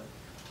metadata.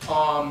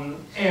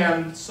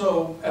 And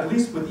so, at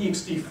least with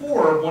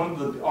ext4, one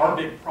of our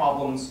big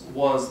problems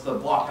was the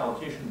block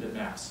allocation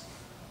bitmaps,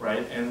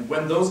 right? And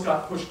when those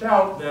got pushed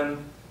out, then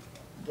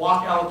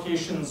block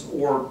allocations,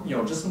 or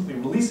just simply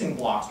releasing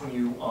blocks when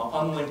you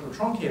unlink or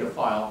truncate a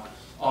file,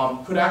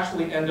 could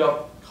actually end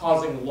up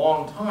causing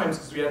long times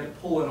because we had to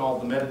pull in all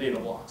the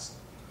metadata blocks.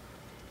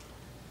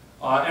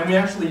 And we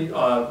actually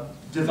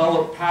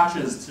developed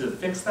patches to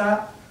fix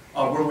that,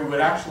 where we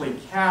would actually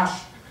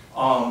cache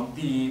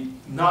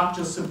not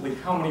just simply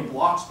how many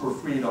blocks were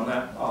freed on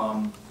that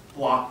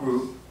block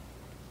group,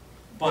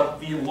 but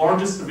the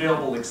largest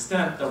available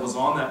extent that was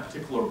on that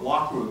particular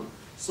block group.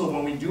 So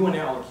when we do an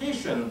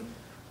allocation,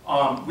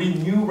 we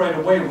knew right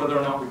away whether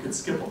or not we could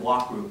skip a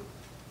block group.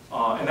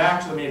 And that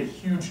actually made a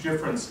huge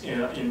difference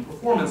in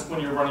performance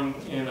when you're running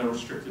in a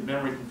restricted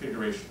memory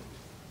configuration.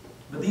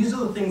 But these are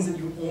the things that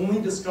you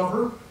only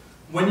discover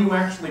when you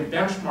actually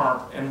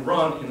benchmark and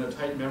run in a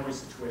tight memory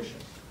situation.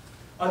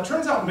 It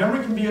turns out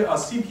memory can be, a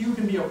CPU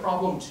can be a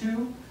problem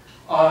too,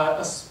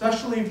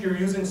 especially if you're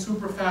using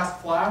super fast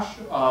flash,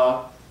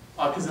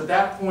 because at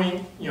that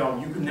point, you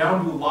can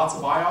now do lots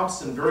of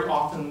IOPS, and very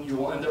often you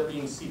will end up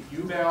being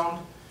CPU bound.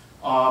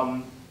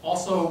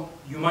 Also,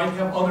 you might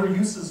have other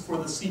uses for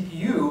the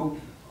CPU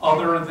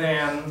other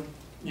than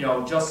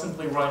just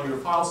simply running your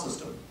file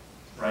system,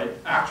 right?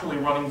 Actually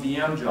running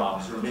VM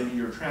jobs, or maybe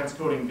you're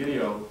transcoding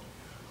video.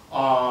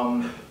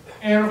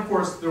 And of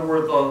course, there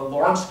were the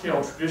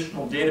large-scale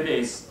traditional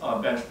database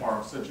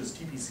benchmarks, such as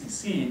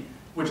TPCC,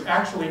 which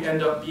actually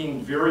end up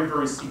being very,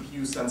 very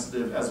CPU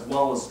sensitive as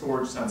well as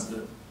storage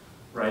sensitive,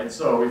 right?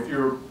 So if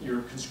you're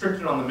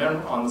constricted on the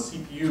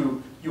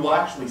CPU, you will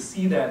actually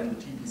see that in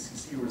the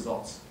TPCC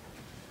results.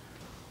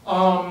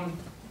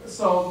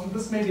 So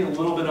this may be a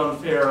little bit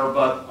unfair,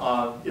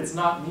 but it's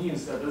not me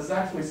instead. This is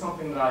actually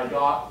something that I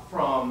got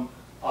from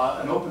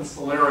an Open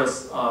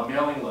Solaris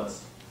mailing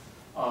list.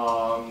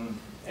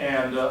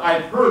 And I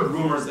had heard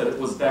rumors that it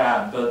was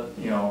bad, but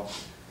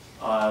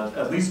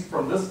at least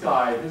from this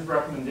guy, his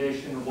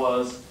recommendation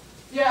was,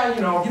 yeah,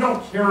 you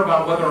don't care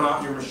about whether or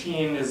not your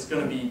machine is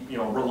going to be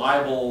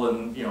reliable,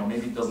 and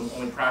maybe it doesn't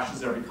only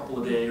crashes every couple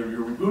of days, or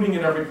you're rebooting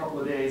it every couple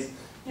of days.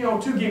 2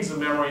 gigs of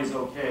memory is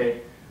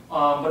okay.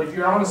 But if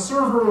you're on a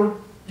server,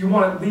 you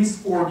want at least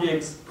 4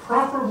 gigs,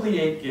 preferably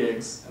 8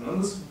 gigs. And then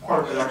this is the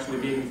part that actually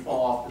made me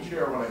fall off the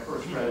chair when I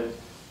first read it,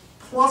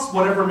 plus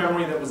whatever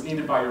memory that was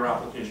needed by your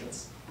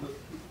applications.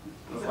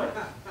 I was like,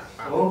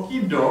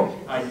 okie doke,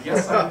 I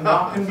guess I'm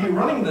not going to be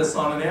running this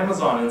on an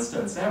Amazon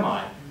instance, am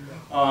I?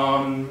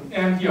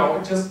 And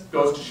it just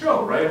goes to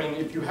show, right? I mean,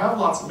 if you have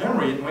lots of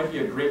memory, it might be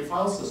a great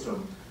file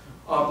system.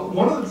 But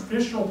one of the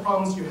traditional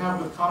problems you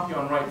have with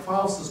copy-on-write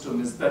file system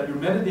is that your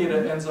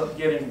metadata ends up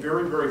getting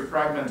very, very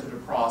fragmented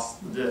across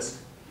the disk,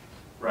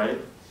 right?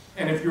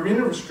 And if you're in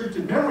a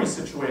restricted memory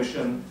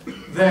situation,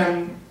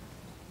 then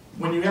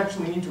when you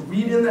actually need to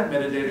read in that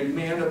metadata, you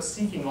may end up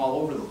seeking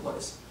all over the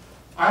place.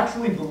 I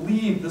actually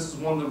believe this is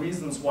one of the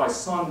reasons why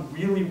Sun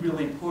really,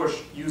 really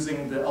pushed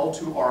using the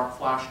L2 ARC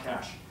flash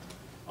cache,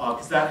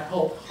 because that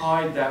helped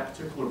hide that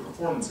particular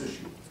performance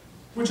issue.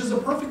 which is a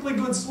perfectly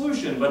good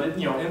solution, but it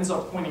ends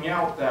up pointing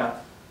out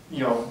that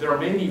there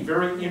may be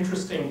very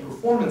interesting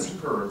performance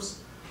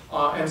curves.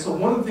 And so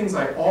one of the things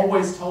I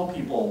always tell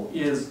people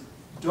is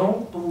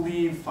don't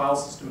believe file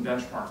system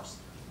benchmarks.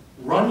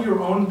 Run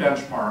your own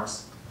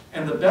benchmarks,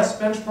 and the best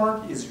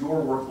benchmark is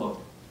your workload.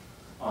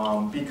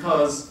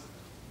 Because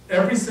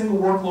every single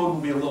workload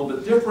will be a little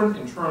bit different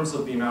in terms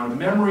of the amount of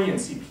memory and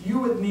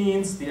CPU it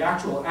needs, the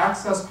actual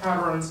access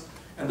patterns,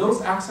 and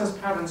those access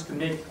patterns can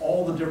make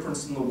all the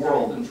difference in the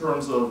world in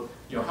terms of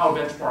how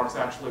benchmarks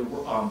actually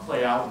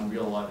play out in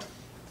real life.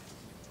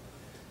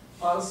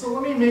 So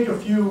let me make a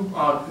few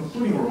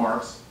concluding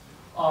remarks.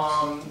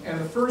 And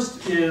the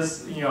first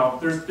is,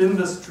 there's been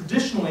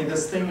traditionally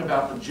this thing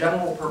about the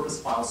general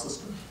purpose file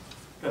system.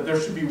 That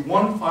there should be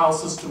one file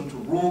system to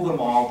rule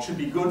them all. It should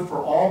be good for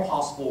all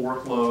possible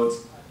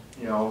workloads,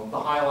 the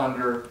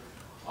Highlander.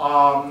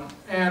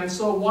 And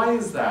so why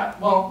is that?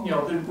 Well,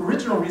 the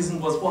original reason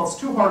was, well, it's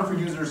too hard for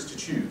users to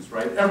choose,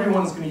 right?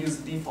 Everyone's going to use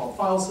the default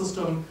file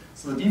system,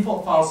 so the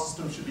default file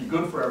system should be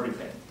good for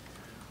everything.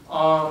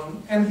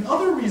 And the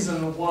other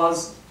reason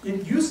was,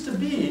 it used to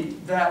be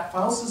that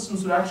file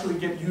systems would actually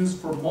get used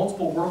for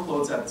multiple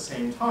workloads at the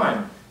same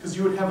time, because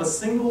you would have a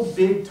single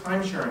big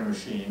time-sharing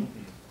machine,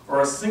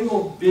 or a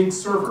single big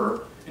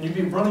server, and you'd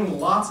be running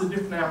lots of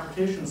different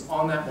applications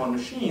on that one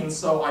machine,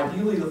 so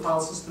ideally the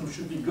file system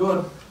should be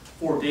good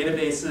for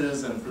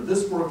databases and for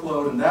this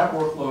workload and that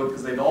workload,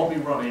 because they'd all be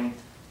running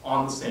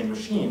on the same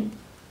machine.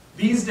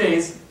 These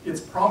days,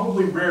 it's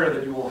probably rare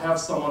that you will have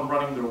someone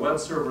running their web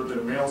server,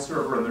 their mail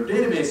server, and their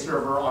database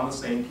server on the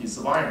same piece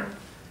of iron,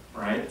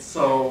 right?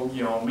 So,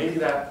 maybe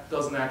that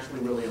doesn't actually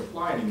really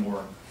apply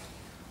anymore.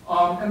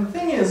 And the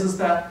thing is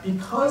that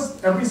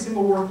because every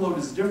single workload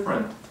is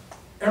different,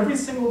 every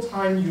single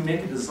time you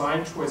make a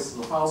design choice as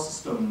a file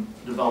system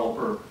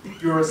developer,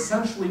 you're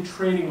essentially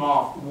trading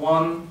off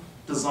one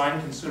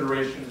design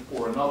consideration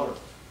for another.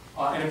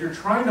 And if you're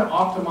trying to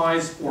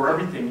optimize for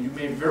everything, you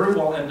may very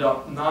well end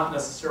up not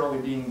necessarily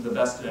being the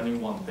best at any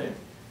one thing.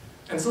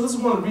 And so this is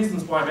one of the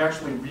reasons why I'm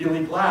actually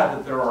really glad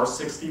that there are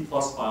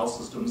 60+ file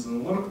systems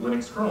in the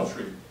Linux kernel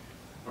tree.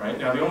 Right?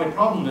 Now the only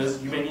problem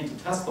is you may need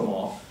to test them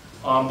all.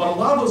 But a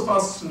lot of those file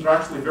systems are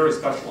actually very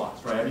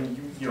specialized, right? I mean,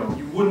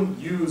 you wouldn't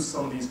use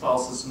some of these file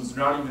systems,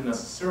 they're not even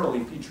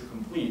necessarily feature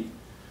complete.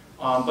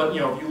 But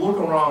if you look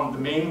around the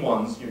main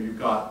ones, you've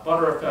got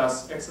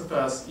Btrfs,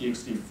 XFS,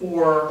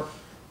 ext4,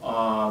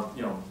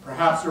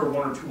 perhaps there are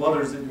one or two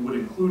others that you would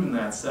include in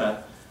that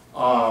set.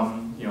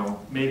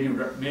 Maybe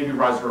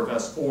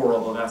RiserFS 4,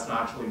 although that's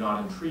actually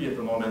not in tree at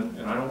the moment,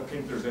 and I don't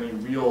think there's any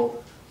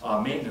real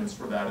maintenance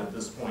for that at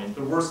this point.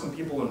 There were some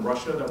people in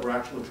Russia that were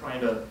actually trying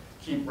to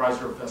keep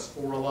RiserFS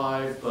 4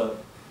 alive,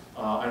 but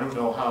I don't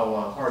know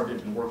how hard they've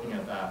been working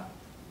at that.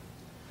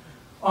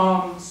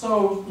 I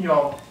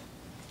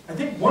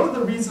think one of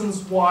the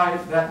reasons why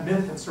that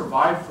myth had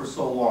survived for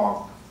so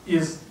long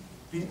is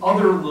the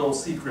other little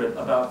secret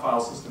about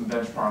file system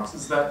benchmarks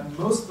is that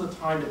most of the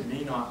time it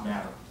may not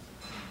matter.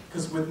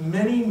 Because with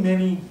many,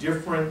 many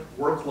different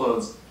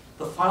workloads,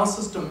 the file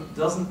system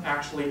doesn't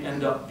actually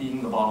end up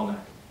being the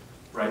bottleneck.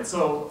 Right?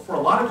 So for a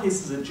lot of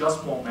cases, it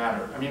just won't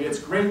matter. I mean, it's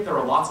great. There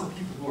are lots of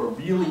people who are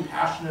really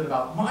passionate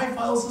about my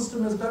file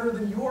system is better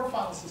than your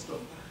file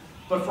system.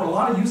 But for a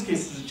lot of use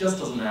cases, it just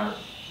doesn't matter,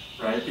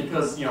 right?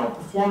 Because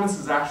performance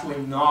is actually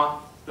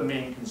not the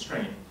main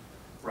constraint,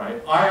 right?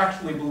 I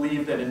actually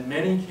believe that in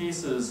many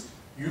cases,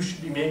 you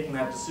should be making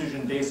that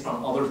decision based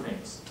on other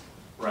things,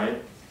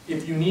 right?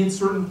 If you need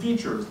certain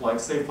features, like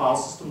say file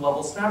system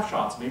level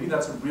snapshots, maybe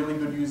that's a really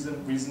good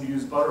reason to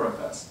use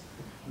Btrfs.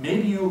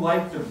 Maybe you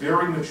like the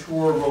very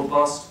mature,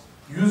 robust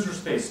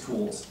userspace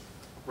tools,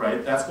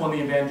 right? That's one of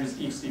the advantages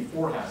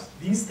ext4 has.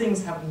 These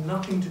things have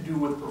nothing to do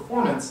with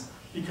performance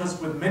because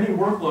with many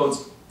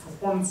workloads,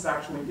 performance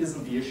actually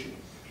isn't the issue.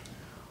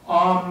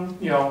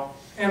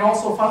 And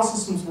also file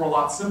systems were a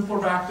lot simpler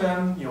back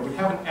then. We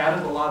haven't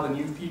added a lot of the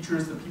new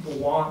features that people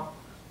want,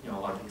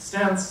 like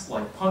extents,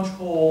 like punch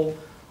hole.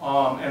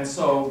 And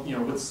so,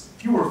 with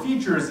fewer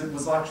features, it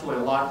was actually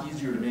a lot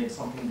easier to make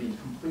something be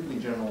completely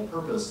general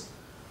purpose.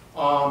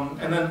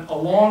 And then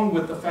along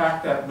with the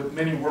fact that with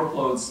many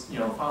workloads, the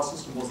file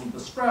system wasn't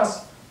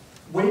distressed,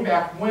 way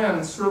back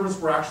when servers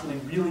were actually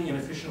really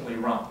inefficiently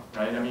run,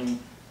 right? I mean,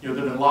 there have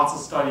been lots of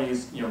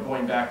studies,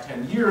 going back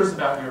 10 years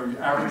about your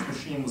average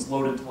machine was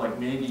loaded to like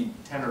maybe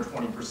 10 or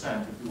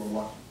 20% if you were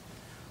lucky.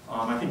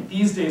 I think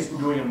these days we're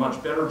doing a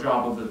much better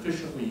job of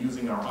efficiently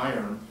using our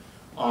iron,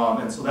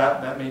 and so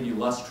that may be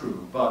less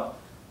true. But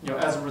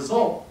as a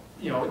result,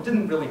 it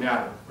didn't really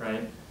matter,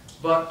 right?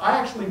 But I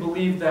actually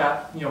believe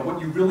that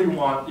what you really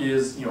want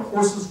is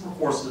horses for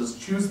courses,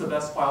 choose the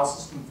best file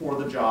system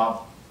for the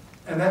job,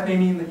 and that may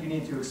mean that you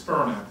need to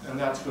experiment, and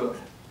that's good.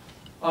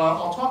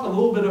 I'll talk a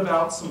little bit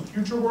about some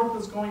future work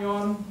that's going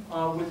on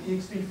with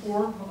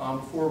ext4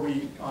 before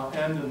we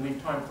end and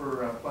leave time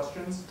for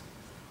questions.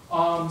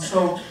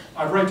 So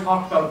I've already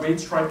talked about RAID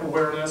stripe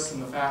awareness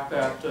and the fact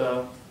that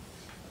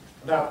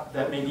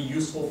that may be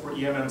useful for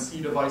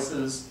eMMC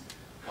devices.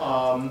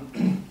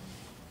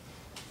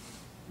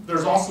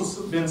 there's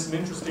also been some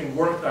interesting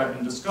work that I've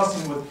been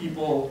discussing with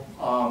people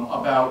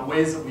about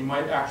ways that we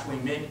might actually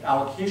make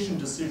allocation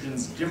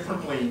decisions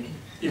differently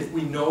if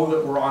we know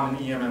that we're on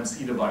an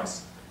eMMC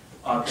device.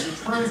 Because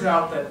it turns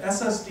out that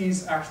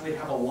SSDs actually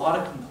have a lot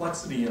of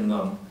complexity in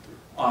them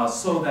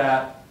so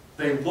that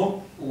they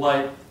look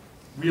like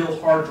real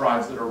hard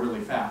drives that are really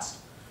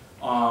fast.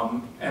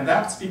 And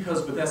that's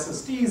because with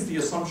SSDs, the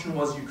assumption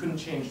was you couldn't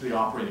change the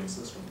operating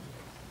system.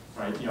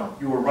 Right?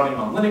 You were running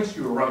on Linux,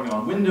 you were running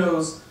on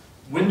Windows.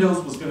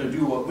 Windows was going to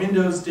do what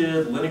Windows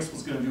did, Linux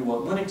was going to do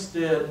what Linux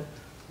did.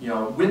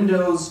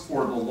 Windows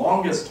for the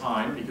longest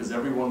time, because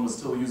everyone was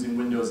still using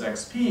Windows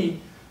XP,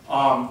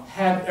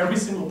 had every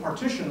single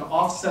partition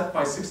offset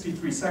by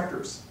 63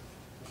 sectors.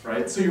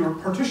 Right? So your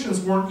partitions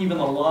weren't even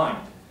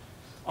aligned.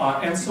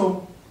 And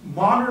so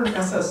modern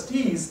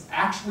SSDs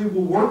actually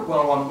will work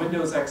well on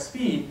Windows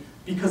XP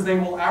because they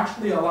will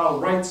actually allow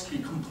writes to be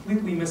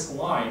completely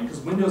misaligned,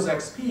 because Windows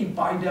XP,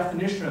 by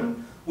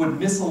definition, would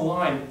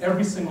misalign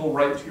every single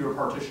write to your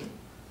partition.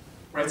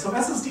 Right? So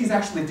SSDs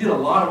actually did a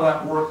lot of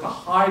that work to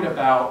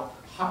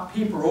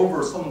paper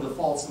over some of the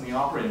faults in the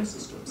operating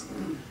systems.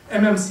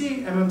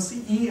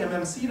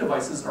 eMMC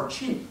devices are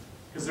cheap,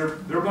 because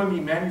they're going to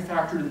be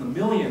manufactured in the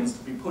millions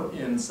to be put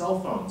in cell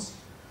phones.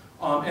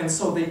 And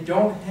so they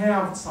don't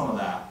have some of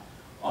that,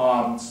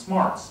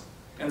 smarts.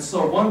 And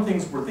so one of the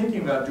things we're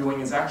thinking about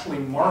doing is actually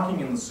marking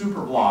in the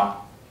superblock,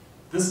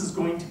 this is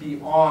going to be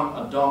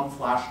on a dumb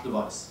flash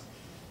device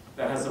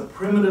that has a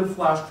primitive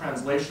flash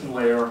translation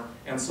layer,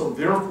 and so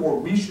therefore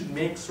we should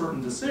make certain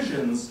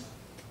decisions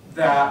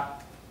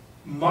that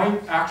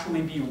might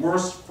actually be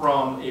worse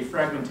from a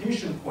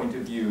fragmentation point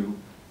of view,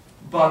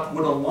 but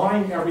would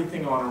align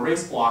everything on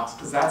erase blocks,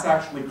 because that's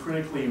actually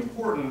critically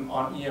important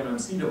on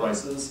eMMC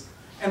devices.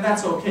 And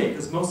that's okay,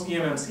 because most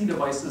eMMC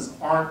devices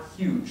aren't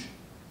huge,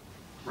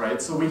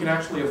 right? So we can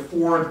actually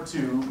afford to,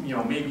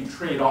 maybe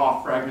trade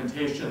off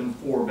fragmentation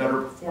for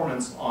better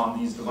performance on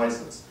these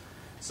devices.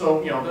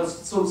 So,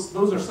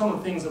 those are some of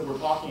the things that we're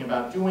talking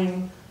about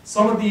doing.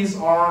 Some of these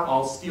are,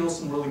 I'll steal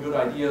some really good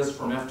ideas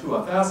from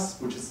F2FS,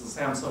 which is the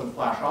Samsung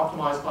Flash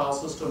Optimized file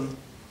system.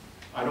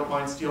 I don't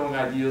mind stealing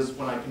ideas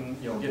when I can,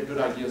 get good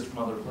ideas from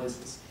other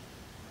places.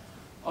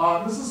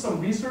 This is some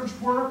research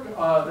work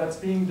that's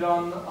being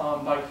done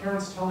by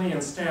Karen Stelly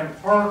and Stan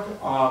Park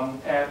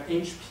at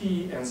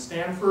HP and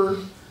Stanford.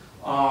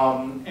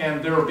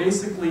 And they're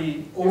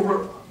basically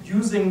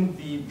using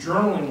the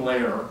journaling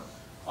layer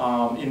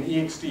in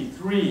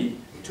ext4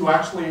 to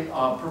actually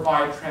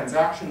provide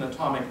transaction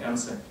atomic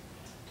MSync.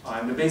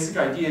 And the basic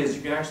idea is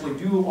you can actually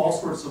do all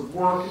sorts of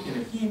work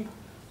in a heap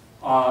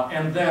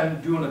and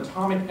then do an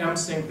atomic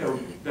MSync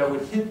that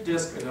would hit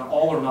disk in an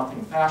all or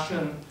nothing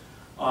fashion.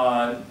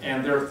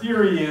 And their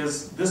theory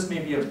is this may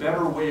be a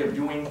better way of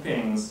doing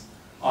things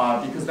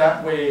because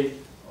that way,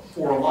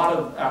 for a lot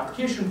of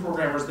application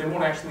programmers, they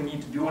won't actually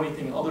need to do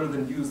anything other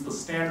than use the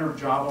standard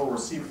Java or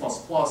C++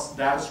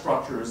 data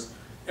structures.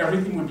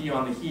 Everything would be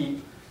on the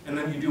heap, and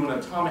then you do an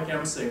atomic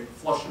MSync,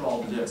 flush it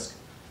all to disk.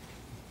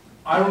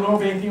 I don't know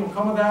if anything will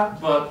come of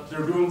that, but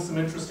they're doing some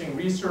interesting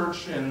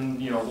research, and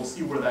we'll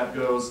see where that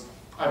goes.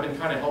 I've been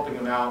kind of helping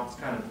them out. It's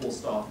kind of cool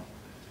stuff.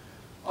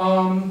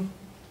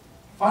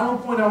 Final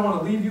point I want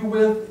to leave you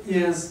with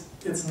is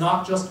it's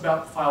not just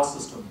about the file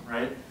system,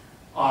 right?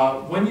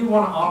 When you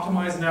want to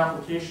optimize an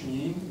application,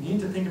 you need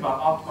to think about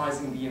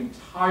optimizing the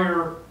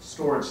entire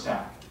storage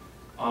stack,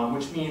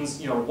 which means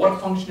what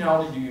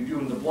functionality do you do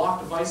in the block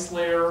device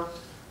layer,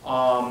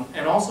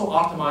 and also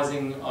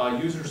optimizing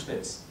user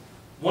space.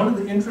 One of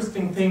the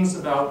interesting things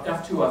about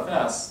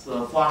F2FS,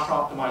 the flash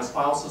optimized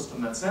file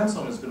system that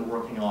Samsung has been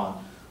working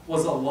on,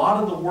 was a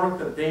lot of the work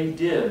that they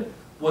did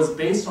was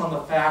based on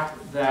the fact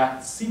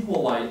that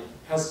SQLite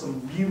has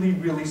some really,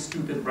 really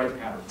stupid write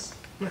patterns.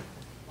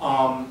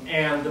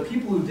 And the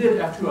people who did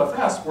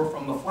F2FS were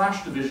from the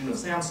Flash division of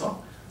Samsung.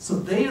 So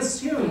they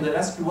assumed that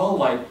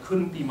SQLite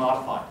couldn't be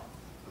modified,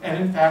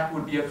 and in fact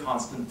would be a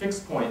constant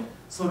fixed point.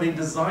 So they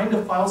designed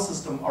a file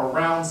system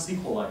around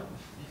SQLite,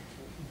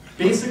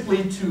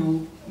 basically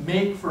to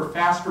make for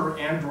faster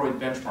Android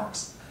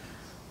benchmarks.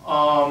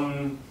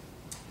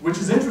 Which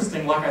is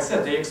interesting. Like I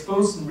said, they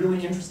exposed some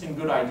really interesting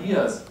good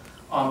ideas,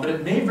 but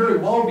it may very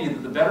well be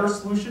that the better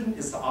solution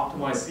is to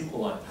optimize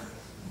SQLite.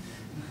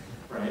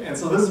 Right? And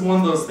so this is one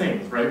of those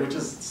things, right? Which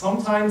is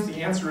sometimes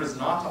the answer is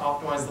not to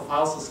optimize the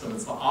file system,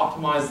 it's to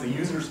optimize the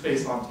user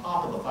space on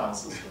top of the file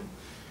system.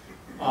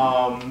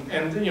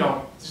 And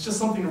it's just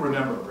something to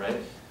remember, right?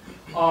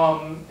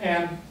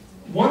 And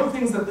one of the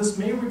things that this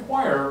may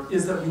require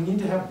is that we need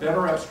to have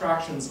better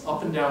abstractions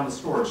up and down the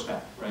storage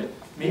stack, right?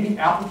 Maybe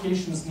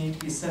applications need to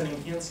be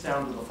sending hints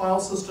down to the file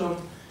system,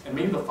 and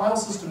maybe the file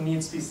system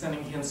needs to be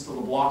sending hints to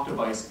the block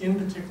device, in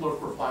particular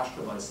for flash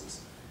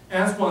devices.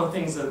 And that's one of the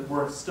things that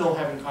we're still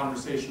having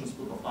conversations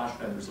with the flash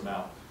vendors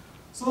about.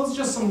 So that's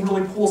just some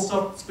really cool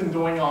stuff that's been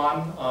going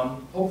on.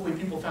 Hopefully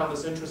people found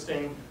this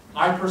interesting.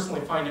 I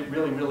personally find it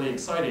really, really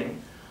exciting.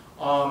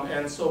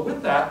 And so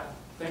with that,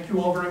 thank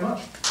you all very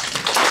much.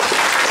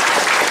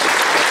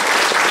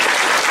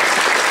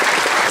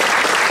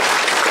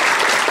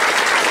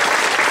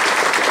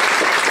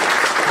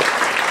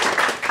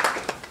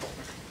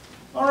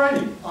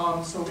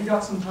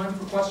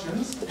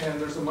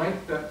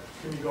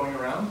 going to be going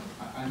around.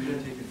 I'm going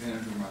to take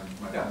advantage of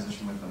my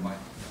position with the mic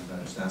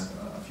and just ask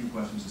a few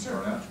questions to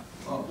start out.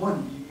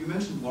 One, you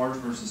mentioned large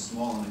versus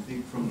small, and I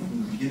think from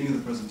the beginning of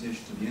the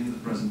presentation to the end of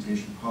the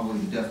presentation, probably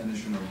the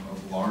definition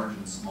of large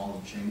and small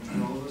have changed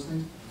and all of those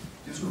things. Do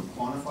you have sort of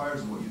quantifiers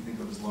of what you think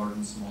of as large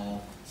and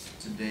small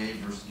today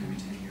versus maybe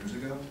 10 years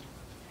ago?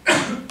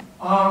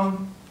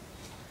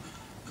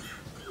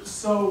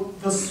 So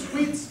the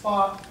sweet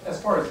spot,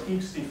 as far as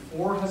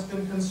ext4 has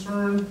been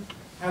concerned,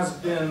 has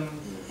been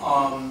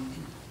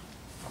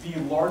the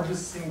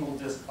largest single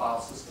disk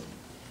file system,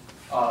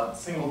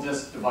 single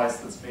disk device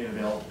that's made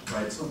available,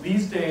 right? So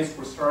these days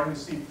we're starting to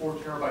see 4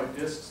 terabyte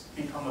disks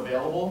become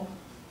available,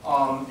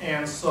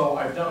 and so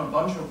I've done a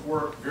bunch of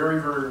work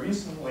very, very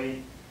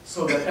recently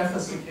so that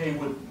FSCK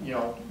would,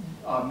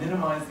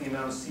 minimize the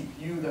amount of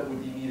CPU that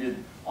would be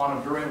needed on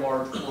a very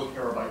large 4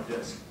 terabyte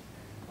disk.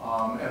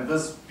 And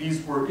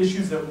these were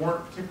issues that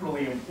weren't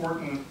particularly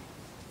important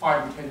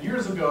 5 or 10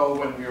 years ago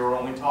when we were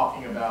only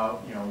talking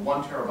about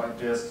 1 terabyte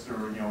disks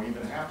or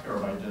even half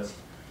terabyte disks.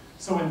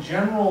 So in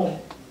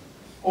general,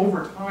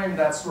 over time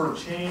that's sort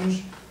of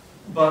changed,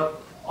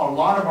 but a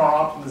lot of our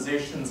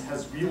optimizations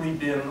has really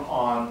been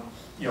on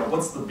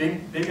what's the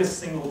biggest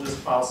single disk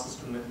file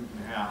system that you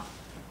can have.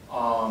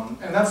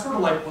 And that's sort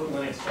of like what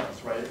Linux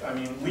does, right? I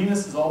mean,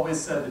 Linus has always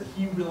said that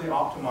he really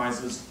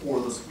optimizes for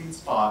the sweet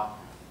spot,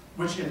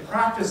 which in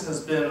practice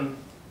has been,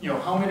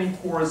 how many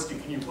cores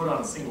can you put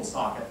on a single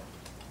socket,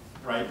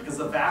 right? Because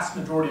the vast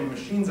majority of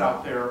machines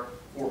out there,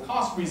 for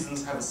cost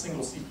reasons, have a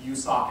single CPU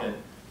socket.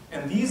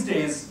 And these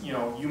days,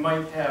 you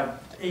might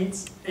have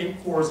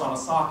eight cores on a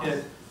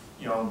socket.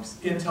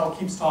 Intel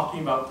keeps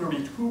talking about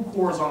 32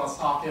 cores on a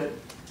socket.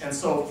 And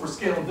so for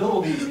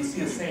scalability, we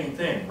see the same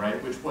thing,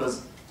 right? Which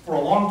was, for a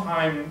long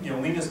time,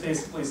 Linus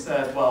basically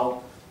said,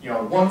 well,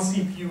 1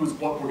 CPU is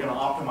what we're going to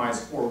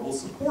optimize for. We'll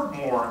support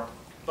more.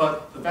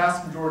 But the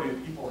vast majority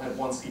of people had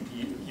 1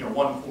 CPU,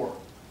 1 core,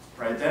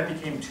 right? That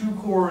became 2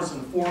 cores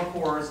and 4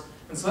 cores,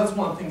 and so that's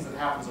one of the things that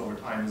happens over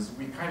time is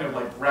we kind of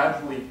like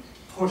gradually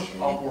push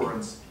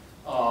upwards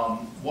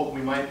what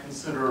we might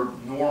consider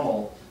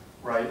normal,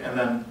 right? And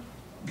then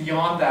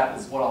beyond that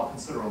is what I'll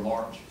consider a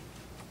large.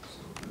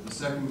 So the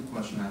second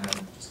question I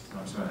have,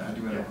 I'm sorry, I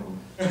do have a couple.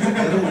 The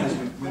other one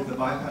is with the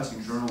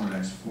bypassing journal in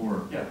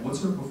ext4. Yeah. What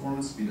sort of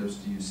performance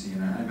speedups do you see?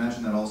 And I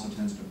imagine that also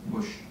tends to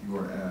push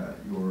your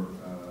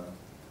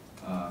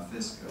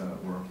FISC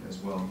work as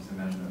well, because I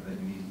imagine that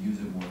you need to use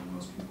it more than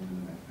most people do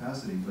in that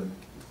capacity. But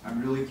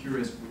I'm really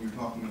curious when you're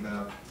talking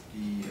about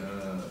the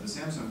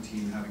Samsung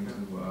team having to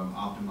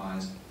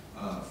optimize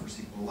for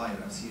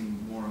SQLite. I've seen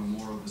more and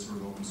more of the sort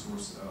of open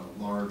source,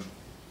 large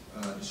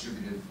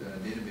distributed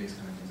database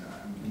kind of things.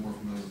 I'm more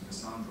familiar with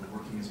Cassandra,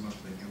 working as much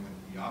as they can with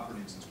the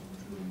operating system,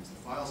 which really means the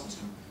file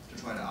system,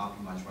 to try to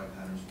optimize write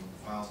patterns for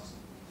the file system.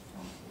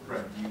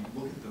 Right. Do you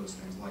look at those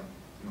things like,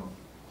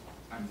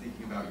 I'm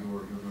thinking about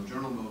your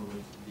journal mode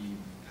with the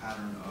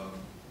pattern of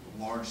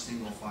large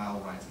single file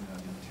writes and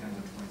tens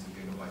or 20s of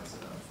gigabytes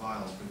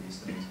files for these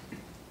things.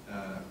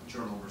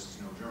 Journal versus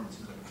no journal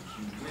seems like a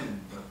huge win,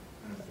 but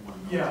kind of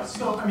want to know. Yeah,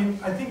 so I mean,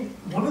 I think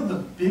one of the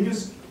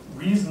biggest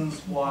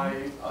reasons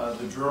why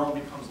the journal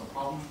becomes a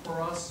problem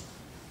for us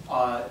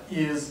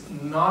is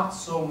not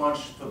so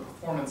much the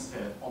performance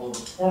hit, although the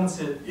performance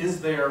hit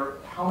is there.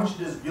 How much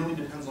it is really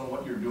depends on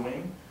what you're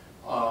doing.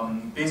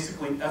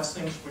 Basically,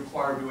 fsyncs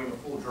require doing a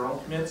full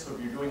journal commit, so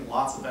if you're doing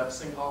lots of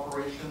fsync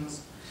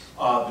operations,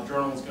 the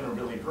journal is going to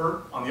really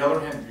hurt. On the other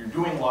hand, if you're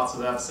doing lots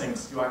of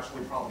fsyncs, you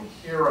actually probably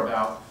care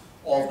about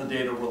all the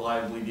data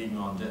reliably being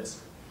on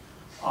disk.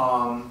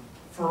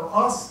 For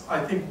us, I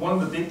think one of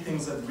the big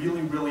things that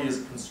really, really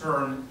is a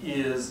concern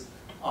is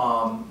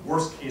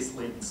worst case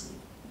latency,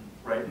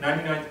 right?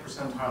 99th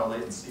percentile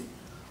latency.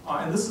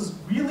 And this is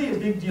really a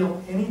big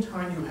deal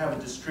anytime you have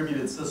a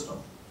distributed system.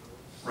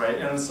 Right,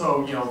 and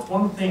so it's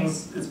one of the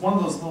things. It's one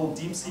of those little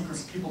deep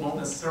secrets people don't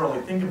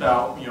necessarily think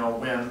about.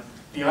 When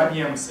the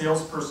IBM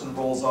salesperson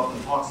rolls up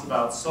and talks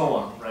about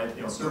SOA, right?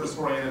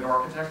 Service-oriented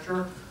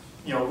architecture.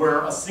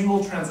 Where a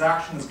single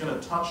transaction is going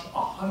to touch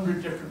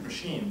 100 different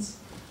machines,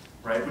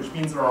 right? Which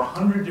means there are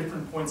 100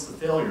 different points of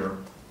failure.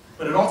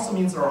 But it also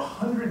means there are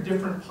 100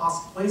 different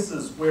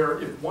places where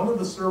if one of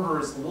the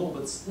servers is a little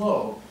bit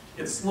slow,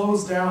 it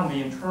slows down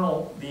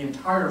the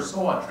entire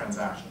SOA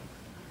transaction,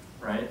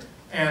 right?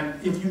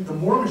 And the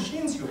more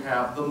machines you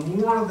have, the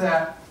more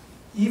that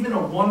even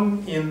a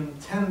 1 in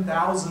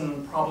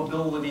 10,000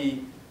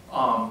 probability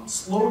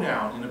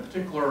slowdown in a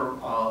particular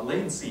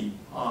latency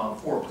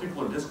for a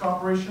particular disk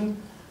operation,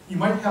 you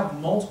might have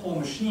multiple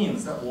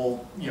machines that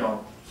will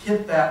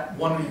hit that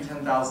 1 in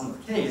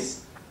 10,000th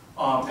case.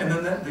 And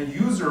then the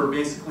user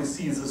basically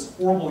sees this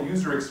horrible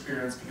user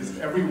experience because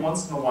every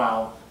once in a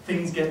while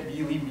things get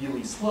really,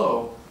 really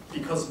slow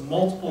because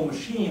multiple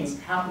machines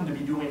happen to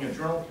be doing a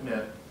journal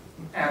commit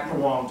at the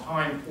wrong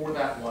time for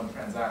that one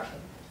transaction.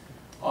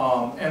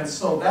 And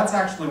so that's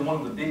actually one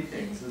of the big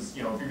things is, if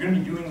you're going to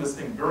be doing this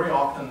thing very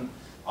often,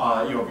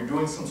 if you're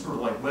doing some sort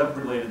of like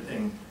web-related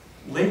thing,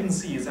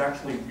 latency is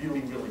actually really,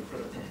 really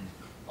critical.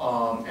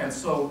 And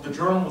so the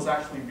journal was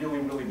actually really,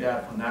 really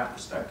bad from that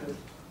perspective.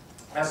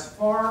 As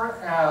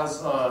far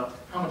as how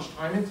much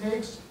time it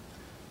takes,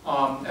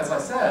 as I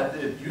said,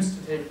 it used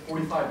to take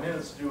 45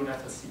 minutes to do an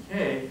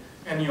FSCK.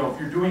 And if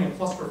you're doing a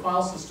cluster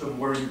file system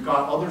where you've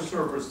got other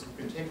servers who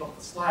can take up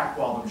the slack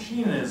while the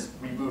machine is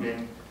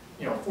rebooting,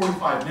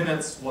 45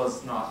 minutes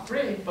was not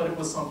great, but it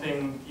was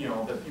something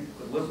that people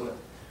could live with.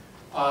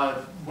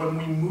 When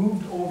we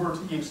moved over to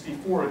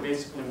ext4, it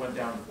basically went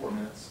down to 4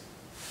 minutes,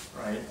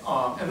 right?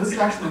 And this is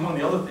actually one of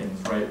the other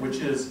things, right? Which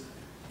is,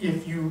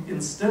 if you,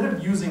 instead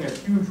of using a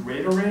huge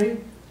RAID array,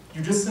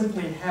 you just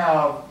simply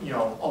have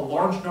a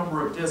large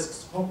number of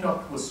disks hooked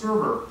up to a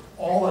server,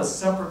 all as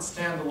separate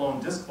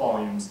standalone disk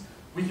volumes,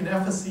 we can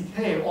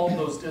FSCK all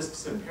those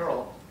disks in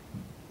parallel.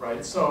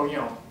 Right? So,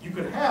 you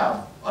could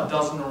have a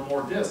dozen or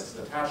more disks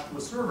attached to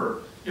a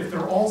server. If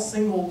they're all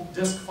single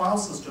disk file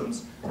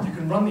systems, you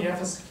can run the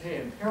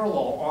FSCK in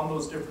parallel on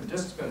those different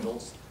disk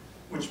spindles,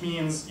 which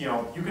means, you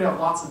could have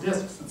lots of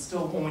disks. It's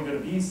still only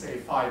going to be, say,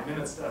 5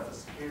 minutes to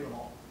FSCK them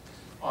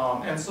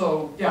all. And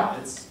so, yeah,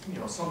 it's,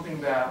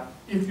 something that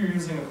if you're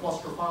using a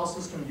cluster file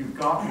system, you've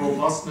got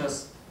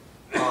robustness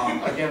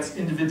against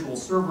individual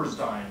servers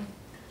dying.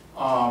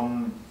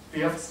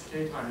 The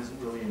FSCK time isn't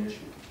really an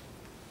issue.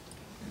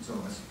 So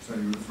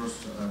you were the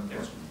first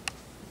question.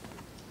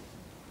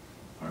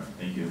 All right,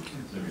 thank you.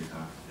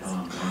 I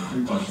have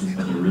 3 questions,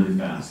 but they're really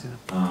fast.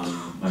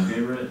 My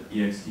favorite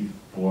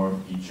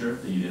ext4 feature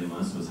that you didn't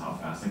list was how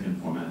fast I can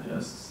format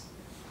disks.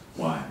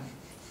 Why?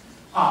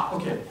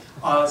 Okay.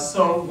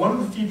 So one of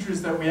the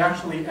features that we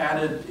actually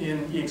added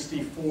in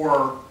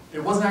ext4,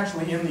 it wasn't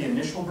actually in the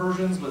initial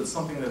versions, but it's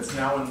something that's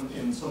now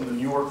in some of the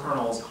newer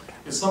kernels,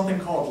 is something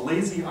called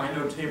lazy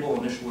inode table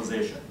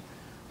initialization.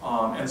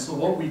 And so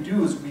what we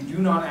do is we do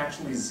not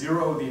actually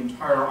zero the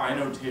entire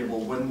inode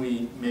table when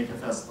we make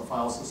FS the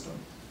file system.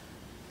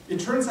 It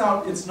turns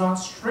out it's not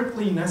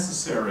strictly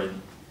necessary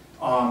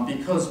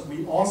because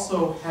we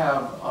also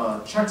have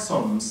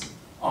checksums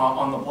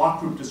on the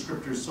block group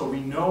descriptors, so we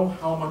know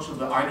how much of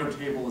the inode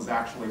table is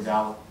actually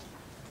valid.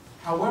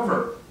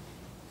 However,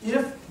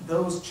 if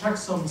those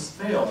checksums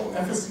fail,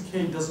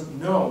 FSCK doesn't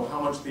know how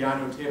much the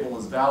inode table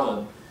is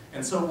valid,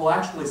 and so it will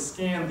actually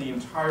scan the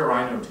entire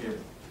inode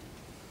table.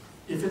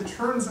 If it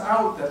turns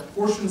out that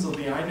portions of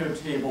the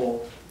inode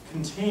table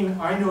contain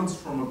inodes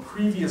from a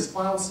previous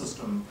file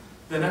system,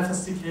 then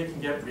FSCK can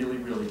get really,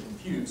 really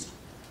confused.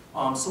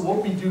 So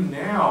what we do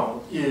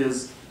now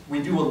is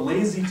we do a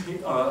lazy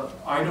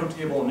inode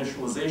table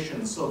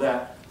initialization so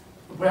that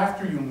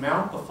after you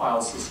mount the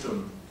file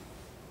system,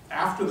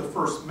 after the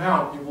first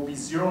mount, it will be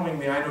zeroing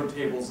the inode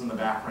tables in the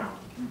background.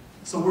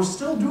 So we're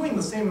still doing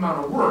the same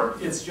amount of work,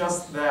 it's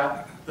just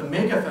that the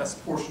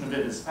makefs portion of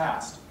it is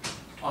fast.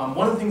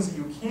 One of the things that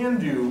you can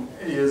do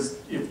is,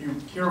 if you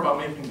care about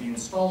making the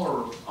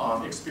installer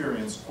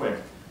experience quick,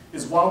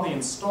 is while the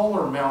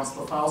installer mounts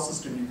the file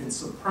system, you can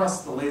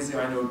suppress the lazy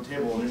inode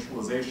table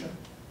initialization.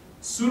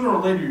 Sooner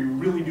or later, you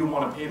really do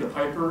want to pay the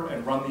piper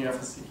and run the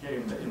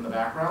FSCK in the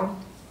background.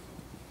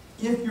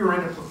 If you're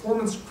in a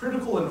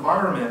performance-critical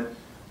environment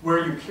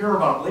where you care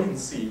about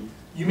latency,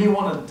 you may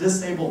want to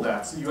disable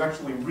that, so you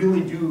actually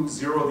really do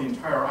zero the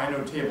entire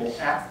inode table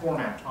at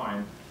format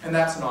time, and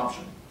that's an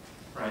option,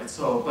 right?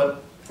 So,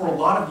 but for a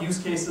lot of use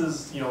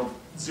cases,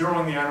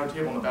 zeroing the inode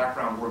table in the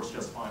background works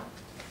just fine.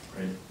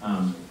 Great.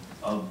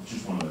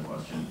 Just one other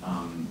question.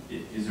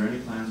 Is there any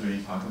plans or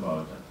any talk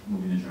about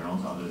moving the journal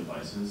to other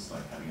devices,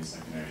 like having a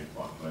secondary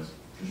block device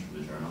just for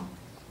the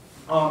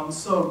journal?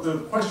 So the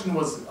question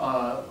was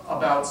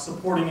about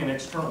supporting an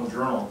external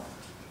journal.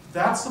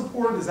 That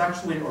support is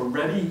actually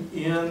already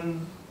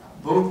in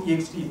both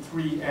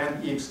ext3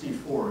 and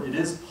ext4. It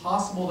is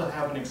possible to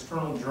have an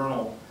external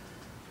journal.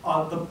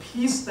 The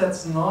piece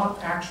that's not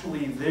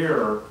actually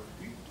there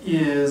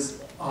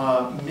is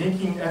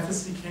making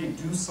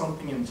FSCK do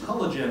something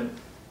intelligent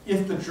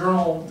if the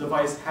journal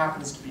device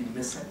happens to be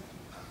missing.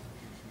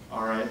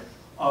 All right.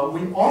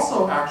 We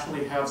also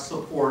actually have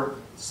support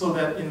so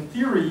that in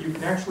theory you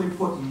can actually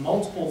put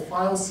multiple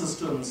file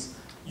systems,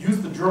 use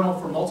the journal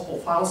for multiple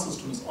file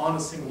systems on a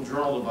single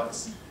journal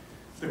device.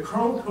 The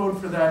kernel code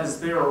for that is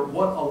there. A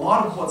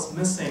lot of what's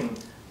missing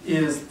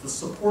is the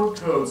support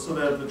code, so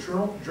that if the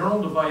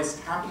journal device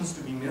happens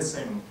to be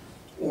missing,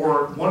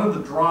 or one of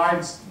the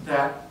drives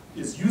that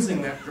is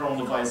using that journal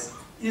device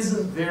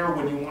isn't there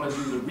when you want to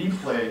do the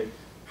replay,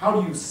 how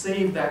do you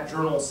save that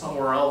journal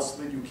somewhere else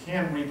so that you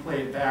can replay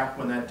it back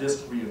when that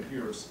disk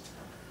reappears?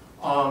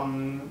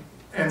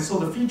 And so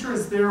the feature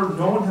is there.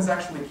 No one has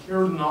actually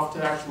cared enough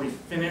to actually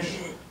finish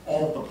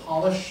all of the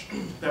polish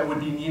that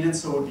would be needed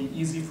so it would be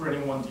easy for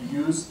anyone to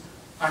use.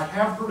 I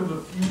have heard of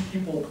a few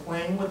people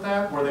playing with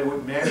that, where they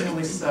would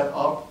manually set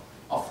up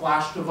a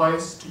flash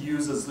device to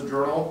use as the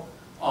journal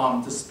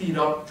to speed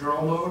up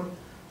journal mode.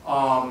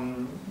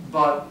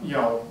 But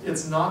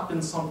it's not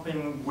been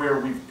something where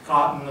we've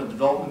gotten the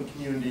development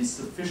community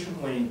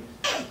sufficiently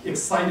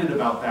excited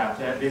about that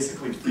to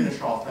basically finish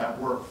off that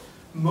work.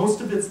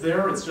 Most of it's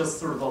there, it's just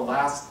sort of the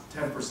last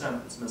 10%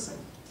 that's missing.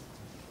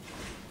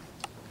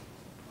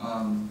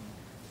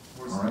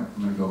 All right,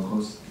 I'm going to go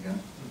close again.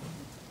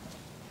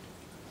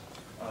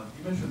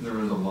 You mentioned there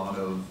was a lot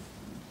of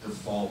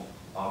default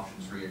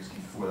options for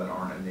ext4 that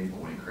aren't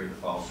enabled when you create the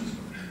file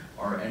system.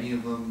 Are any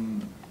of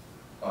them,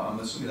 I'm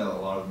assuming that a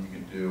lot of them you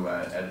can do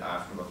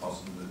after the file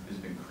system has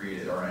been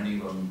created. Are any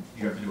of them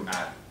you have to do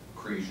at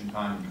creation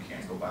time and you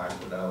can't go back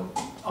without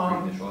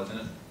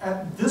reinitializing it?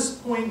 At this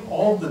point,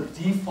 all the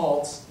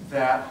defaults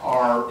that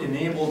are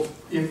enabled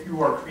if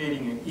you are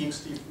creating an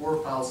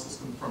ext4 file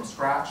system from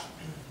scratch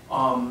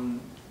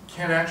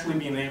can actually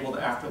be enabled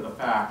after the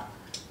fact.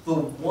 The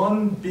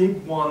one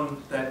big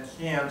one that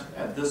can't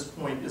at this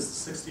point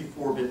is the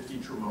 64-bit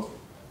feature mode.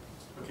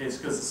 Okay, it's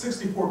because the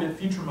 64-bit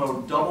feature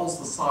mode doubles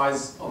the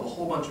size of a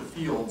whole bunch of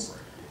fields,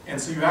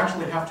 and so you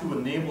actually have to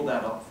enable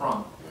that up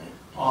front.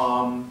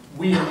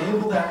 We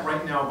enable that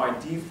right now by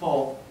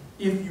default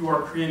if you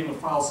are creating a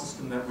file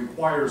system that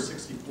requires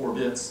 64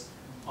 bits,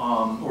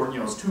 or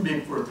it's too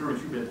big for a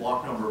 32-bit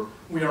block number.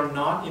 We are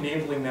not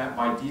enabling that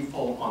by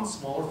default on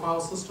smaller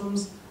file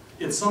systems.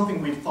 It's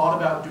something we've thought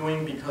about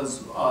doing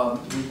because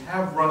we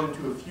have run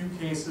into a few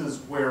cases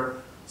where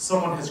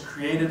someone has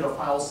created a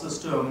file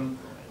system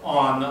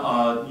on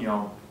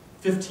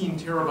 15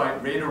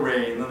 terabyte RAID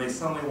array, and then they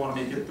suddenly want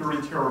to make it 30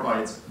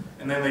 terabytes,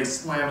 and then they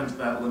slam into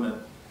that limit.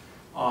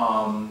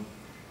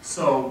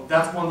 So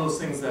that's one of those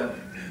things that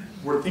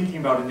we're thinking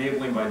about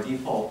enabling by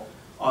default.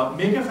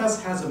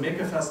 MakeFS has a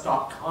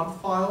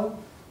makefs.conf file,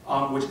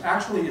 which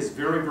actually is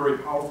very, very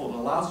powerful. It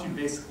allows you to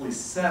basically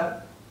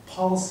set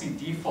policy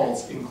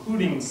defaults,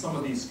 including some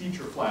of these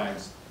feature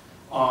flags.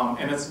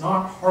 And it's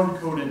not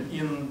hard-coded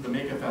in the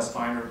makefs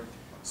binary.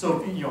 So,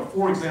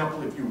 for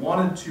example, if you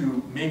wanted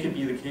to make it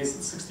be the case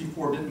that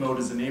 64-bit mode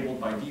is enabled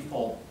by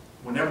default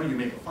whenever you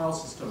make a file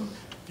system,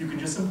 you can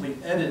just simply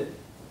edit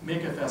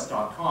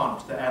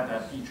makefs.conf to add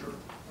that feature,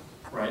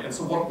 right? And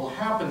so what will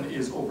happen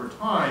is over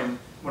time,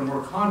 when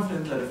we're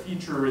confident that a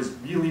feature is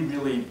really,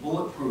 really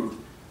bulletproof,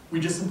 we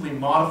just simply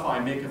modify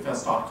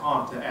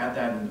makefs.conf to add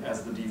that in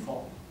as the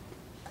default.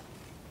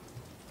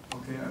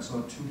 Okay, I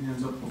saw 2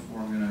 hands up before.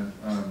 I'm going to,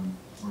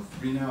 or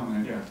 3 now. I'm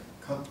going to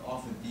cut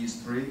off at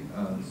these 3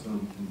 so we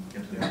can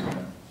get to the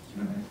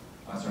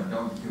Q&A. Sorry,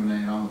 done with the Q&A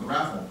and on with the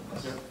raffle.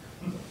 Yep.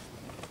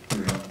 Here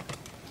we go.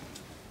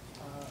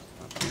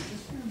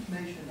 Just for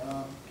information, I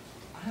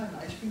have an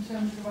ice cream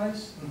sandwich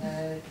device and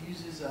it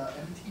uses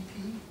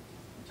MTP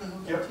to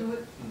hook up to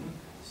it.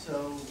 So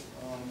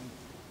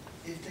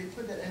if they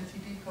put that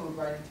MTP code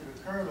right into the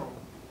kernel,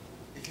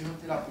 if you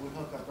hooked it up, it would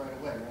hook up right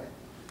away, right?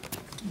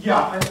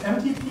 Yeah,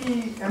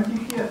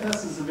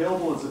 MTPFS is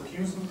available as a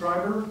fuse loop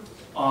driver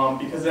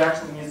because it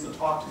actually needs to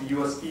talk to the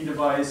USB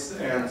device,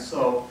 and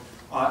so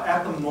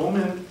at the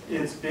moment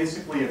it's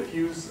basically a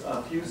fuse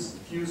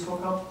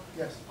hookup.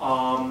 Yes.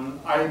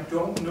 I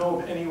don't know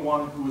of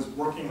anyone who is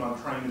working on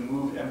trying to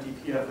move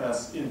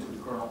MTPFS into the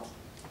kernel.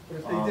 But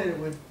if they did, it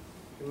would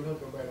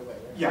hook up right away,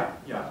 right? Yeah,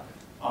 yeah.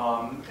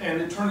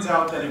 And it turns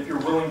out that if you're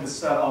willing to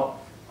set up,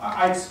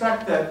 I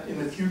expect that in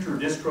the future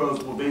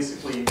distros will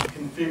basically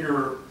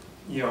configure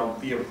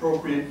the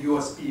appropriate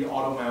USB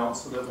auto mount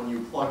so that when you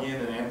plug in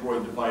an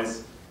Android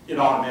device, it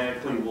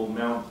automatically will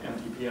mount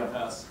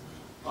MTPFS.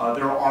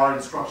 There are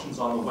instructions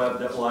on the web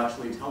that will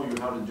actually tell you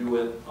how to do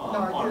it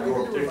on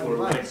your particular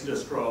Linux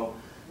distro.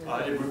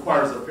 It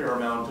requires a fair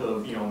amount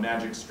of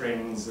magic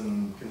strings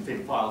and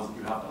config files that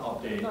you have to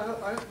update. No,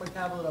 I hook my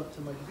tablet up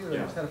to my computer. I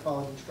just had to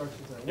follow the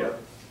instructions that Yeah. work.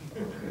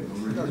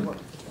 It does work.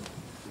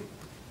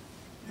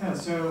 Yeah,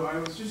 so I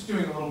was just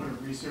doing a little bit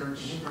of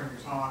research during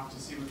your talk to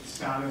see what the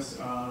status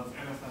of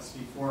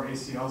NFSv4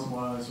 ACLs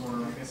was,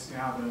 or I guess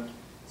now the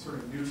sort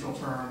of neutral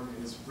term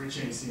is rich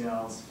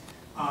ACLs.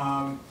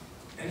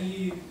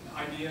 Any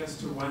idea as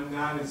to when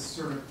that is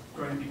sort of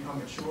going to become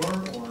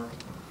mature or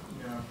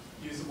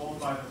usable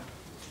by the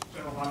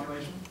general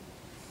population?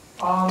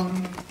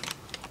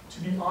 To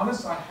be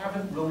honest, I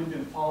haven't really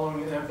been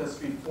following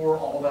NFSv4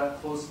 all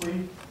that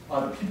closely.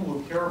 The people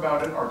who care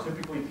about it are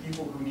typically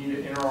people who need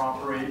to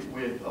interoperate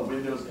with a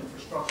Windows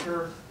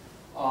infrastructure.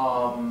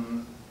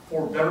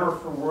 For better or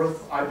for worse,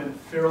 I've been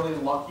fairly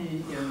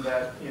lucky in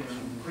that in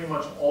pretty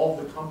much all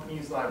the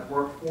companies that I've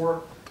worked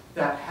for,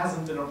 that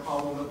hasn't been a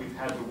problem that we've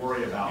had to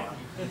worry about.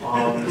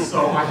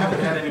 So I haven't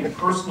had any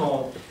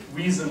personal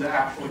reason to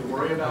actually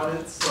worry about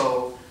it,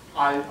 so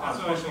I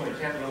unfortunately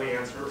can't really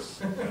answer.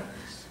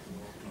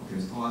 Okay,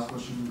 so the last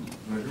question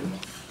right here.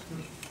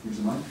 Here's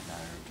the mic.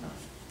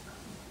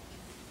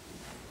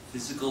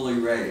 Physical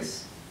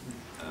erase.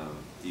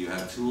 Do you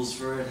have tools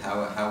for it?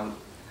 How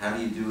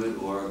do you do it,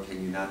 or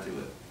can you not do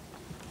it?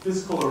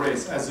 Physical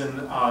erase, as in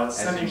sending...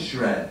 As in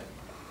shred.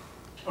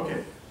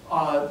 Okay,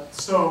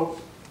 so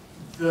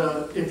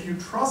if you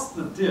trust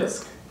the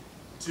disk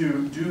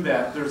to do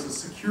that, there's a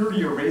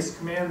security erase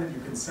command that you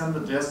can send the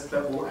disk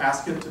that will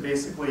ask it to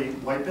basically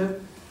wipe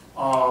it.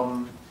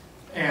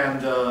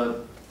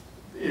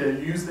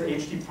 Use the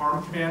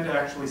htparm command to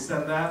actually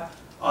send that.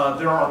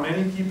 There are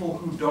many people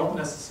who don't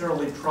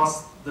necessarily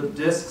trust the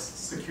disk's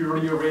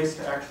security erase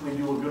to actually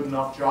do a good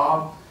enough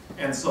job,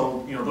 and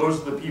so those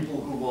are the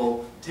people who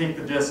will take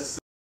the disks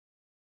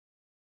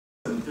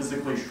and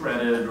physically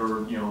shred it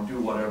or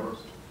do whatever.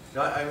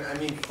 No, I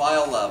mean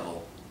file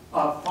level.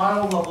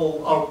 File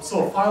level. Oh,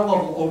 so file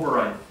level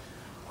overwrite.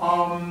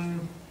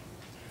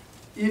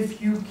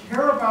 If you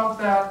care about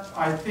that,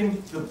 I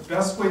think the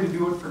best way to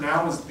do it for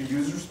now is the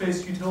user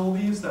space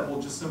utilities that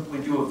will just simply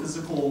do a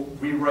physical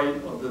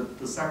rewrite of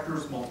the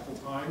sectors multiple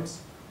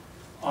times.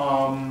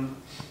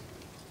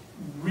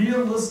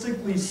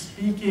 Realistically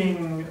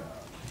speaking,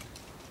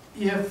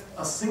 if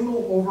a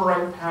single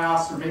overwrite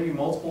pass or maybe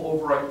multiple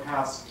overwrite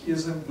pass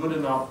isn't good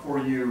enough for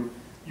you,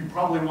 you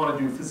probably want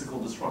to do physical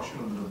destruction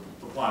of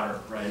the platter,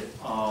 right?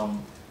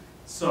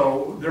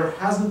 So there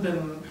hasn't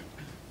been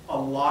a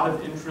lot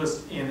of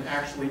interest in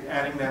actually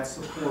adding that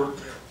support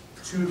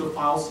to the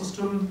file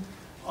system.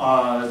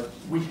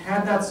 We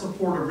had that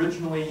support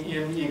originally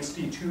in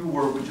ext2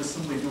 where we just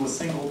simply do a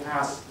single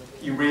pass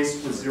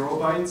erase with 0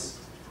 bytes.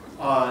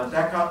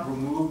 That got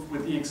removed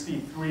with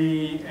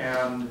ext3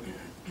 and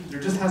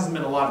there just hasn't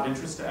been a lot of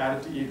interest to add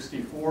it to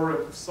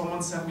ext4. If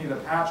someone sent me the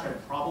patch,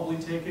 I'd probably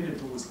take it if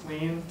it was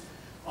clean.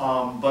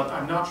 But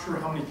I'm not sure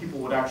how many people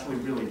would actually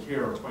really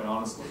care, quite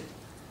honestly.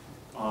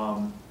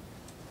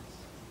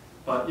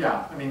 But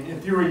yeah, I mean, in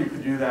theory you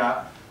could do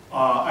that.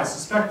 I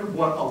suspect that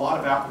what a lot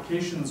of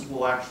applications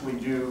will actually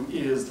do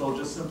is they'll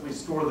just simply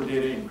store the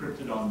data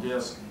encrypted on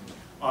disk,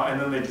 and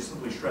then they just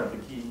simply shred the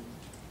key.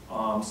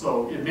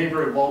 So it may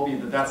very well be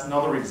that that's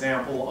another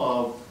example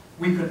of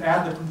we could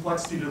add the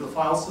complexity to the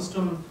file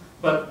system,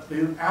 but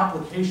the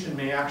application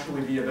may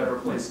actually be a better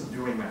place of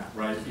doing that,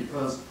 right?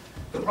 Because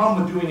the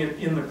problem with doing it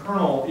in the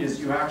kernel is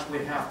you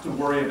actually have to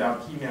worry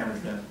about key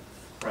management,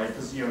 right?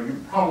 Because you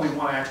probably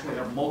want to actually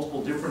have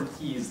multiple different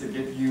keys that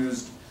get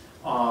used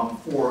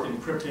for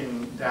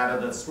encrypting data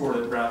that's stored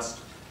at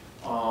rest.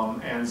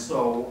 And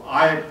so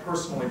I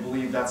personally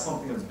believe that's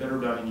something that's better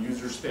done in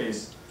user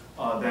space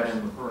than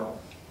in the kernel.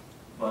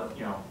 But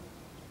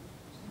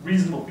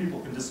reasonable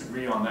people can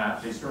disagree on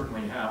that. They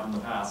certainly have in the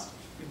past.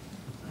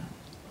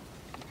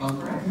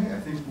 Okay, I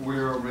think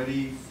we're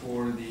ready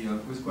for the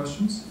quiz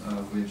questions,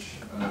 which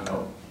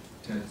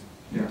Ted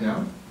picked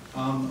out.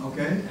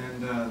 Okay,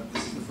 and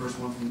this is the first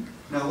one from.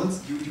 Now,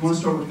 do you want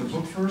to start with the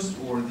book first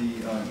or the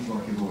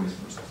ebook giveaways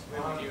first?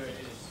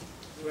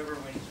 Whoever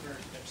wins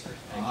first, gets first.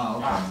 Ah,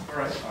 okay. All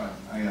right. All right,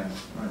 I got it.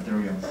 All right, there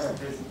we go.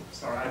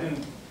 Sorry, I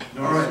didn't notice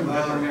All right, who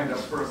had their hand up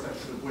first. I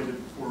should have waited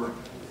before.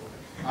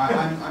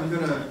 I'm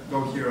going to go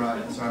here,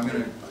 so I'm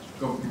going to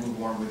go for people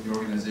who aren't with the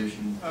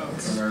organization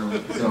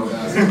primarily. So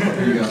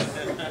here you go.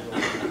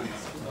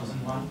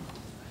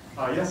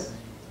 Yes.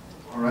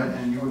 All right,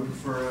 and you would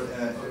prefer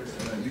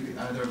you could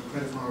either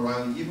credit from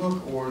O'Reilly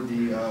ebook or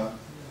the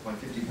like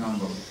 50-pound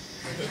book.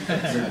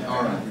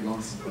 All right, we're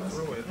going to class.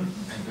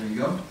 There you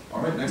go.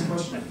 All right, next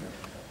question.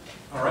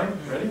 All right,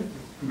 ready?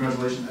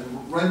 Congratulations,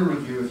 and write a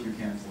review if you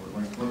can for it.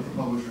 Like let the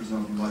publishers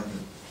know if you liked it.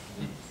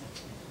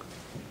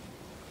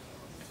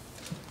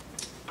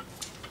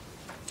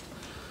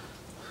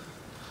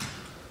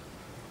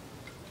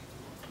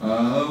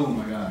 Oh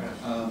my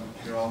God,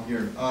 you're all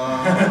here.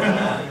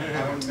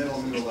 I went middle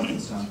left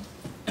this time.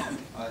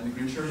 The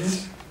green shirt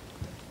is?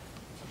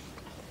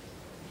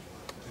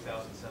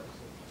 2007.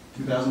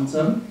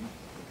 2007?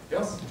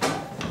 Yes.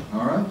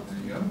 All right, there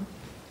you go.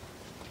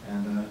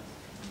 And,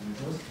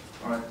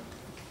 all right.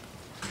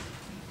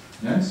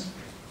 Next.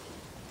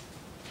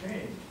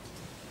 Okay.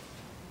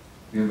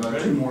 We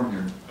have 2 more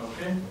here.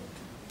 Okay.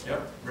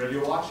 Yep. Ready to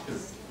watch?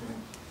 Because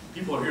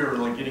people are here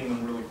like getting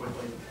them really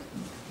quickly.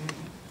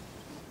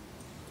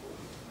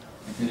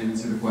 I can't even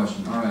see the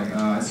question. All right,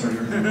 I started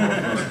your hand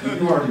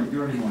first. You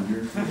already won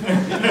here.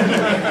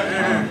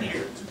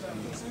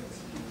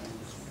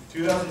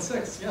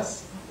 2006,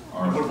 yes. All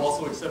I right. would have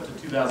also accepted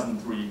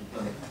 2003,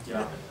 but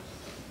yeah.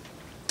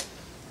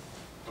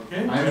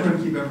 Okay. I am trying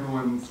to keep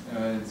everyone,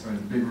 sorry,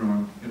 the big room.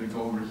 I'm going to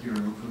go over here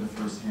and look for the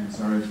first hand.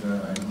 Sorry if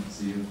I don't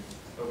see you.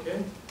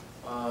 Okay.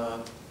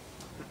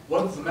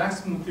 What is the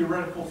maximum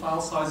theoretical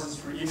file sizes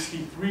for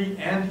ext3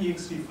 and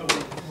ext4?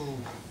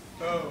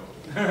 Oh.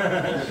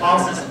 File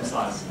system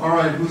size. All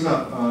right, who's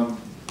up?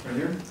 Right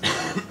here?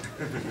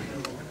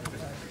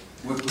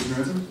 What's your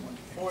answer?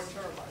 4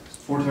 terabytes.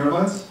 4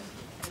 terabytes?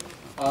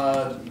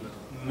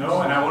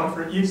 No, and I want it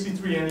for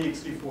ext3 and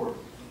ext4.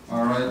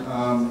 All right,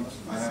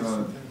 I have a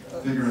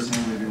vigorous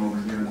hand waving over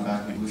here in the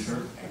back of the blue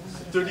shirt.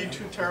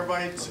 32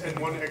 terabytes and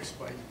 1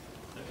 exabyte.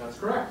 That's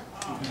correct.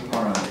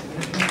 All right.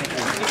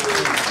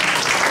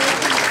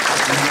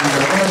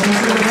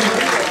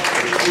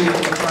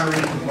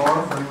 The bar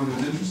for anyone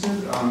who's interested.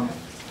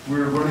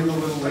 We're running a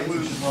little late. We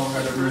should probably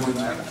have everyone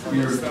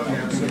here to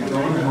get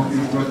going. I hope you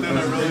enjoyed the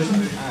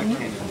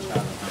presentation.